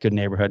it's in a good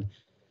neighborhood.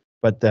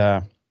 But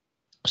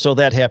so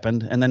that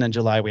happened, and then in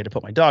July we had to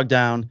put my dog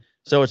down.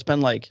 So it's been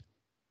like,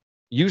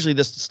 usually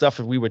this stuff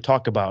we would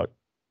talk about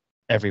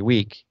every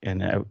week,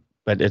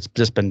 but it's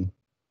just been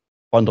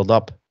bundled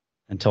up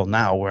until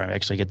now, where I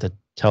actually get to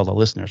tell the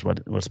listeners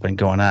what's been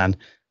going on.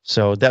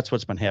 So that's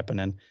what's been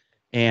happening.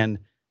 And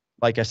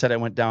like I said,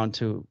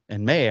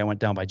 in May, I went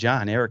down by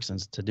John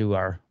Erickson's to do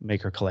our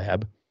maker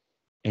collab,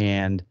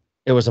 and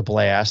it was a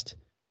blast.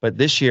 But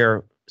this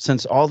year,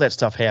 since all that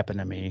stuff happened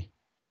to me,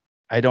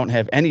 I don't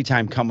have any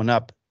time coming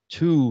up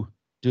to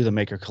do the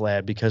maker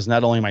collab, because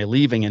not only am I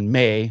leaving in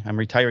May, I'm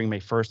retiring May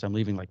 1st, I'm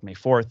leaving like May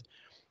 4th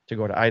to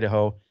go to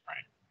Idaho.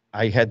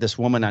 I had this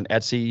woman on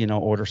Etsy,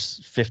 order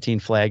 15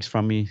 flags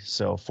from me.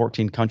 So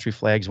 14 country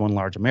flags, 1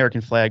 large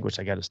American flag, which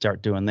I got to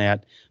start doing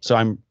that. So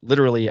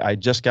I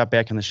just got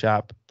back in the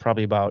shop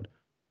probably about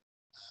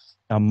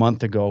a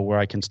month ago, where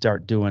I can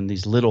start doing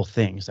these little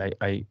things.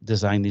 I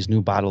designed these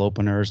new bottle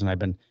openers, and I've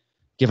been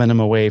giving them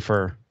away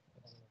for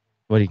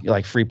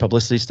like free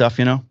publicity stuff,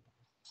 And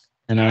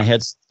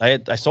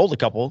I sold a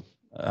couple,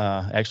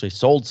 actually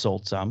sold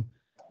some.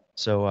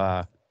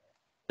 So,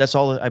 that's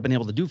all I've been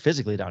able to do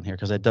physically down here,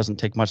 because it doesn't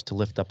take much to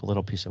lift up a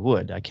little piece of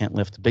wood. I can't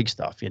lift big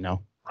stuff,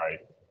 Right.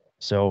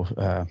 So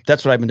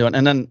that's what I've been doing.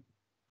 And then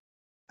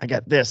I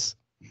got this,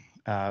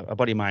 a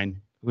buddy of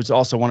mine who's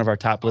also one of our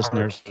top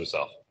listeners.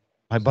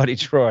 My buddy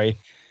Troy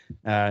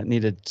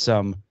needed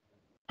some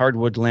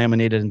hardwood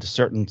laminated into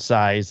certain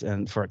size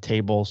and for a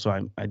table.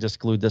 So I just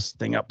glued this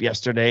thing up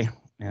yesterday,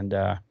 and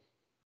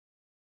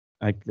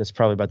that's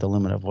probably about the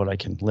limit of what I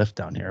can lift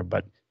down here.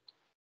 But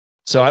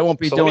so I won't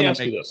be doing a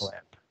maker collab.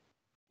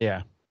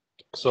 Yeah.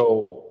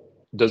 So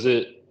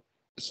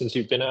since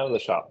you've been out of the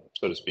shop,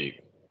 so to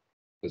speak,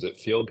 does it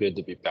feel good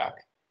to be back?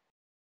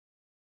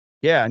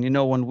 Yeah. And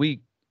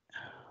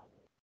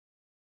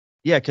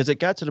because it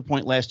got to the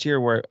point last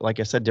year where, like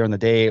I said, during the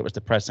day, it was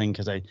depressing,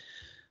 because I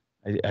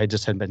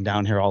just had been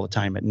down here all the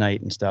time at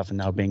night and stuff, and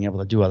now being able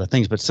to do other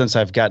things. But since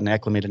I've gotten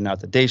acclimated now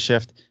to the day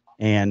shift,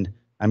 and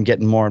I'm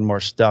getting more and more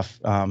stuff,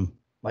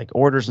 like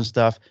orders and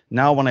stuff,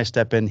 now when I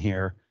step in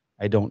here,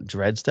 I don't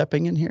dread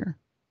stepping in here.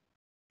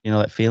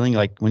 That feeling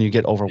like when you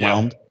get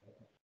overwhelmed. Yeah.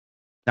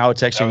 Now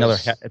it's actually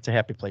it's a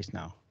happy place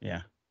now.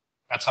 Yeah.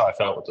 That's how I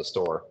felt with the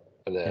store.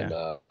 And then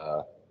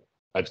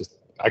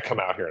I I come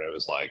out here and it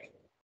was like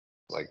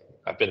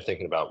I've been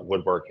thinking about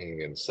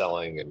woodworking and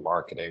selling and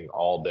marketing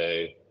all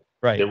day.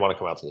 Right. Didn't want to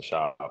come out to the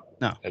shop.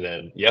 No. And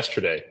then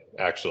yesterday,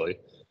 actually,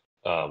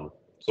 so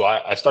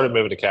I started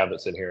moving the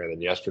cabinets in here, and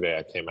then yesterday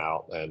I came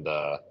out and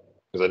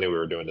because I knew we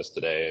were doing this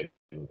today,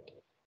 and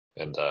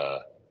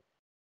it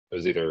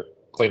was either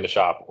clean the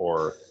shop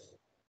or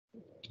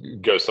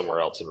go somewhere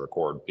else and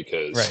record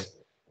because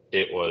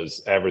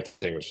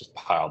everything was just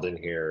piled in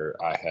here.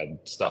 I had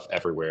stuff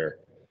everywhere.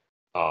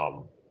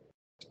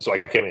 So I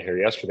came in here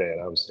yesterday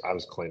and I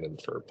was cleaning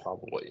for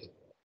probably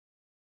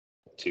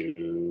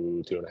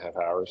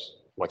 2.5 hours,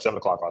 like 7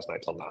 o'clock last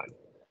night till 9.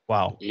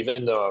 Wow.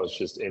 Even though I was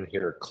just in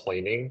here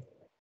cleaning,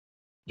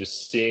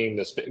 just seeing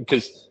this,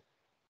 because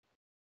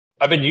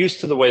I've been used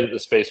to the way that the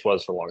space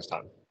was for the longest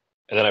time.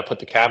 And then I put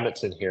the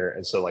cabinets in here.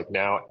 And so like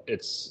now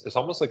it's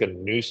almost like a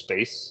new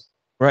space.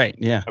 Right.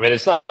 Yeah. I mean,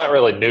 it's not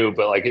really new,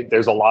 but like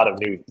there's a lot of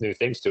new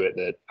things to it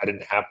that I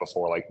didn't have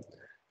before. Like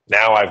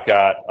now I've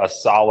got a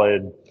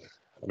solid,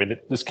 I mean,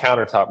 this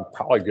countertop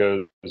probably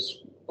goes,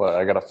 well,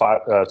 I got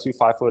a 2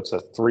 5-foots, a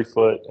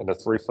 3-foot, and a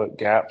 3-foot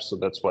gap. So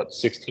that's what,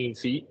 16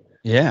 feet?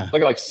 Yeah.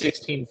 Look at like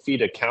 16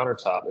 feet of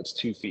countertop that's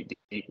 2 feet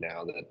deep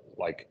now that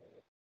like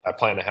I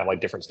plan to have like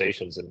different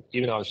stations. And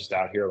even though I was just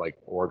out here like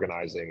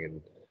organizing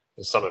and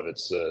some of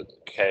it's a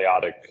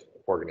chaotic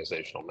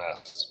organizational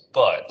mess,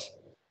 but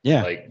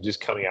yeah, like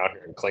just coming out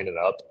here and cleaning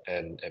up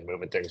and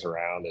moving things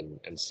around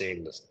and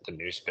seeing the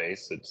new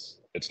space,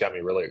 it's got me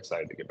really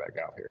excited to get back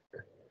out here.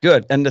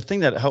 Good. And the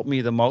thing that helped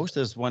me the most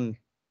is when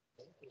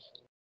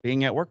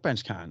being at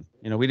WorkbenchCon.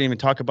 You know, we didn't even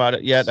talk about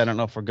it yet. I don't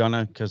know if we're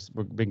gonna, because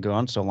we've been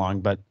going so long,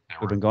 but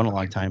we've been going a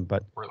long time.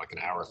 But we're like an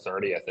hour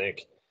 30, I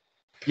think.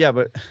 Yeah,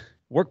 but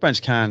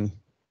WorkbenchCon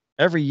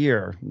every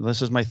year.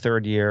 This is my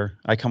 3rd year.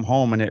 I come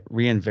home and it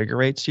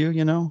reinvigorates you.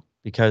 You know,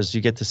 because you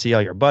get to see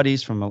all your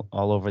buddies from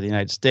all over the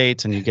United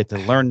States, and you get to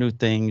learn new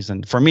things.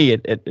 And for me,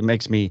 it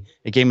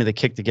gave me the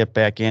kick to get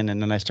back in.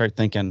 And then I start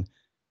thinking,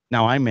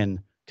 now I'm in.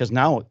 Because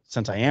now,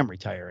 since I am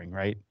retiring,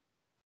 right,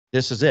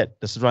 this is it.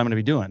 This is what I'm going to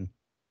be doing.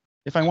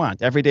 If I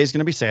want, every day is going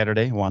to be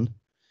Saturday,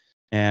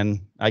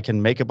 and I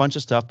can make a bunch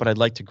of stuff, but I'd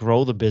like to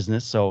grow the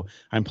business. So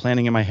I'm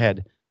planning in my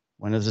head,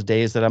 when are the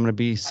days that I'm going to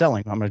be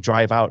selling? I'm going to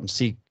drive out and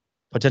see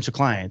potential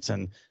clients,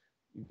 and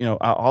you know,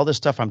 all this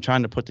stuff I'm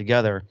trying to put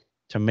together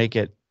to make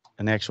it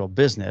an actual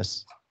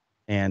business.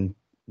 And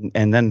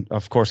then,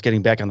 of course,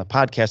 getting back on the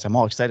podcast, I'm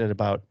all excited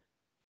about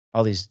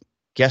all these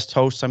guest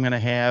hosts I'm going to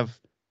have.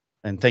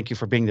 And thank you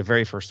for being the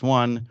very first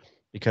one,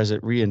 because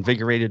it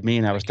reinvigorated me.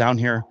 And I was down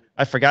here.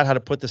 I forgot how to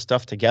put this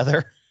stuff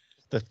together,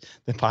 the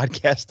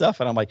podcast stuff.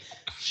 And I'm like,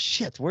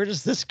 shit, where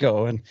does this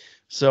go? And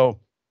so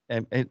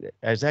I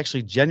was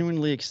actually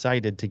genuinely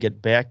excited to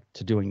get back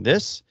to doing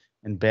this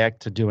and back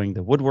to doing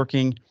the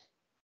woodworking.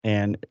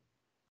 And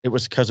it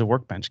was because of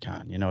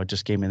WorkbenchCon. You know, it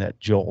just gave me that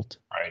jolt.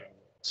 Right.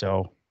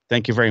 So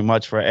thank you very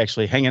much for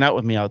actually hanging out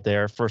with me out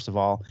there, first of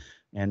all.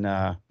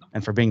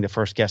 And for being the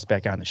first guest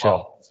back on the show.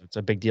 Well, so it's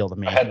a big deal to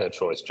me. I had no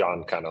choice.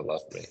 John kind of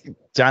left me.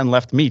 John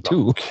left me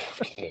too.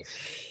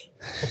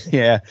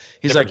 Yeah.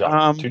 He's different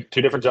like,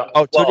 two different jobs.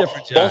 Oh, two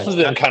different jobs. Both of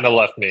them kind of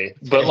left me,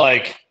 but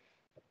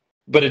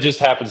but it just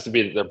happens to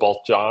be that they're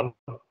both John,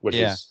 which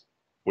is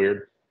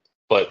weird,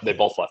 but they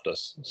both left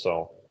us.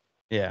 So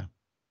yeah,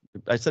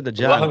 I said to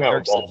John, I hung out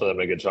with both of them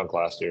a good chunk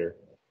last year.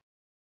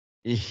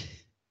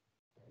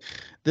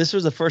 This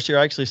was the first year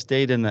I actually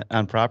stayed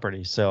on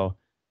property. So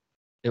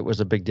it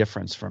was a big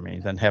difference for me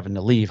than having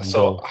to leave and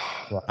go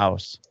to a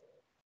house.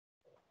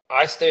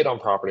 I stayed on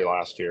property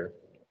last year.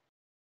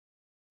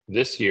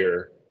 This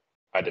year,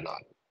 I did not.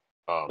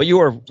 But you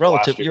were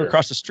you were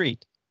across the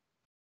street.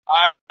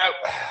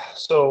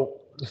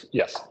 So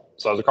yes.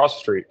 So I was across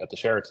the street at the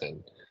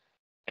Sheraton,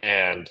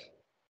 and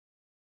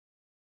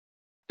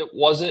it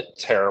wasn't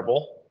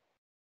terrible.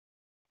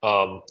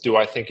 Do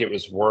I think it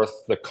was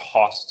worth the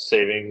cost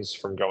savings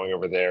from going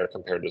over there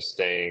compared to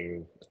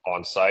staying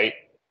on site?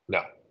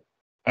 No.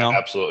 I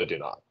absolutely do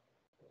not.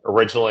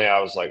 Originally,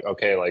 I was like,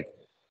 okay, like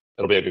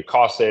it'll be a good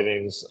cost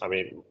savings. I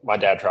mean, my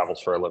dad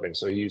travels for a living,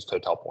 so he used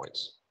hotel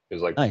points. He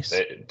was like, nice.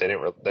 They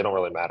don't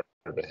really matter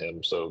to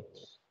him. So,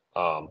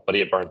 but he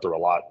had burned through a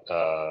lot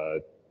a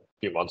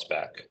few months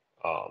back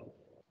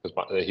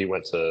because he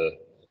went to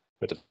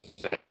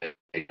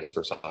Vegas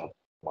for something.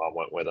 Mom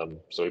went with him,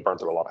 so he burned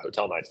through a lot of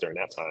hotel nights during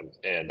that time.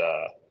 And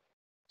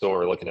so when we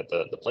were looking at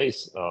the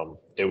place,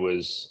 it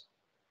was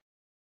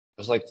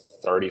like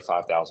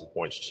 35,000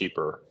 points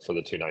cheaper for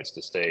the 2 nights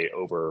to stay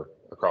over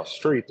across the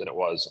street than it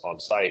was on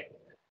site.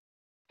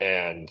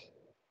 And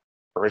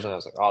originally I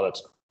was like, oh,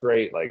 that's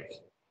great. Like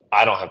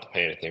I don't have to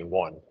pay anything,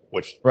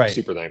 which I'm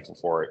super thankful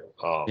for it.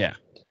 Yeah.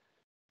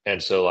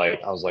 And so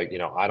like, I was like, you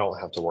know, I don't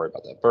have to worry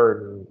about that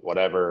burden,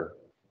 whatever.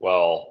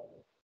 Well,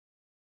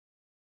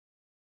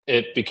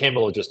 it became a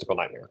logistical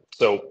nightmare.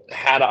 So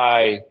had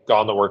I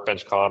gone to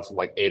WorkbenchCon from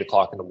like 8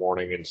 o'clock in the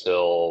morning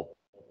until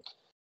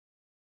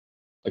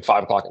like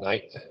 5 o'clock at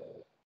night,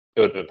 it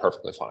would have been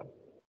perfectly fine.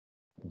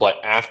 But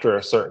after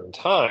a certain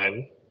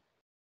time,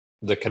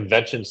 the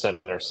convention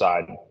center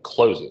side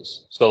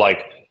closes. So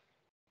like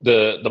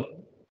the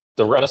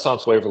the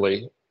Renaissance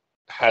Waverly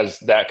has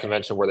that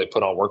convention where they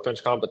put on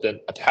WorkbenchCon, but then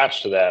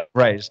attached to that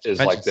is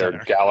like their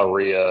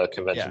Galleria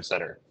Convention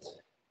Center.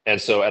 And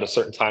so at a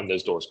certain time,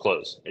 those doors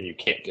close and you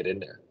can't get in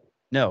there.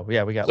 No,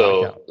 yeah, we got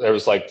locked out. There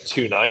was like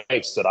 2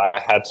 nights that I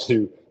had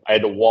to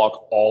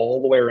walk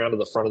all the way around to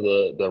the front of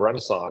the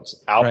Renaissance,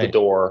 out the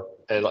door,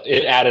 and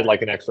it added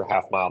like an extra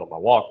half mile to my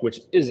walk, which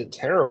isn't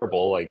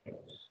terrible. Like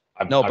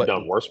I've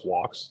done worse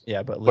walks.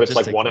 Yeah, but it's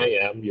like 1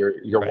 a.m.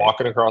 You're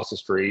walking across the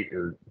street.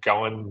 You're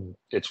going.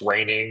 It's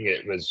raining.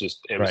 It was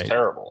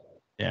terrible.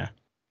 Yeah.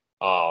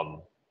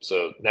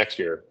 So next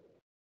year,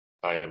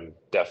 I am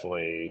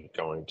definitely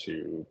going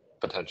to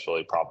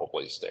potentially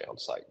probably stay on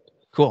site.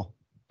 Cool.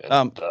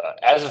 And,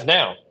 as of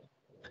now,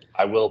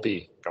 I will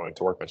be going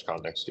to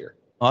WorkbenchCon next year.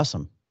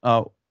 Awesome.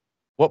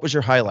 What was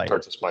your highlight? I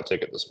purchased my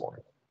ticket this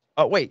morning.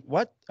 Oh, wait,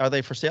 what? Are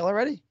they for sale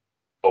already?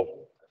 Oh,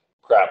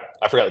 crap.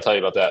 I forgot to tell you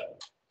about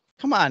that.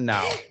 Come on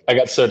now. I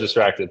got so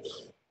distracted.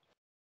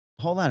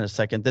 Hold on a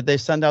second. Did they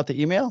send out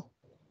the email?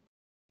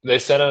 They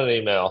sent out an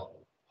email.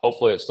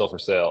 Hopefully it's still for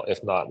sale.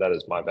 If not, that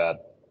is my bad.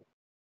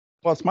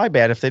 Well, it's my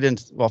bad if they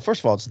didn't. Well,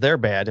 first of all, it's their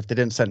bad if they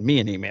didn't send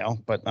me an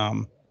email. But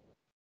oh,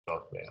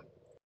 yeah.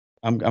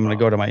 I'm going to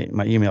go to my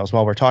emails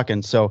while we're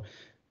talking. So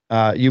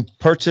you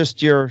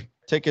purchased your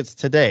tickets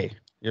today,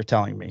 you're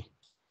telling me.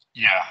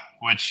 Yeah,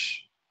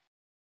 which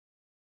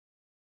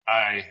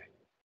it's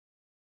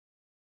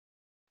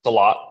a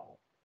lot.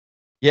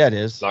 Yeah, it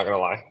is. Not going to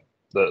lie.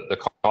 The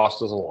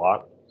cost is a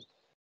lot.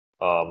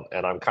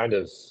 And I'm kind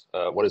of,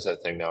 what is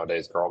that thing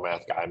nowadays? Girl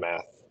math, guy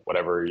math,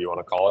 whatever you want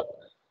to call it.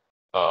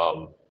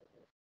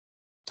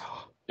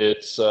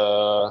 Is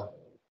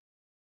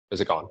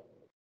it gone?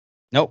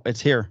 Nope,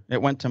 it's here.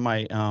 It went to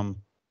my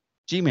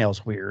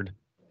Gmail's weird.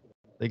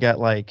 They got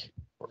like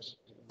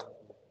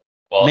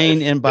main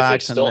inbox.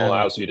 If it still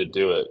allows you to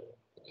do it.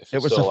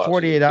 It was a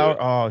 48-hour.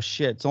 Oh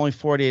shit! It's only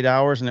 48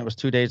 hours, and it was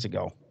 2 days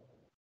ago.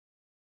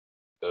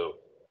 Oh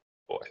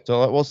boy.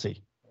 So we'll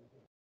see.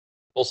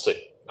 We'll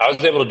see. I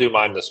was able to do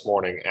mine this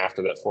morning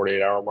after that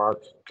 48-hour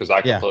mark because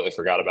I completely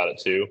forgot about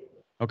it too.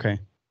 Okay.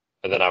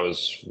 And then I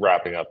was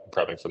wrapping up and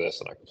prepping for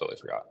this, and I completely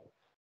forgot.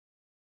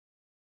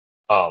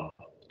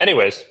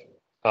 Anyways,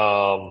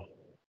 what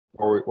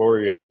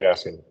were you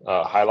asking?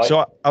 Highlight?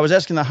 So I was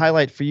asking the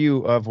highlight for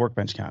you of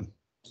WorkbenchCon.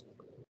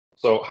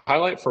 So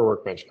highlight for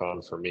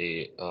WorkbenchCon for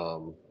me,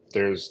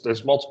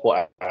 there's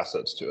multiple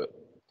assets to it.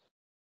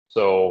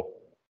 So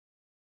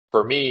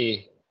for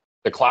me,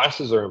 the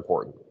classes are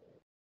important.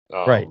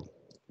 Right.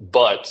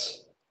 But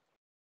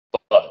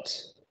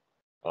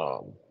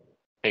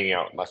hanging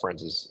out with my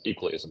friends is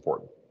equally as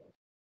important.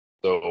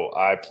 So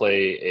I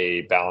play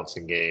a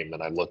balancing game,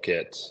 and I look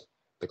at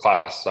the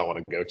classes I want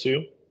to go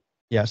to.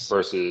 Yes.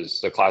 Versus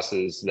the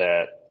classes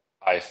that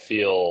I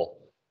feel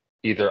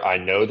either I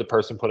know the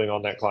person putting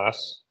on that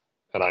class,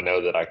 and I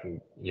know that I can,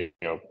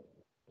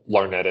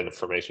 learn that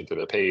information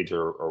through the page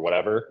or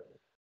whatever.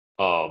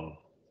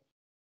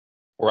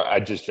 Or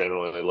I just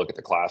generally look at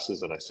the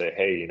classes and I say,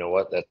 hey, you know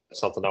what? That's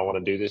something I want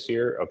to do this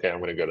year. Okay, I'm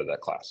going to go to that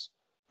class.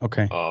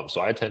 Okay.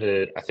 So I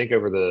attended, I think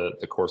over the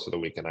course of the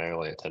weekend, I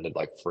only attended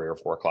like 3 or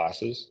 4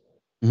 classes.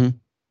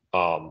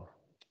 Mm-hmm.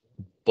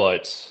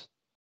 But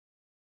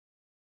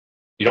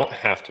you don't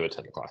have to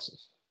attend the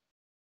classes.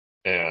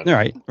 And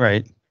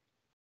right.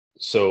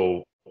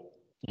 So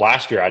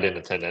last year I didn't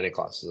attend any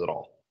classes at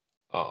all.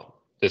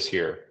 This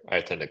year I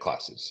attended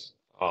classes.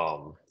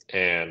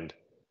 And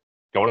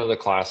going to the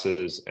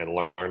classes and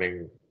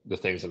learning the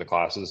things in the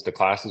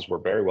classes were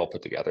very well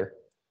put together.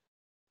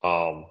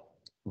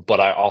 But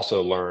I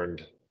also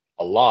learned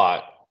a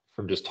lot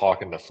from just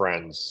talking to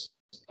friends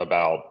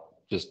about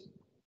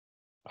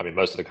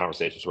most of the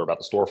conversations were about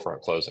the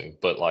storefront closing,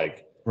 but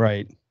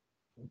right.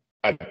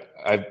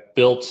 I've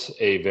built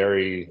a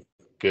very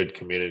good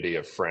community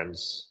of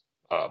friends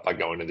by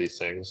going to these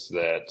things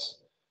that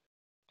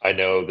I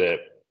know that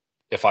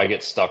if I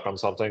get stuck on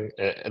something,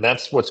 and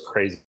that's what's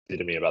crazy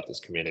to me about this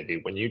community.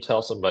 When you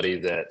tell somebody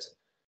that,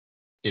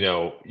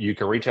 you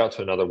can reach out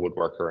to another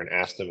woodworker and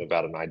ask them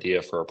about an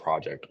idea for a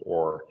project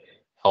or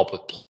help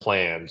with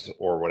plans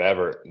or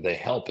whatever, they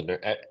help.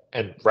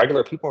 And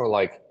regular people are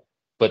like,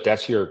 but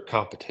that's your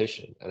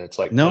competition. And it's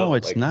like, no,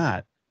 it's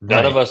not.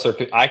 None of us are.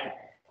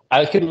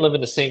 I couldn't live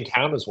in the same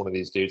town as one of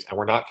these dudes, and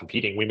we're not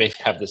competing. We may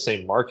have the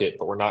same market,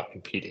 but we're not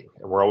competing,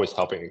 and we're always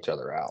helping each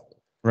other out.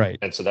 Right.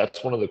 And so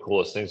that's one of the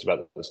coolest things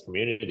about this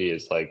community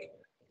is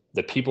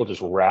the people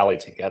just rally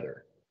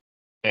together.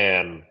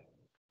 And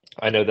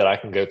I know that I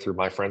can go through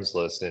my friends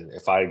list, and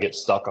if I get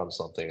stuck on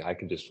something, I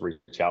can just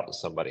reach out to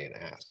somebody and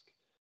ask.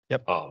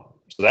 Yep. So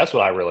that's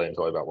what I really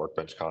enjoy about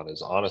WorkbenchCon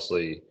is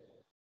honestly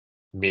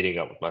meeting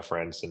up with my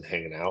friends and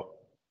hanging out.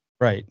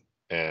 Right.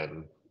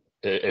 And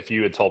if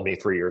you had told me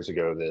 3 years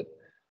ago that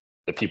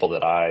the people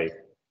that I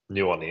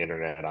knew on the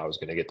internet I was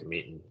going to get to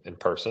meet in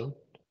person,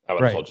 I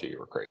would have told you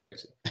were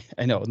crazy.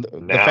 I know.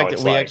 The fact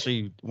that we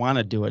actually want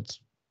to do it's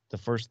the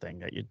first thing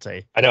that you'd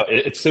say. I know.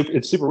 It's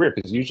super weird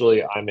because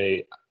usually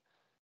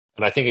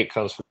and I think it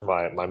comes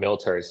from my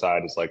military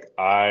side is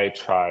I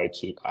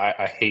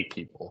hate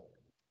people.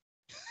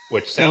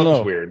 which sounds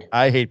No, weird.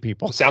 I hate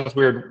people. It sounds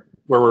weird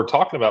where we're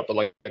talking about, but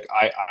like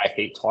I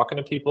hate talking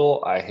to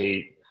people.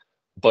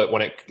 But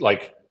when it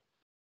like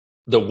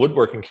the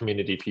woodworking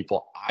community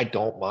people, I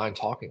don't mind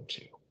talking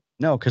to.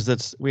 No,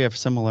 because we have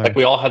similar. Like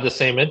we all have the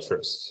same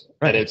interests,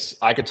 Right. and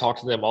I could talk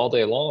to them all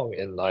day long.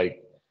 And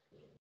like,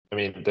 I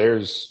mean,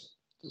 there's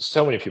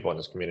so many people in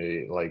this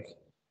community, like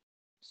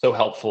so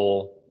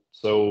helpful,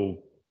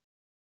 so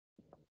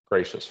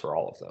gracious for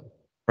all of them.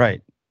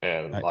 Right.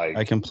 And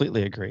I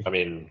completely agree. I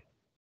mean,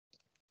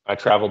 I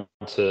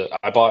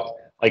bought,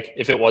 like,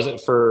 if it wasn't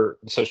for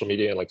social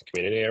media and like the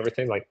community and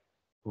everything, like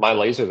my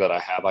laser that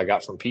I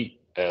got from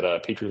Pete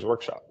at Petru's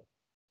workshop.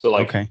 So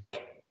like, okay.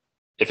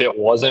 If it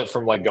wasn't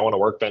from like going to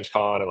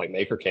WorkbenchCon and like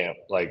Maker Camp,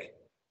 like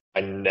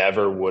I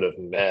never would have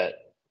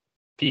met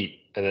Pete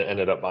and then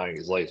ended up buying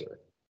his laser.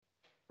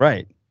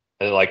 Right.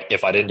 And like,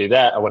 if I didn't do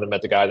that, I wouldn't have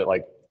met the guy that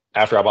like,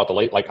 after I bought the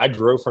laser, like I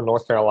drove from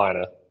North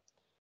Carolina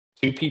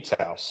to Pete's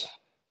house,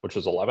 which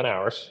was 11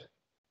 hours.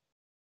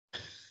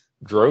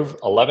 Drove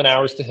 11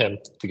 hours to him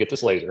to get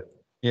this laser.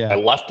 Yeah. I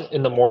left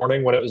in the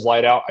morning when it was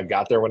light out. I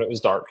got there when it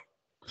was dark.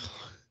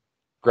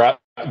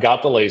 Got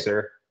the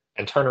laser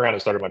and turned around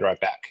and started my drive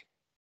back.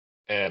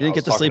 And you didn't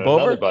get to sleep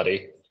over?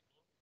 Buddy.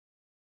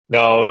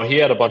 No, he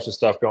had a bunch of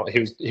stuff going.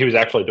 He was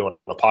actually doing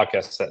a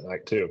podcast that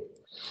night too.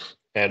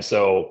 And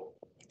so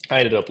I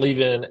ended up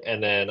leaving,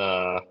 and then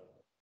on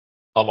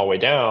my way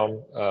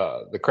down,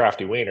 the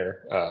crafty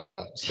wiener,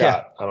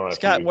 Scott. I don't know if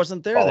Scott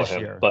wasn't there this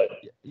year. But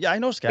yeah, I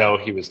know Scott. No,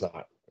 he was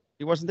not.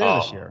 He wasn't there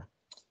this year.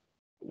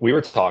 We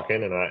were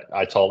talking, and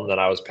I told him that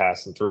I was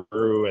passing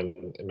through,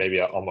 and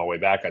maybe on my way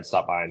back, I'd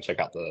stop by and check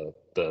out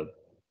the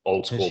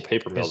old school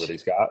paper mill that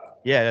he's got.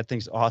 Yeah, that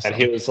thing's awesome.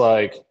 And he's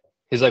like,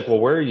 well,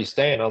 where are you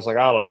staying? I was like,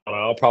 I don't know.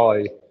 I'll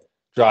probably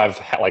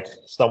drive like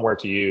somewhere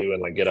to you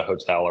and like get a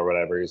hotel or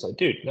whatever. He's like,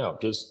 dude, no,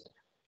 just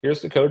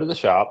here's the code of the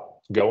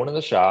shop. Go into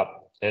the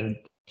shop and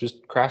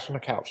just crash on the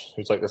couch.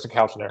 He's like, there's a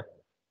couch in there.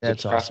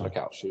 That's crash awesome. on the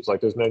couch. He was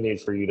like, there's no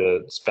need for you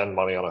to spend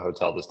money on a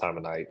hotel this time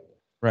of night.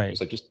 Right. He's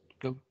like, just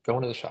go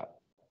into the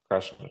shop,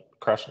 crash on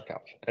the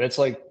couch. And it's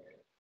like,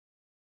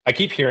 I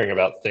keep hearing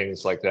about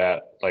things like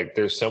that. Like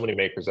there's so many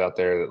makers out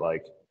there that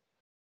like,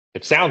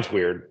 it sounds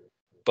weird,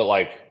 but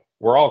like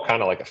we're all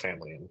kind of like a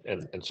family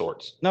in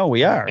sorts. No,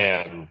 we are.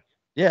 And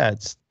yeah,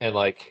 and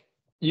like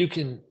you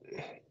can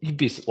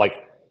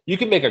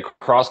make a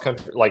cross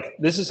country, like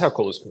this is how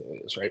cool this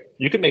community is, right?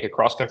 You can make a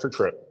cross country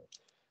trip,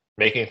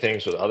 making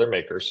things with other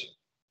makers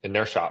in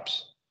their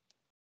shops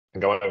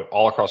and going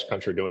all across the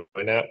country doing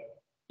that.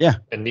 Yeah.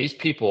 And these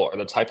people are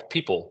the type of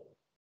people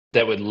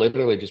that would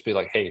literally just be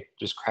like, hey,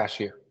 just crash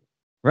here.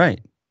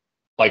 Right.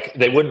 Like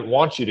they wouldn't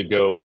want you to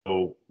go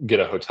get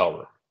a hotel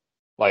room.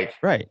 Like,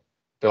 right.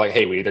 They're like,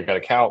 hey, we either got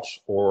a couch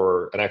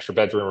or an extra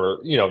bedroom or,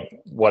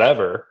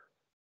 whatever.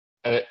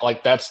 And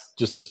that's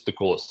just the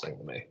coolest thing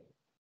to me.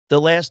 The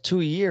last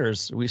 2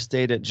 years, we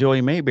stayed at Joey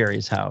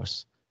Mayberry's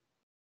house.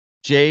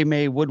 J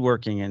May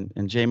Woodworking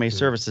and J May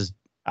Services.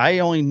 I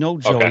only know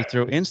Joey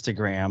through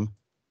Instagram.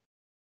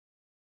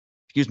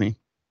 Excuse me.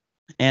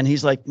 And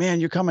he's like, man,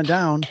 you're coming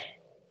down.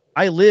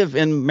 I live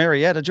in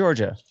Marietta,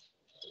 Georgia.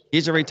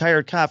 He's a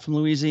retired cop from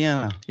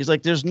Louisiana. He's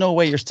like, there's no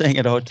way you're staying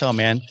at a hotel,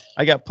 man.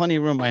 I got plenty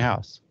of room in my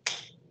house.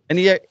 And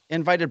he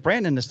invited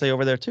Brandon to stay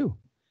over there too.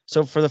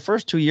 So for the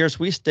first 2 years,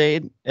 we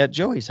stayed at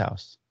Joey's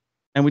house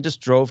and we just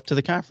drove to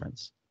the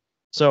conference.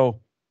 So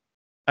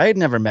I had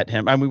never met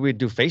him. I mean, we'd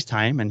do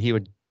FaceTime and he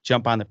would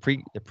jump on the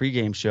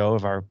pregame show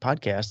of our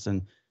podcast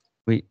and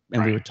we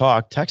would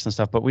talk, text and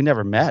stuff, but we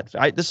never met.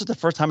 This is the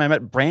first time I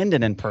met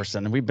Brandon in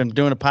person, and we've been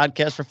doing a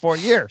podcast for 4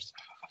 years.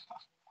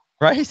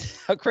 Right?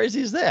 How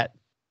crazy is that?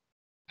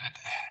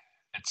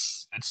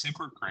 It's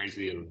super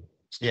crazy and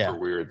super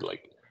weird.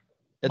 Like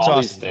it's all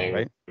awesome, these things,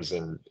 right?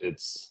 And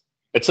it's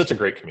such a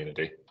great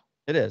community.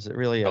 It is. It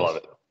really is. I love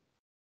it.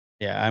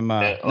 Yeah, I'm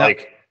I'm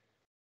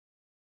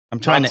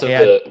trying to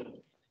add.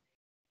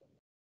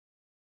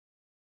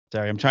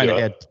 Sorry, I'm trying to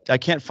add. I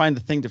can't find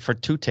the thing for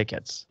 2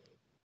 tickets.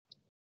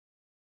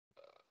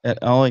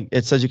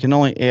 It says you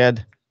cannot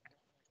add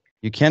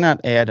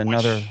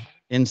another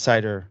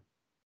insider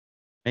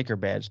maker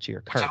badge to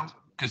your cart.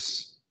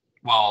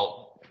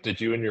 Did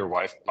you and your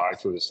wife buy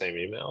through the same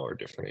email or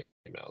different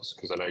emails?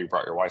 Because I know you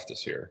brought your wife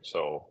this year.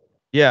 So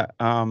yeah,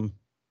 I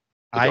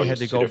had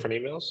to go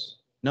different emails.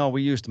 No,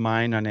 we used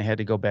mine, and I had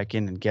to go back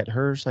in and get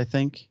hers. I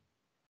think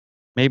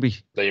maybe.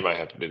 Then you might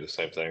have to do the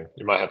same thing.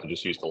 You might have to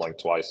just use the link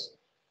twice.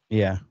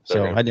 Yeah.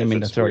 So I didn't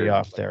mean to throw you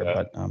off there,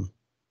 but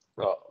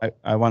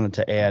I wanted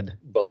to add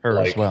her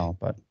as well,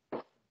 but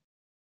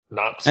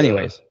not to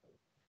anyways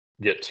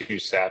get too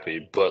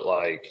sappy, but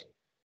like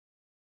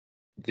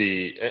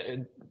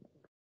men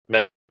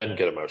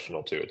get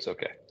emotional too. It's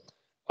okay.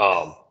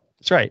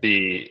 That's right.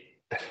 It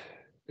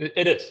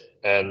is.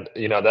 And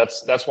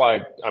that's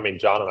why, I mean,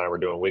 John and I were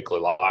doing weekly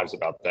lives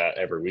about that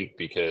every week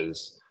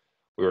because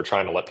we were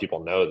trying to let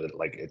people know that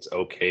like it's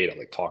okay to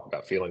like talk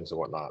about feelings and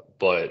whatnot.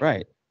 But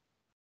right.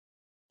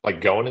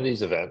 Like going to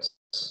these events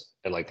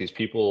and like these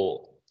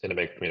people in the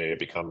maker community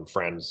become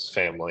friends,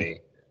 family,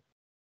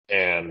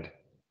 and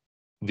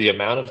the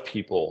amount of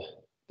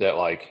people that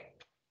like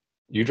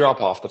you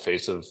drop off the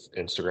face of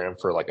Instagram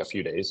for like a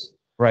few days,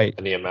 Right.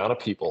 and the amount of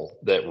people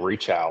that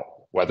reach out,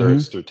 whether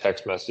it's through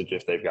text message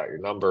if they've got your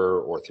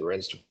number or through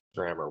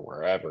Instagram or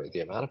wherever, the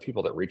amount of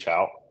people that reach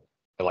out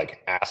and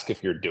like ask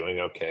if you're doing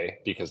okay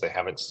because they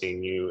haven't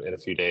seen you in a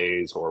few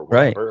days or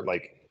whatever,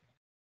 like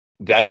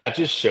that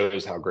just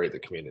shows how great the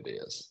community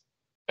is.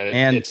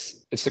 And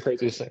it's the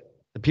craziest thing.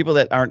 The people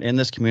that aren't in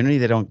this community,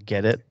 they don't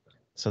get it.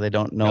 So they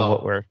don't know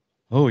what we're,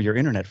 your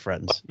internet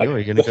friends. Oh,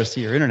 you're going to go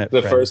see your internet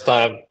friends.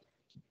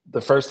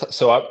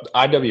 So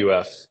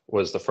IWF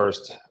was the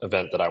first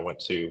event that I went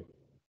to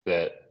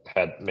that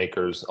had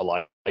makers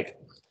alike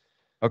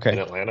in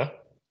Atlanta.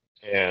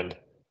 And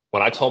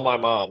when I told my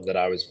mom that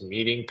I was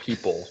meeting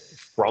people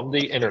from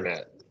the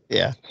internet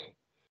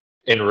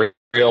in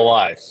real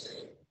life,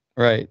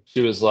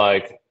 she was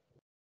like,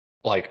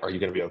 are you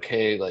going to be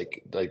okay?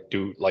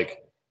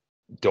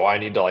 Do I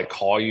need to like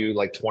call you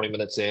like 20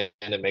 minutes in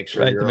and make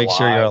sure you're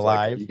alive? Like,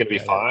 are you going to be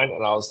fine?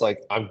 And I was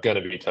like, I'm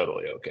going to be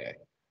totally okay.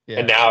 Yeah.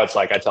 And now it's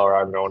like I tell her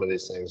I'm going to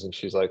these things, and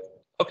she's like,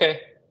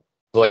 "Okay."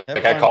 Like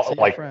I call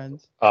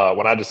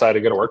when I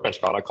decided to go to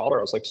WorkbenchCon, I called her.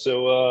 I was like,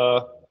 "So,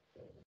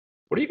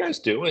 what are you guys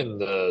doing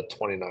the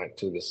 29th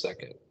through the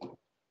 2nd?"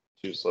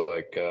 She was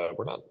like,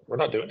 "We're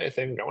not doing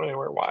anything, going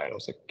anywhere. Why?" And I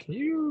was like, "Can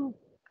you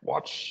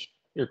watch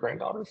your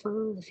granddaughter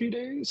for a few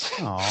days?"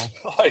 Oh,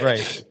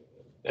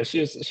 And she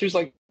was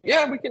like,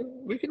 "Yeah,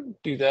 we can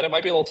do that. It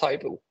might be a little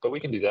tight, but we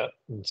can do that."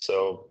 And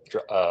so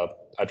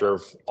I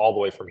drove all the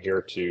way from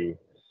here to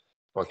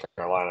North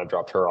Carolina,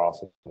 dropped her off,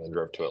 and then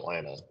drove to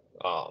Atlanta.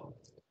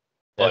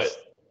 But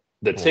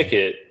the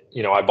ticket,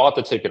 I bought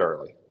the ticket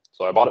early.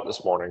 So I bought it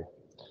this morning.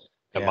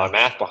 And my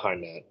math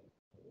behind that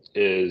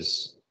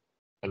is,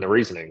 and the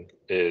reasoning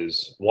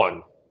is,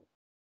 one,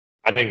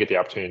 I didn't get the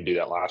opportunity to do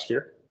that last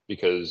year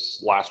because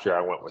last year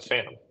I went with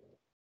Phantom.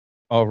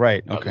 Oh,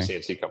 right. The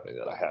CNC company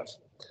that I have.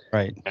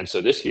 Right. And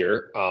so this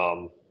year,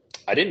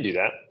 I didn't do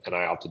that, and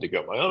I opted to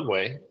go my own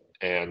way.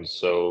 And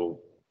so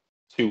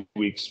 2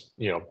 weeks,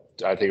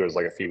 I think it was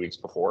like a few weeks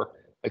before,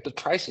 like the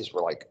prices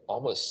were like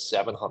almost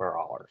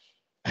 $700.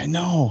 I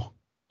know.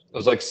 It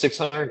was like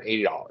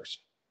 $680,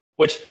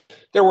 which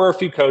there were a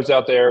few codes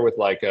out there with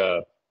like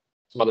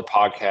some other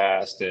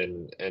podcast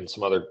and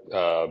some other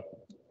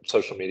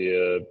social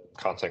media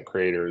content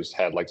creators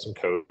had like some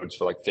codes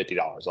for like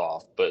 $50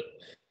 off, but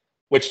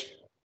which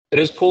it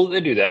is cool that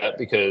they do that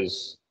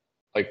because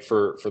like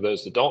for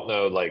those that don't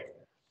know, like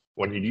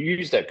when you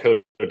use that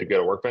code to go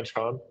to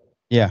WorkbenchCon,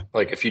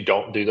 like if you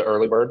don't do the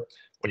early bird,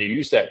 when you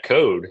use that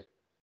code,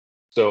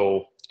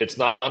 so it's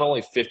not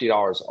only $50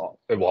 off.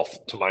 Well,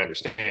 to my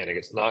understanding,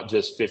 it's not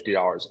just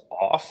 $50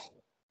 off,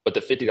 but the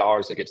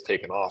 $50 that gets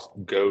taken off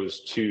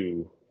goes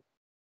to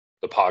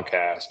the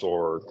podcast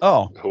or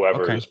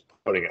whoever is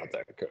putting out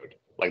that code.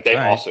 Like they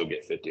also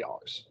get $50.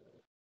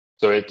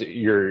 So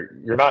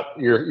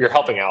you're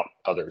helping out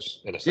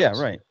others in a sense.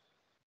 Yeah, right.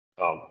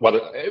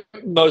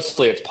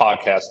 Mostly it's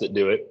podcasts that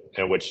do it,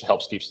 and which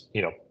helps keep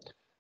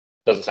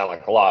doesn't sound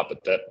like a lot,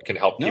 but that can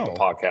help keep a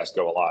podcast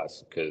go alive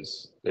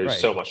because there's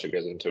so much that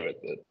goes into it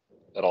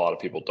that a lot of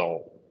people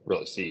don't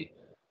really see.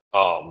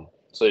 So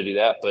they do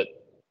that, but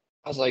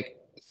I was like,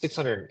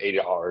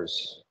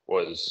 $680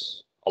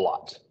 was a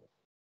lot.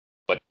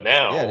 But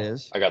now it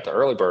is. I got the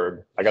early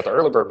bird. I got the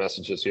early bird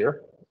messages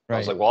here. I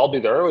was like, well, I'll do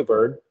the early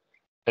bird,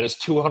 and it's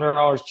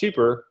 $200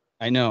 cheaper.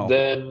 I know.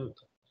 Than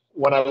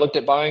when I looked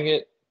at buying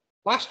it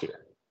last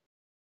year,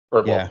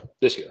 or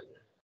this year.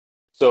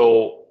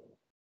 So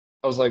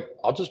I was like,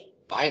 I'll just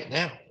buy it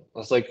now. I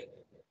was like,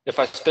 if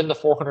I spend the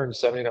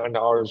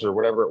 $479 or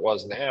whatever it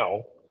was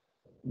now,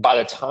 by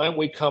the time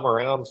we come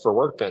around for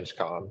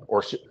WorkbenchCon,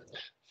 or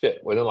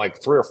within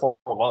like 3 or 4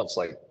 months,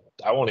 like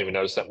I won't even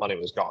notice that money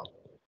was gone.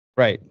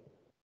 Right.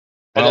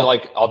 And then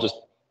like I'll just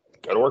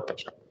go to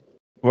WorkbenchCon.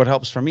 What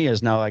helps for me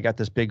is now I got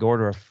this big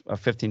order of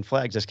 15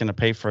 flags that's going to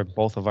pay for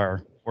both of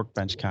our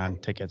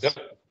WorkbenchCon tickets. Yep.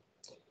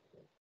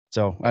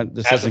 So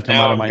this doesn't come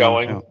out of my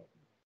own account.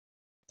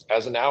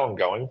 As of now, I'm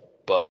going,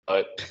 but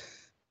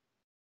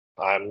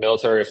I'm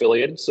military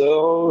affiliated,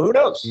 so who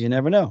knows? You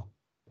never know.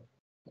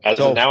 As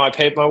of now, I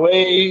paid my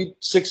way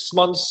 6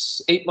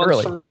 months, 8 months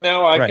early. From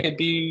now, I could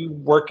be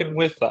working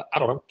with, I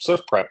don't know,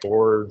 Surf Prep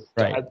or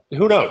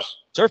who knows?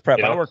 Surf Prep.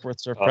 I work with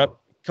Surf Prep.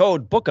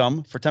 Code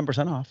BOOK'em for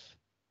 10% off.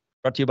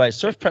 Brought to you by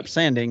Surf Prep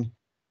Sanding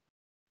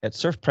at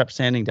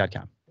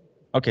surfprepsanding.com.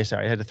 Okay,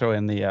 sorry, I had to throw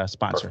in the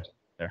sponsor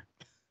there.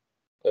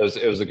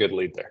 It was a good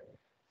lead there.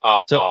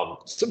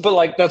 But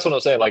like that's what I'm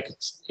saying. Like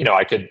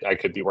I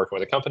could be working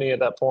with a company at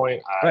that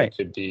point. I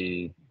could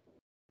be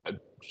I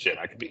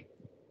could be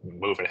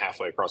moving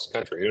halfway across the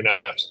country. Who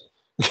knows?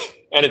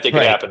 Anything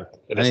can happen.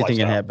 Anything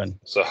can happen.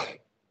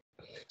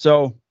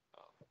 So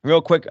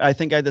real quick, I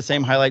think I had the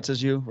same highlights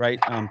as you, right?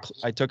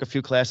 I took a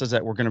few classes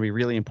that were going to be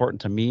really important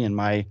to me in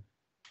my,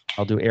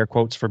 I'll do air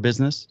quotes for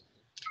business.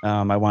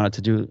 I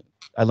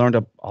learned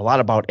a lot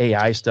about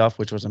AI stuff,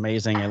 which was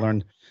amazing.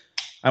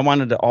 I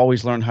wanted to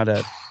always learn how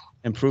to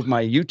improve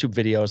my YouTube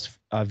videos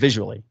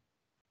visually.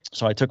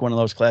 So I took one of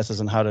those classes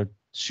on how to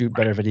shoot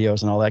better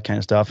videos and all that kind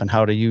of stuff, and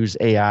how to use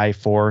AI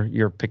for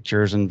your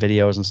pictures and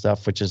videos and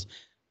stuff, which is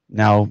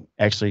now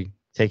actually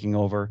taking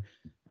over.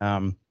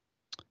 And,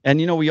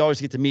 we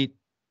always get to meet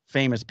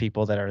famous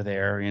people that are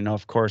there.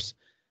 Of course,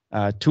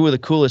 two of the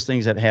coolest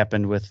things that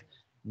happened with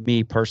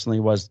me personally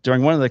was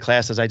during one of the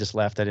classes, I just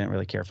left. I didn't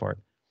really care for it.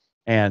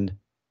 And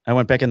I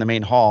went back in the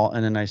main hall,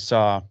 and then I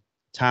saw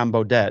Tom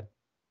Bodett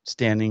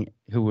standing,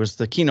 who was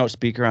the keynote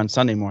speaker on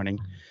Sunday morning.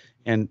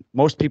 And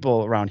most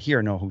people around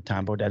here know who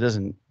Tom Bodett is.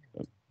 And,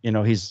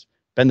 he's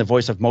been the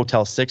voice of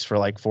Motel 6 for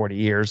like 40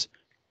 years.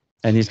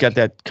 And he's got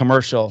that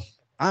commercial,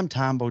 "I'm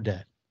Tom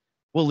Bodett.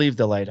 We'll leave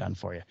the light on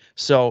for you."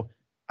 So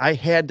I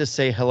had to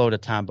say hello to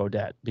Tom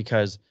Bodett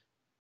because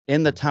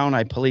in the town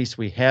I police,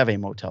 we have a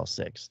Motel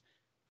 6.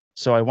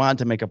 So I wanted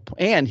to make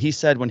and he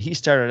said when he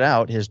started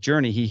out his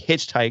journey, he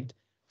hitchhiked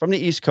from the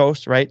East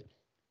Coast, right,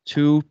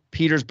 to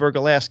Petersburg,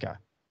 Alaska.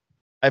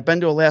 I've been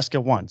to Alaska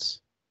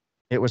once.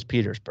 It was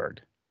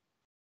Petersburg.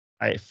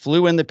 I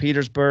flew into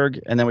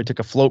Petersburg, and then we took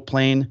a float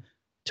plane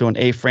to an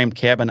A-frame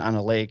cabin on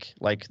a lake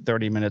like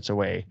 30 minutes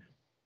away.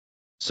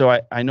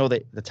 So I know the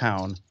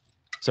town.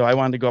 So I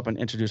wanted to go up and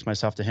introduce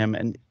myself to him.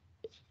 And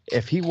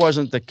if he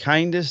wasn't the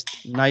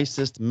kindest,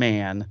 nicest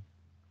man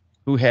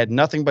who had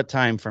nothing but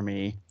time for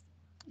me,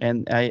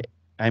 and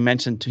I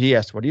mentioned, he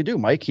asked, "What do you do,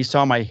 Mike?" He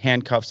saw my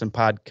handcuffs and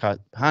podcast.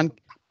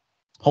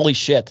 Holy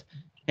shit.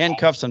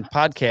 Handcuffs and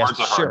podcast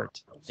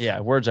shirt. Yeah,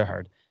 words are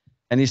hard.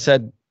 And he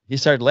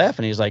started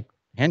laughing. He's like,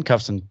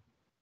 "Handcuffs and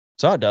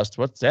sawdust?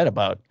 What's that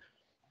about?"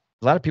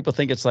 A lot of people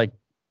think it's like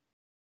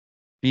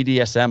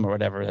BDSM or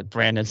whatever that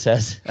Brandon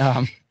says.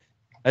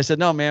 I said,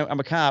 "No, man, I'm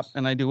a cop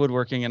and I do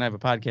woodworking and I have a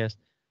podcast."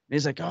 And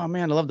he's like, "Oh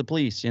man, I love the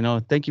police.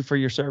 Thank you for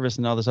your service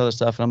and all this other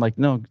stuff." And I'm like,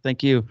 "No,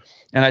 thank you."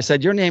 And I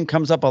said, "Your name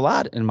comes up a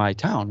lot in my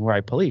town where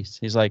I police."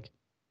 He's like,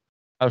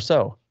 "How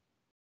so?"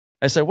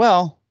 I said,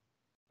 "Well,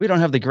 we don't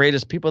have the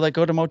greatest people that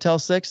go to Motel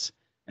 6.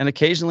 And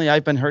occasionally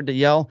I've been heard to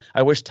yell,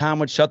 'I wish Tom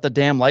would shut the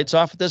damn lights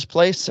off at this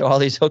place so all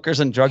these hookers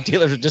and drug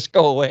dealers would just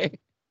go away.'"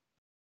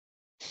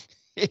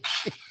 He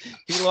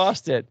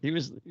lost it.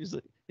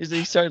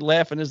 He started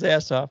laughing his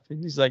ass off.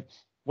 And he's like,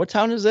 "What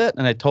town is it?"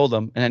 And I told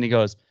him. And then he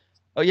goes,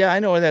 "Oh, yeah, I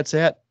know where that's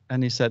at."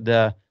 And he said,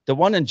 "The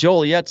one in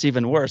Joliet's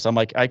even worse." I'm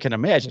like, "I can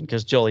imagine,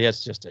 because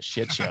Joliet's just a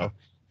shit show."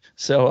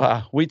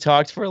 So we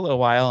talked for a little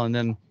while, and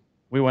then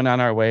we went on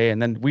our way.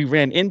 And then we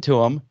ran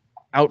into him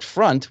out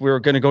front. We were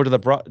going to go to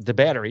the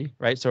Battery,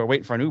 right? So we're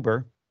waiting for an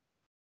Uber.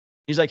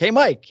 He's like, "Hey,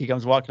 Mike." He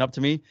comes walking up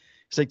to me.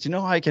 He's like, "Do you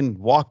know how I can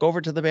walk over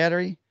to the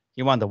Battery?"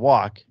 He wanted to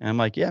walk. And I'm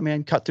like, "Yeah,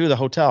 man, cut through the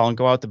hotel and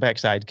go out the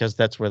backside, because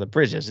that's where the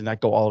bridge is, and not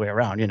go all the way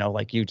around,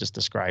 like you just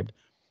described."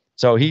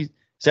 So he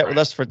sat with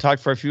us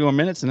talked for a few more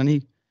minutes, and then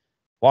he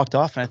walked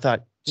off. And I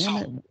thought, damn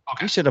it,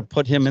 we should have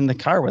put him in the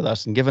car with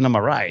us and given him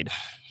a ride.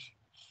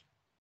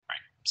 Right.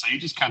 So you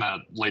just kind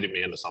of leaded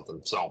me into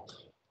something. So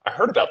I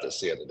heard about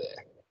this the other day.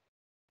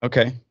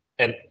 Okay.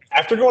 And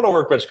after going to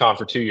WorkbenchCon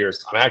for 2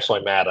 years, I'm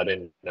actually mad I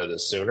didn't know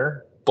this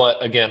sooner.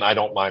 But again, I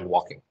don't mind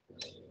walking.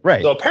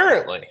 Right. So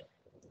apparently,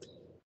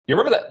 you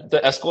remember the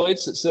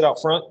Escalades that sit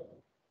out front?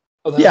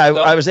 Yeah,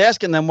 I was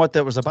asking them what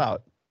that was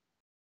about.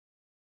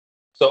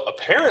 So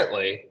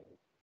apparently,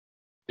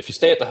 if you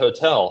stay at the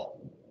hotel,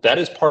 that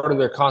is part of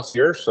their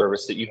concierge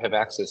service that you have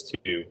access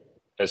to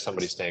as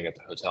somebody staying at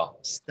the hotel.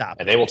 Stop.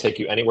 And they will take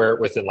you anywhere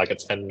within like a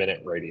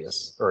 10-minute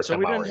radius or a 10-mile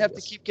radius. So we didn't have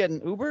to keep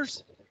getting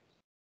Ubers?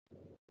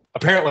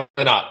 Apparently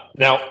not.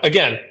 Now,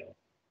 again,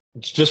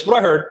 it's just what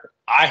I heard.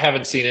 I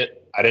haven't seen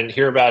it. I didn't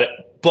hear about it,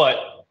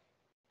 but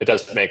it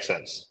does make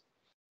sense.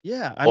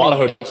 Yeah. A lot of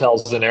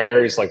hotels in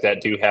areas like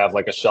that do have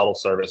like a shuttle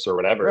service or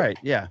whatever. Right,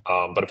 yeah.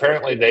 But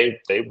apparently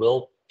they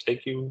will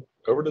take you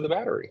over to the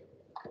Battery.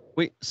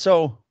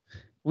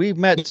 We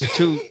met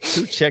two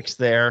chicks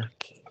there,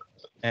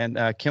 and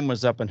Kim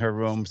was up in her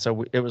room,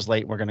 so it was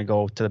late. We're going to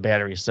go to the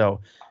Battery.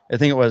 So I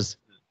think it was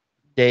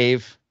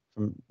Dave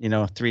from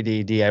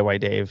 3D DIY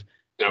Dave,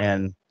 yep,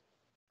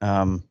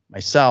 and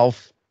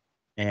myself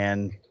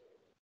and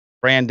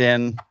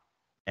Brandon,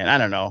 and I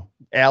don't know,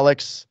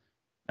 Alex.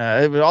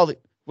 It was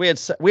we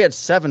had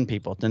 7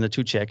 people, then the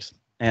 2 chicks,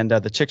 and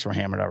the chicks were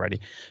hammered already.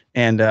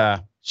 And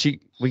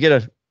we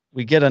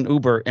get an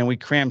Uber, and we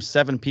crammed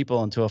 7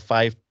 people into a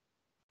 5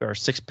 or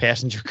 6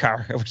 passenger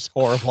car. It was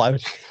horrible.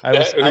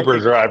 That Uber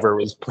driver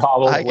was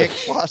probably I get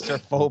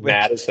claustrophobic.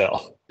 Mad as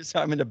hell. So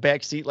I'm in the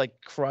back seat, like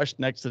crushed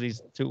next to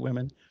these 2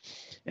 women.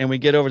 And we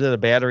get over to the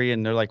Battery,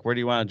 and they're like, "Where do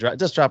you want to drive?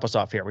 Just drop us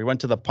off here." We went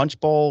to the Punch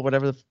Bowl,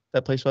 whatever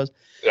that place was.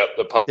 Yep,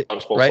 the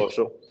Punch Bowl, right?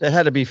 Social. There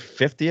had to be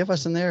 50 of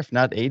us in there, if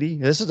not 80.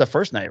 This is the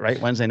first night, right?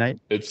 Wednesday night.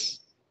 It's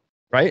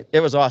right.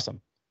 It was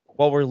awesome.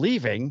 While we're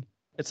leaving,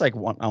 it's like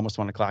almost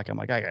 1 o'clock. I'm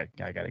like, I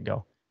gotta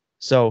go.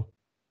 So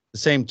the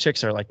same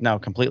chicks are like now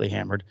completely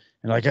hammered,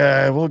 and like,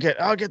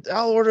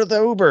 I'll order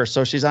the Uber.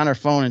 So she's on her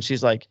phone, and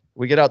she's like,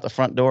 we get out the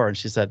front door, and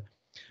she said,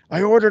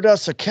 "I ordered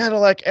us a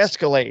Cadillac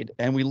Escalade."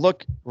 And we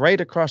look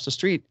right across the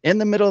street, in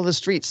the middle of the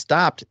street,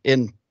 stopped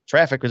in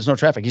traffic. There's no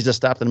traffic. He's just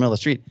stopped in the middle of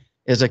the street,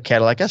 is a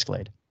Cadillac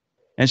Escalade.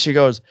 And she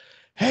goes,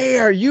 "Hey,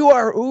 are you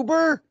our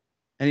Uber?"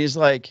 And he's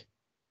like,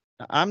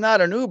 I'm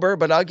not an Uber,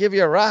 but I'll give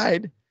you a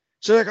ride.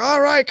 She's like,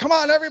 all right, come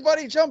on,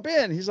 everybody jump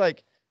in. He's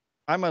like,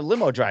 I'm a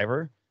limo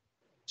driver.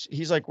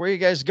 He's like, where are you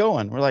guys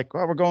going? We're like,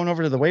 well, we're going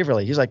over to the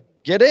Waverly. He's like,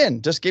 get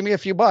in, just give me a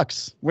few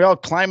bucks. We all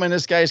climb in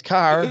this guy's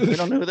car. We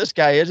don't know who this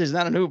guy is. He's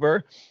not an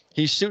Uber.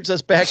 He shoots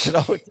us back to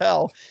the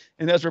hotel.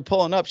 And as we're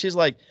pulling up, she's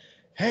like,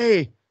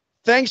 hey,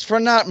 thanks for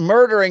not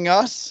murdering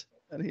us.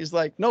 And he's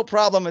like, no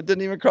problem. It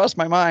didn't even cross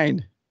my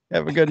mind.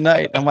 Have a good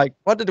night. I'm like,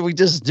 what did we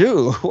just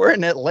do? We're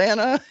in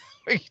Atlanta.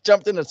 We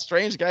jumped in a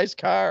strange guy's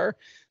car.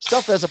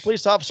 Stuff as a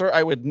police officer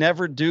I would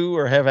never do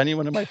or have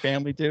anyone in my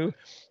family do.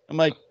 I'm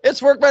like,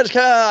 it's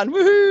WorkbenchCon,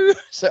 woohoo!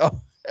 So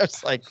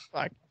it's like,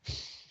 fuck.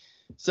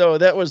 So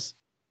that was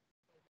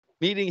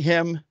meeting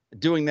him,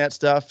 doing that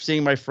stuff,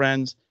 seeing my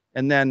friends,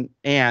 and then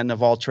Anne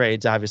of all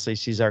trades. Obviously,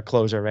 she's our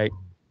closer, right?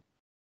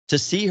 To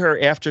see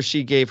her after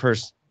she gave her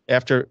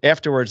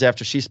afterwards,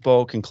 after she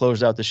spoke and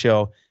closed out the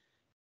show,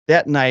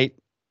 that night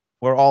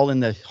we're all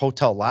in the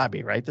hotel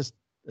lobby, right? It's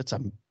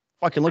a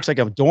fucking looks like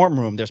a dorm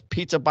room. There's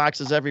pizza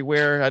boxes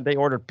everywhere. They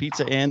ordered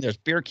pizza in. There's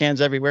beer cans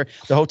everywhere.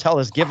 The hotel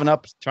has given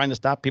up trying to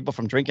stop people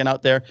from drinking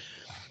out there.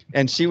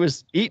 And she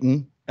was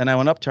eating, and I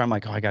went up to her. I'm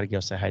like, oh, I got to go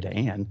say hi to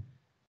Anne.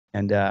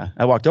 And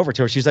I walked over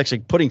to her. She's actually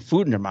putting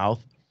food in her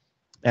mouth,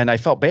 and I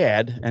felt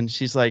bad. And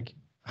she's like,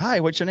 hi,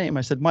 what's your name?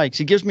 I said, Mike.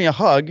 She gives me a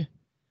hug.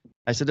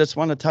 I said, just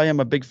want to tell you I'm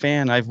a big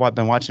fan. I've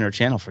been watching her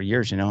channel for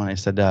years, And I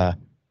said,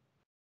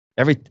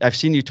 I've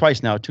seen you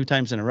twice now, 2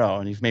 times in a row,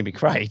 and you've made me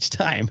cry each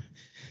time.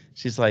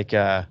 She's like,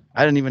 I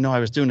didn't even know I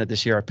was doing it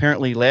this year.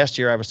 Apparently last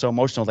year I was so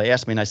emotional. They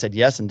asked me and I said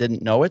yes and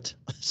didn't know it.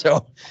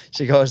 So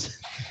she goes,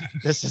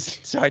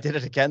 so I did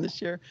it again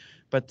this year.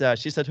 But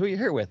she said, who are you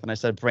here with? And I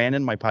said,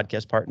 Brandon, my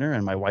podcast partner,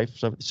 and my wife.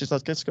 So she's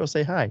like, let's go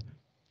say hi.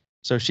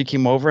 So she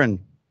came over and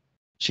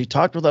she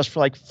talked with us for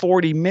like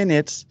 40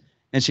 minutes.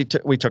 And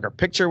we took a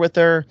picture with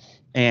her.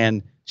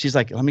 And she's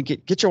like, let me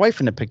get your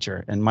wife in the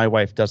picture. And my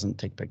wife doesn't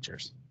take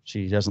pictures.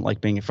 She doesn't like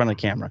being in front of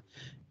the camera.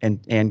 And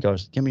Anne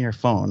goes, give me your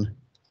phone.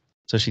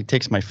 So she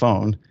takes my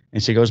phone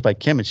and she goes by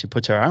Kim and she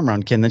puts her arm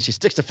around Kim. Then she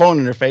sticks the phone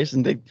in her face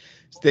and they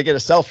get a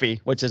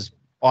selfie, which is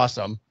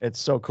awesome. It's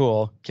so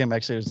cool. Kim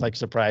actually was like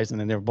surprised and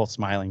then they were both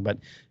smiling. But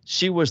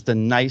she was the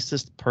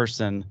nicest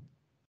person,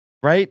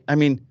 right? I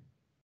mean,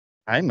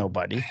 I'm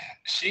nobody.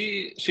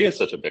 She has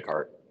such a big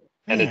heart.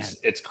 And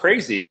it's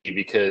crazy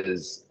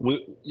because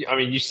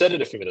you said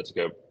it a few minutes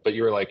ago, but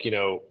you were like,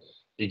 you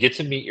get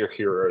to meet your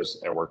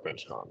heroes at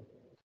WorkbenchCon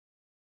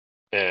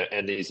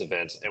and these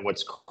events. And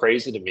what's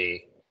crazy to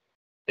me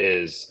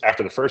is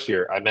after the first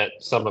year, I met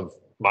some of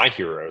my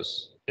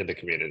heroes in the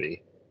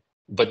community,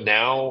 but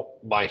now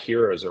my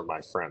heroes are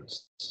my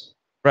friends.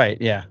 Right.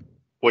 Yeah.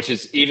 Which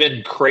is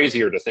even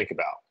crazier to think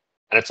about.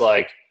 And it's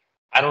like,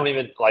 I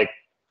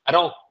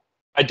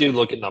do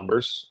look at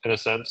numbers in a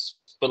sense,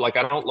 but like,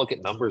 I don't look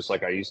at numbers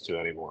like I used to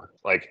anymore.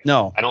 Like,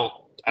 no, I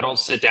don't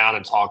sit down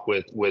and talk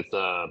with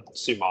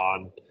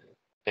Suman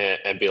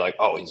and be like,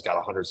 oh, he's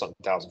got 100-something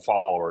thousand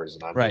followers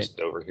and I'm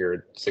just over here at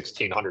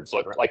 1,600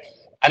 floating. Like,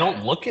 I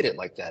don't look at it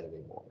like that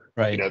anymore.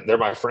 Right. They're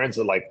my friends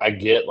that I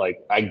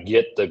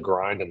get the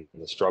grind and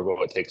the struggle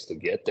it takes to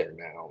get there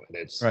now. And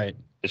it's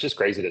just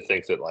crazy to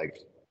think that like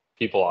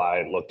people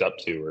I looked up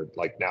to are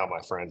like now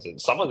my friends,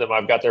 and some of them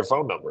I've got their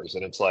phone numbers,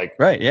 and it's like,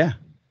 yeah.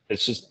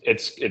 It's just,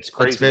 it's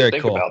crazy to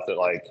think about that.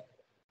 Like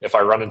if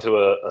I run into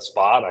a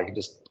spot, I can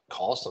just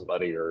call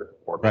somebody or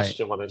message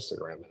them on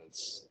Instagram. And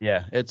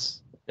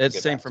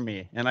it's same for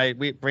me. And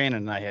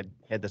Brandon and I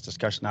had this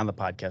discussion on the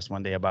podcast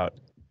one day about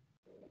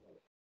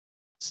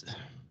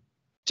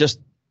just,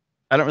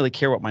 I don't really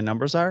care what my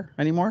numbers are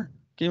anymore.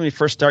 When you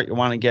first start, you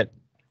want to get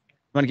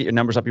your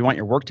numbers up. You want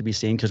your work to be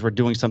seen because we're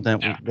doing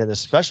something that is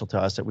special to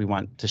us that we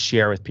want to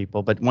share with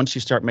people. But once you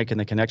start making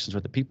the connections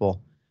with the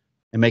people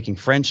and making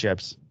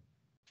friendships,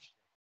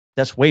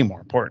 that's way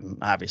more important,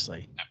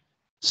 obviously.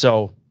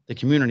 So the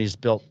community is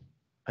built.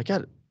 I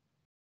got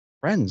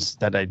friends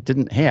that I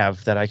didn't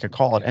have that I could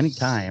call at any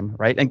time,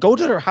 right? And go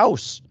to their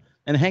house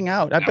and hang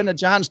out. I've been to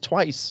John's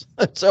twice.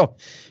 So,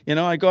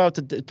 I go out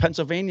to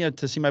Pennsylvania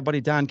to see my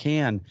buddy Don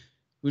Can,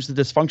 who's the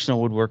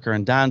dysfunctional woodworker.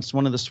 And Don's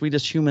one of the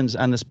sweetest humans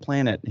on this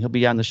planet. He'll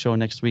be on the show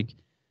next week.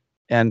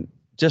 And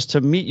just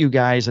to meet you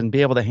guys and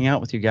be able to hang out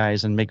with you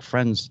guys and make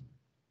friends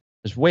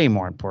is way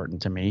more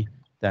important to me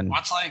than.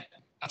 That's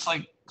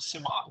like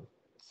Suman.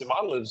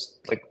 Suman lives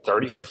like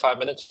 35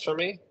 minutes from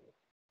me.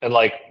 And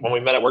like when we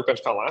met at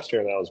WorkbenchCon last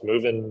year and I was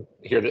moving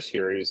here this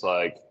year, he's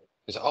like,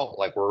 oh,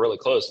 like we're really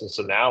close. And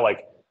so now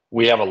like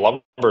we have a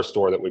lumber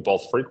store that we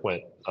both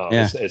frequent.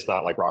 It's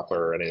not like Rockler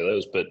or any of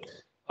those, but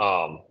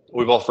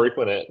we both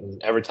frequent it.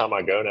 And every time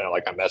I go now,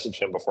 like I message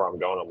him before I'm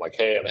going. I'm like,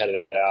 hey, I'm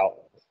headed out.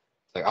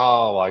 Like,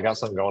 oh, well, I got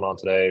something going on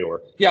today.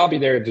 Or yeah, I'll be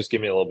there. Just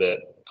give me a little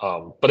bit.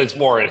 But it's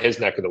more in his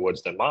neck of the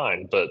woods than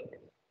mine. But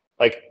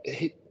like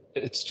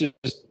it's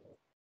just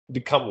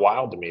become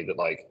wild to me that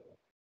like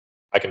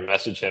I can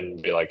message him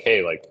and be like,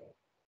 hey, like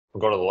I'm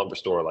going to the lumber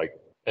store, like,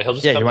 and he'll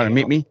just you want to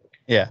meet me?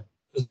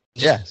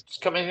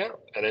 Just come hang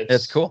out, and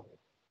it's cool.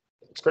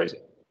 It's crazy.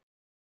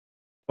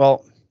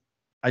 Well,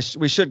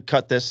 we should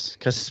cut this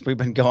because we've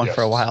been going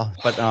for a while,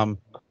 but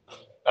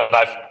And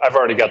I've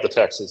already got the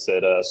text that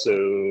said,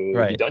 so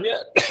Right. you done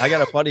yet? I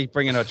got a buddy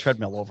bringing a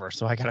treadmill over,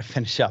 so I got to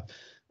finish up.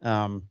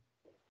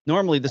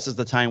 Normally, this is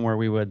the time where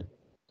we would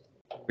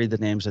read the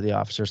names of the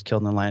officers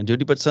killed in the line of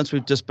duty. But since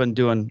we've just been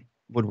doing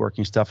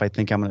woodworking stuff, I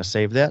think I'm going to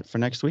save that for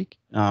next week.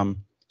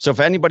 So if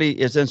anybody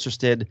is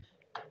interested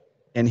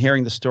in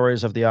hearing the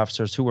stories of the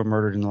officers who were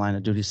murdered in the line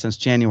of duty since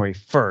January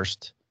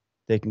 1st,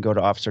 they can go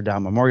to Officer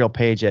Down Memorial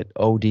page at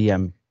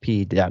odmp.org.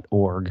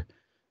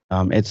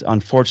 It's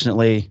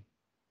unfortunately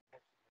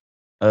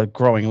a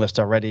growing list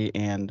already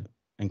and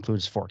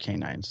includes 4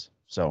 canines.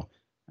 So,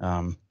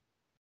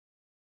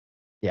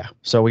 yeah,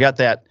 so we got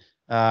that.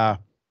 I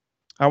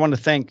want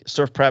to thank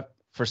Surf Prep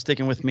for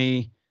sticking with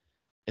me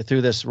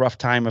through this rough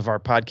time of our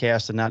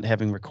podcast and not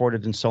having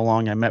recorded in so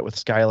long. I met with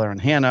Skylar and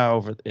Hannah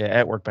over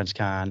at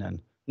WorkbenchCon, and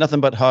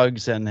nothing but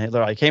hugs. And they're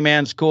like, "Hey,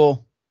 man, it's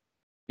cool.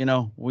 You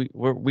know,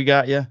 we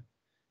got you."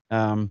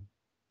 That's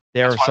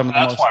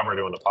why we're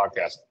doing the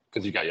podcast,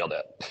 because you got yelled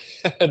at.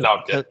 No,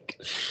 I'm kidding.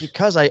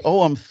 Because I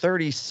owe them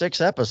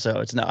 36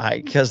 episodes. No,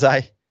 I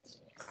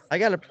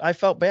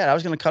felt bad. I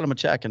was going to cut them a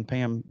check and pay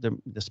them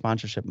the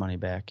sponsorship money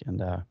back.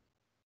 And,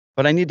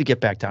 but I need to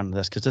get back down to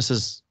this because this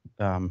is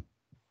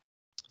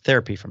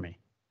therapy for me.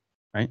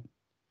 Right.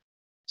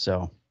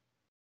 So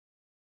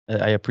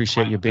I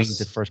appreciate you being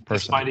the first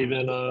person. This might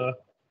even, no,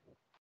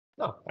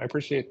 I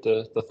appreciate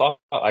the thought.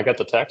 I got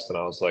the text and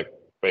I was like,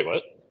 wait,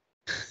 what?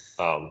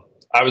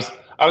 I was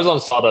on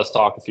Sawdust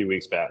Talk a few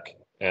weeks back,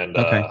 and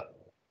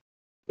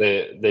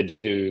they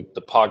do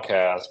the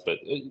podcast, but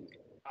it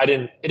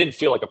didn't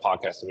feel like a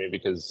podcast to me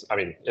because, I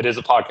mean, it is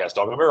a podcast,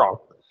 don't get me wrong.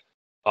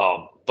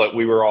 But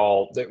we were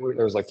all, there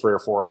was like 3 or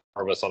 4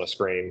 of us on a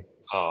screen,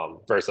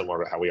 very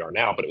similar to how we are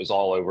now, but it was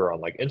all over on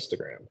like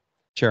Instagram.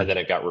 Sure. And then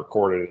it got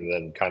recorded and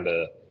then kind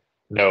of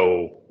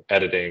no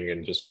editing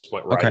and just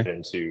went right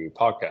into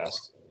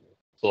podcast.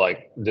 So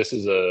like, this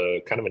is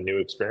a kind of a new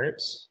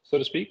experience, so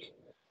to speak.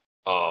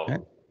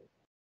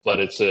 But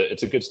it's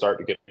a good start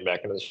to get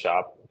back into the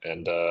shop,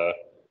 and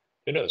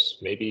who knows,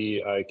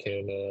 maybe I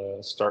can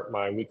start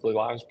my weekly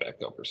lives back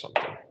up or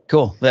something.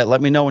 Cool.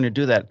 Let me know when you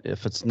do that,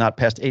 if it's not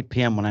past 8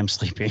 p.m. when I'm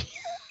sleeping.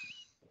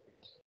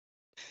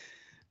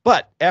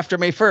 But after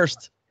May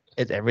 1st,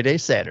 it's every day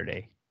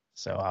Saturday,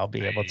 so I'll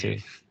be able to,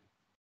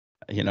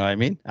 you know what I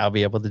mean? I'll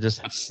be able to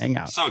just hang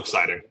out. So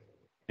exciting.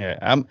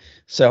 Yeah.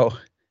 So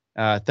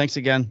thanks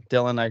again,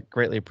 Dillon. I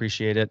greatly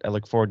appreciate it. I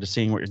look forward to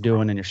seeing what you're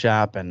doing in your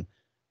shop and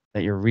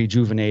that you're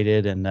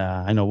rejuvenated. And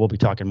I know we'll be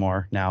talking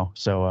more now.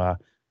 So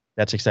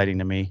that's exciting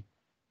to me.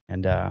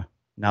 And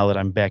now that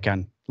I'm back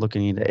on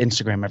looking into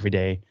Instagram every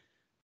day,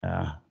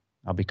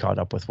 I'll be caught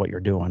up with what you're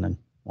doing and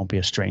won't be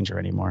a stranger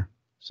anymore.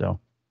 So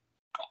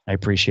I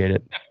appreciate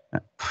it.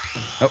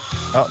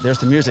 Oh, there's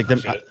the music.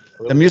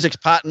 The music's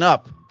potting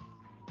up.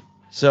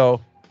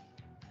 So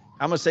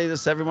I'm going to say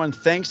this, everyone.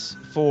 Thanks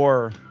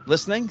for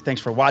listening.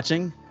 Thanks for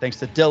watching. Thanks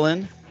to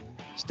Dillon.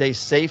 Stay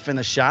safe in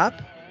the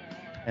shop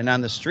and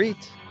on the street.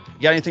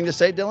 You got anything to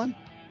say, Dillon?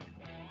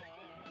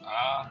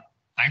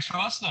 Thanks for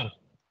listening.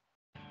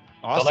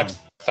 Awesome. Till next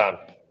time.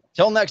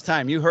 Till next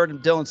time. You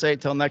heard Dillon say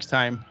till next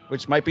time,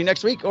 which might be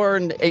next week or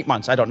in 8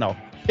 months. I don't know.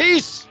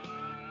 Peace.